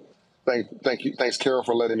see him. Thank you. Thanks, Carol,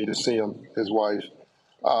 for letting me to see him, his wife.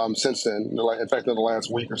 Since then, in fact, in the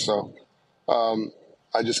last week or so,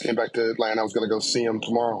 I just came back to Atlanta. I was going to go see him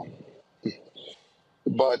tomorrow.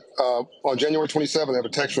 But on January 27th, I have a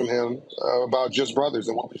text from him about Just Brothers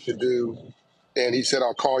and what we should do. And he said,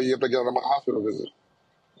 "I'll call you if I get on my hospital visit."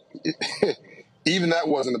 Even that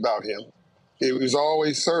wasn't about him. It was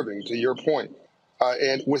always serving, to your point,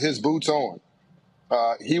 and with his boots on.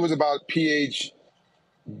 He was about PhD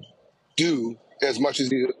as much as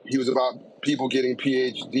he was about people getting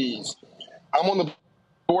PhDs. I'm on the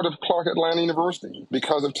board of Clark Atlanta University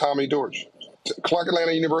because of Tommy Dortch. Clark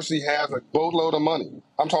Atlanta University has a boatload of money.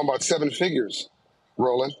 I'm talking about 7 figures,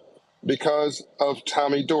 Roland, because of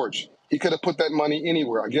Tommy Dortch. He could have put that money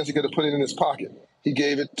anywhere. I guess he could have put it in his pocket. He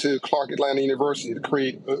gave it to Clark Atlanta University to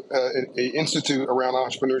create an institute around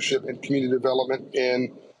entrepreneurship and community development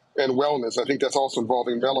and wellness. I think that's also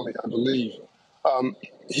involving Melanie, I believe.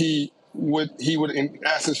 He would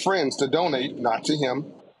ask his friends to donate, not to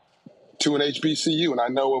him, to an HBCU. And I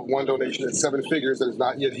know of one donation at 7 figures that has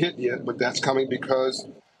not yet hit yet, but that's coming because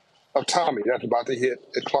of Tommy. That's about to hit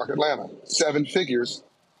at Clark Atlanta. 7 figures,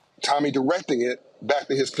 Tommy directing it back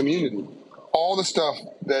to his community. All the stuff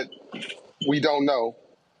that we don't know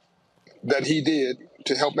that he did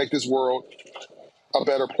to help make this world a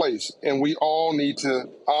better place. And we all need to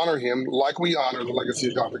honor him like we honor the legacy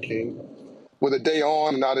of Dr. King, with a day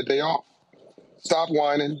on and not a day off. Stop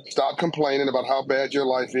whining, stop complaining about how bad your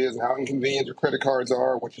life is and how inconvenient your credit cards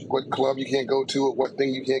are, what club you can't go to, or what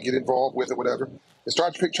thing you can't get involved with or whatever. And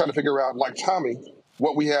start trying to figure out, like Tommy,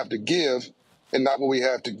 what we have to give and not what we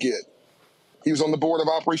have to get. He was on the board of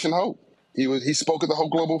Operation Hope. He spoke at the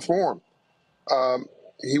Hope Global Forum.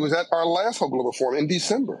 He was at our last Hope Global Forum in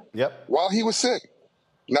December. Yep. While he was sick.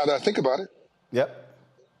 Now that I think about it. Yep.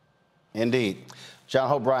 Indeed. John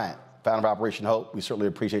Hope Bryant, founder of Operation Hope. We certainly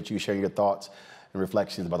appreciate you sharing your thoughts and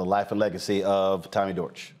reflections about the life and legacy of Tommy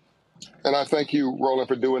Dortch. And I thank you, Roland,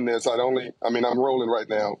 for doing this. I'm rolling right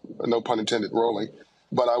now, no pun intended, rolling.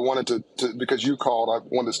 But I wanted to because you called, I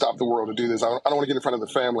wanted to stop the world to do this. I don't want to get in front of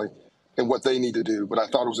the family and what they need to do, but I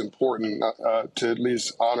thought it was important to at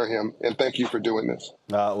least honor him. And thank you for doing this.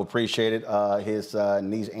 We appreciate it. His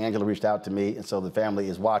niece, Angela, reached out to me, and so the family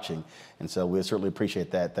is watching. And so we certainly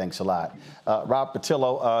appreciate that. Thanks a lot. Rob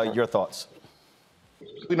Patillo, your thoughts?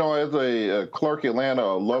 You know, as a Clark Atlanta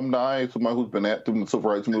alumni, someone who's been active in the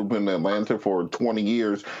civil rights movement in Atlanta for 20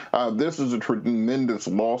 years, this is a tremendous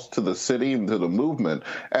loss to the city and to the movement.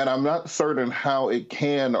 And I'm not certain how it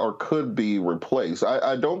can or could be replaced.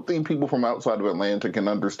 I don't think people from outside of Atlanta can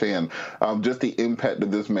understand just the impact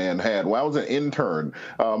that this man had. When I was an intern,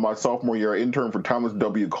 my sophomore year, I interned for Thomas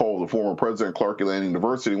W. Cole, the former president of Clark Atlanta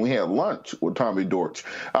University, and we had lunch with Tommy Dortch.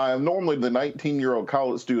 Normally, the 19-year-old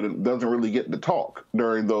college student doesn't really get to talk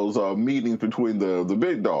during those meetings between the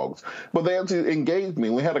big dogs. But they actually engaged me.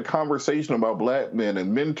 We had a conversation about black men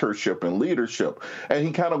and mentorship and leadership. And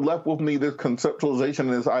he kind of left with me this conceptualization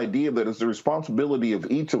and this idea that it's the responsibility of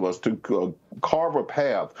each of us to carve a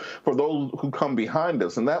path for those who come behind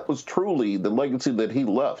us. And that was truly the legacy that he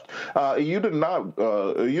left. You did not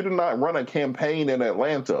run a campaign in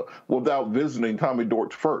Atlanta without visiting Tommy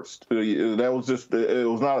Dortch first. That was just, it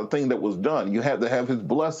was not a thing that was done. You had to have his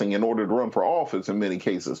blessing in order to run for office in many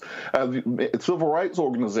cases. Civil rights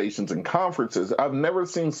organizations and conferences, I've never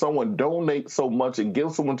seen someone donate so much and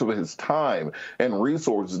give so much of his time and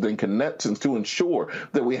resources and connections to ensure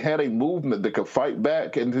that we had a movement that could fight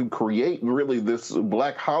back and to create really this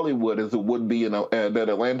black Hollywood as it would be that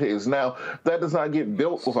Atlanta is now. That does not get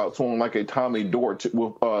built without someone like a Tommy Dortch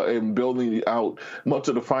and building out much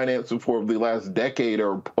of the financing for the last decade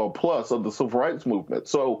or plus of the civil rights movement.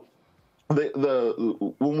 So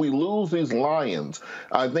when we lose these lions,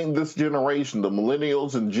 I think this generation, the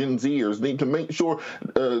millennials and Gen Zers, need to make sure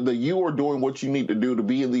that you are doing what you need to do to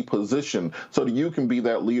be in the position so that you can be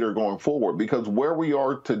that leader going forward. Because where we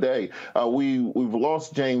are today, we've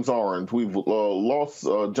lost James Orange, we've lost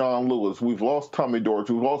John Lewis, we've lost Tommy Dortch,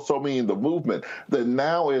 we've lost so many in the movement, that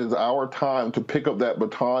now is our time to pick up that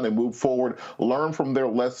baton and move forward, learn from their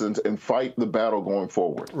lessons, and fight the battle going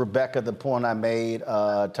forward. Rebecca, the point I made,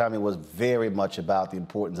 Tommy, was very much about the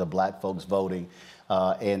importance of black folks voting.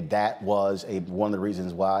 And that was one of the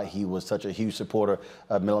reasons why he was such a huge supporter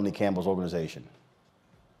of Melanie Campbell's organization.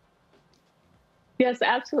 Yes,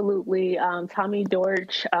 absolutely. Tommy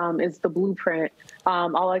Dortch is the blueprint.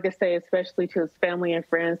 All I can say, especially to his family and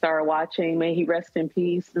friends that are watching, may he rest in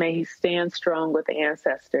peace. May he stand strong with the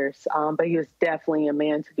ancestors. But he was definitely a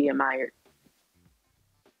man to be admired.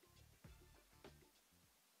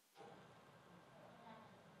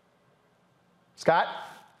 Scott?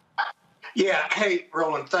 Yeah. Hey,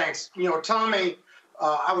 Roland, thanks. You know, Tommy,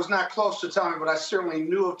 I was not close to Tommy, but I certainly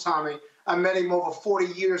knew of Tommy. I met him over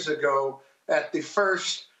 40 years ago at the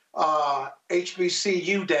first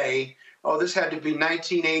HBCU day. Oh, this had to be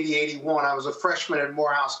 1980, 81. I was a freshman at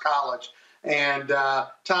Morehouse College. And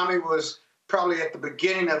Tommy was probably at the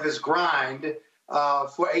beginning of his grind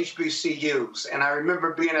for HBCUs. And I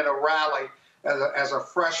remember being at a rally as a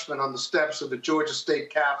freshman on the steps of the Georgia State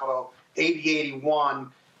Capitol, 80,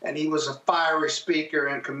 81, and he was a fiery speaker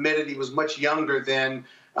and committed. He was much younger then,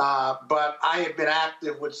 but I had been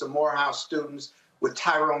active with some Morehouse students with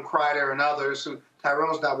Tyrone Crider and others.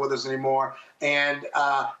 Tyrone's not with us anymore. And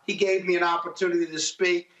he gave me an opportunity to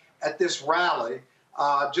speak at this rally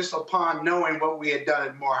just upon knowing what we had done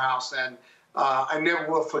at Morehouse. And I never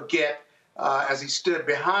will forget, as he stood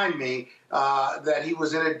behind me, that he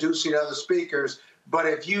was introducing other speakers. But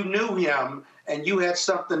if you knew him and you had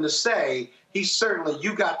something to say,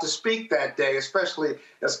 you got to speak that day, especially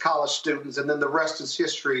as college students. And then the rest is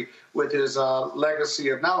history with his legacy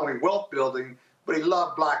of not only wealth building, but he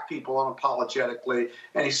loved black people unapologetically.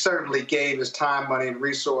 And he certainly gave his time, money, and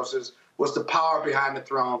resources, was the power behind the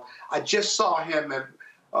throne. I just saw him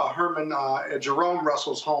at Jerome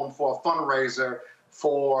Russell's home for a fundraiser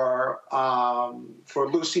for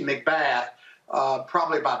Lucy McBath,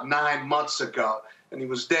 probably about 9 months ago. And he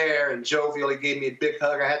was there and jovial. He gave me a big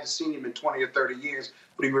hug. I hadn't seen him in 20 or 30 years,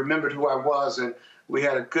 but he remembered who I was. And we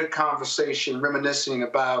had a good conversation reminiscing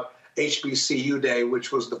about HBCU Day,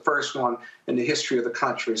 which was the first one in the history of the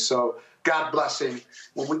country. So God bless him.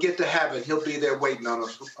 When we get to heaven, he'll be there waiting on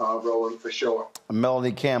us, Roland, for sure.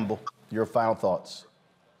 Melanie Campbell, your final thoughts.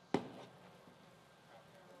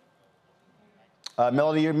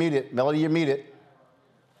 Melody, you're muted. Melody, you're muted.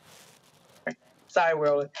 Sorry,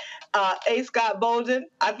 Roland. A. Scott Bolden,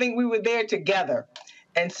 I think we were there together.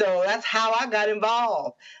 And so that's how I got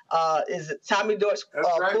involved. Is Tommy Dortch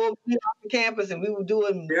pulled me off the campus, and we were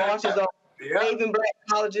doing marches on Raven Black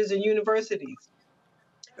colleges and universities.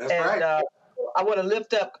 That's right. I want to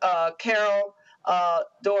lift up Carol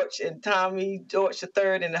Dortch and Tommy Dortch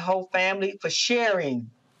III and the whole family for sharing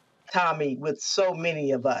Tommy with so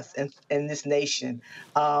many of us in this nation.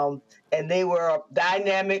 And they were a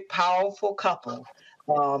dynamic, powerful couple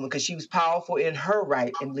because she was powerful in her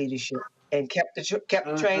right in leadership and kept the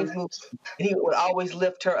trains moving. And he would always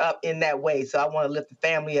lift her up in that way. So I want to lift the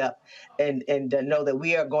family up and know that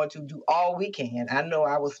we are going to do all we can. I know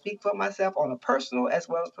I will speak for myself on a personal as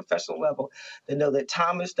well as professional level to know that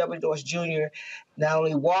Thomas W. Dortch Jr. not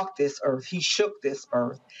only walked this earth, he shook this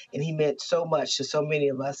earth, and he meant so much to so many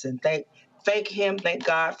of us. And thank him, thank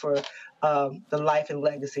God for the life and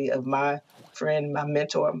legacy of my friend, my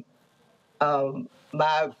mentor.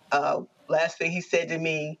 My last thing he said to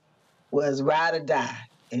me was ride or die,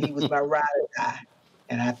 and he was my ride or die,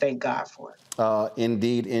 and I thank God for it.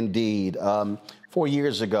 Indeed, indeed. 4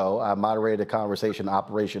 years ago, I moderated a conversation,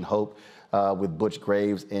 Operation Hope, with Butch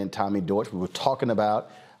Graves and Tommy Dortch. We were talking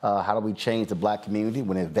about how do we change the black community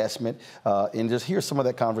with investment, and just hear some of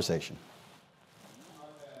that conversation.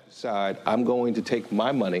 I'm going to take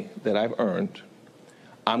my money that I've earned.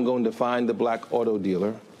 I'm going to find the black auto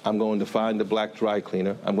dealer. I'm going to find the black dry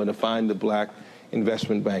cleaner. I'm going to find the black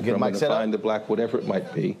investment banker. I'm going to find the black whatever it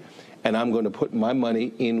might be, and I'm going to put my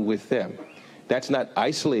money in with them. That's not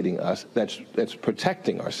isolating us. That's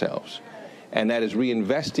protecting ourselves, and that is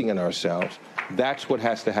reinvesting in ourselves. That's what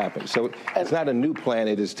has to happen. So it's not a new plan.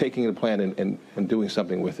 It is taking the plan and doing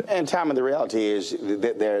something with it. And Tommy, the reality is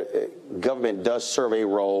that their government does serve a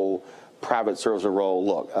role. Private serves a role.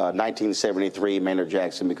 Look, 1973, Maynard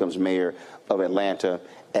Jackson becomes mayor of Atlanta.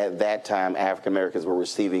 At that time, African Americans were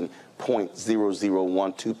receiving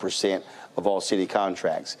 0.0012% of all city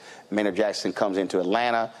contracts. Maynard Jackson comes into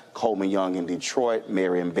Atlanta, Coleman Young in Detroit,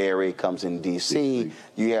 Marion Barry comes in D.C.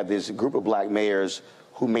 You have this group of black mayors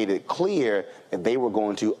who made it clear that they were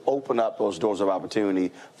going to open up those doors of opportunity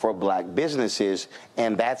for black businesses.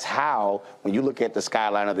 And that's how, when you look at the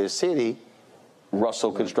skyline of this city,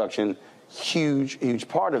 Russell Construction, huge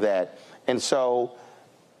part of that. And so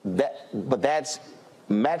that's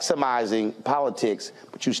maximizing politics,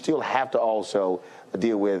 but you still have to also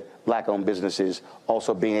deal with black-owned businesses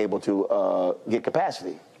also being able to get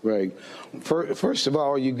capacity. Right. First of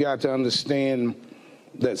all, you got to understand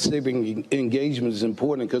that civic engagement is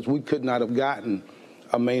important, because we could not have gotten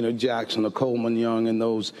a Maynard Jackson, a Coleman Young, and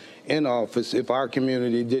those in office if our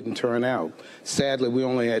community didn't turn out. Sadly, we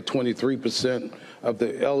only had 23% of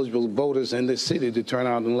the eligible voters in this city to turn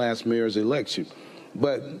out in the last mayor's election.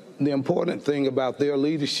 But the important thing about their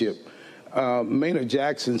leadership, Maynard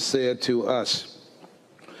Jackson said to us,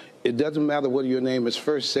 it doesn't matter whether your name is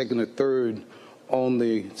first, second, or third on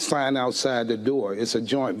the sign outside the door. It's a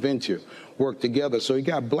joint venture. Work together. So you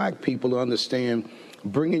got black people to understand,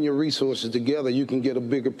 bringing your resources together, you can get a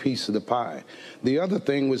bigger piece of the pie. The other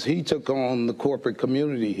thing was he took on the corporate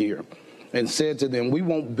community here and said to them, we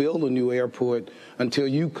won't build a new airport until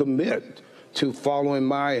you commit to following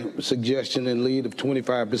my suggestion and lead of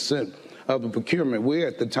 25% of the procurement.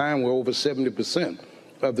 At the time, we're over 70%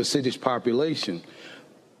 of the city's population.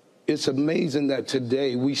 It's amazing that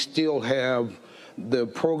today we still have the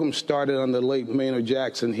program started under late Maynard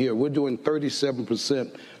Jackson here. We're doing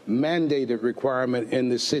 37% mandated requirement in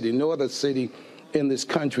this city. No other city in this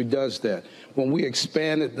country does that. When we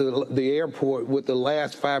expanded the airport with the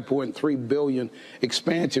last $5.3 billion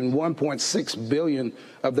expansion, $1.6 billion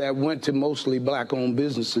of that went to mostly black-owned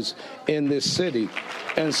businesses in this city.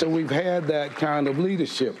 And so we've had that kind of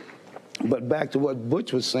leadership. But back to what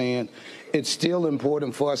Butch was saying, it's still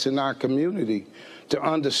important for us in our community to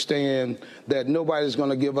understand that nobody's going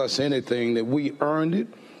to give us anything, that we earned it.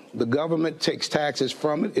 The government takes taxes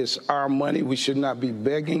from it. It's our money. We should not be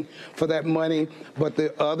begging for that money. But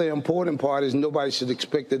the other important part is nobody should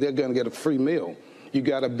expect that they're going to get a free meal. You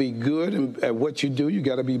got to be good at what you do. You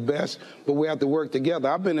got to be best. But we have to work together.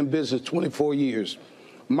 I've been in business 24 years.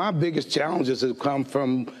 My biggest challenges have come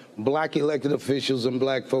from black elected officials and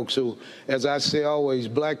black folks who, as I say always,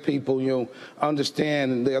 black people,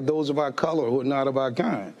 understand, and there are those of our color who are not of our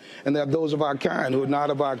kind, and there are those of our kind who are not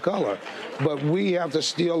of our color. But we have to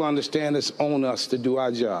still understand it's on us to do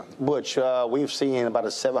our job. Butch, we've seen about a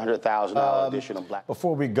 $700,000 addition of black.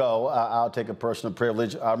 Before we go, I'll take a personal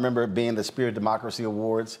privilege. I remember it being the Spirit Democracy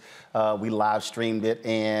Awards. We live streamed it,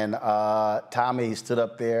 and Tommy stood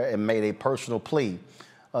up there and made a personal plea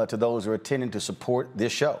to those who are attending to support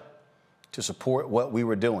this show, to support what we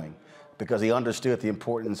were doing, because he understood the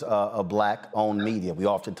importance of black-owned media. We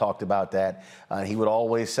often talked about that. He would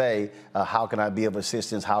always say, how can I be of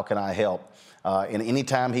assistance? How can I help? And any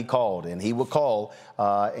time he called, and he would call,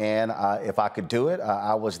 and if I could do it,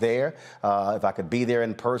 I was there. If I could be there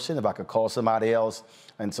in person, if I could call somebody else.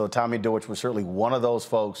 And so Tommy Dortch was certainly one of those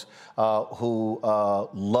folks who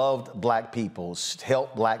loved black people,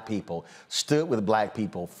 helped black people, stood with black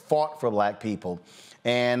people, fought for black people.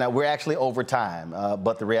 And we're actually over time,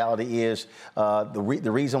 but the reality is the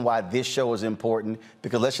reason why this show is important,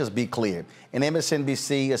 because let's just be clear, an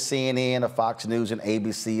MSNBC, a CNN, a Fox News, an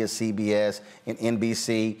ABC, a CBS, an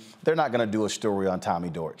NBC, they're not going to do a story on Tommy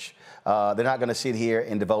Dortch. They're not going to sit here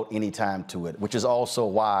and devote any time to it, which is also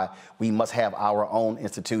why we must have our own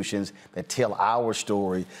institutions that tell our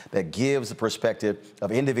story, that gives the perspective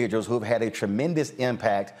of individuals who have had a tremendous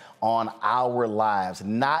impact on our lives,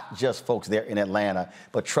 not just folks there in Atlanta,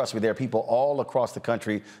 but trust me, there are people all across the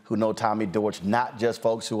country who know Tommy Dortch, not just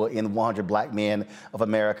folks who are in 100 Black Men of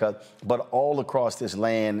America, but all across this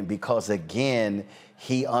land, because again,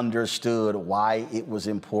 he understood why it was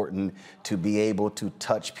important to be able to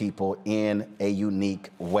touch people in a unique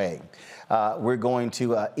way. We're going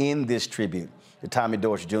to end this tribute to Tommy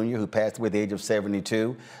Dortch Jr., who passed away at the age of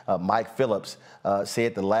 72. Mike Phillips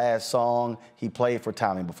said the last song he played for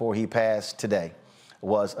Tommy before he passed today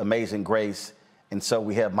was Amazing Grace. And so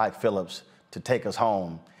we have Mike Phillips to take us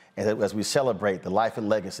home as we celebrate the life and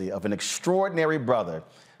legacy of an extraordinary brother,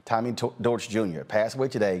 Tommy Dortch Jr., passed away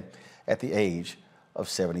today at the age of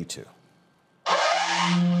 72.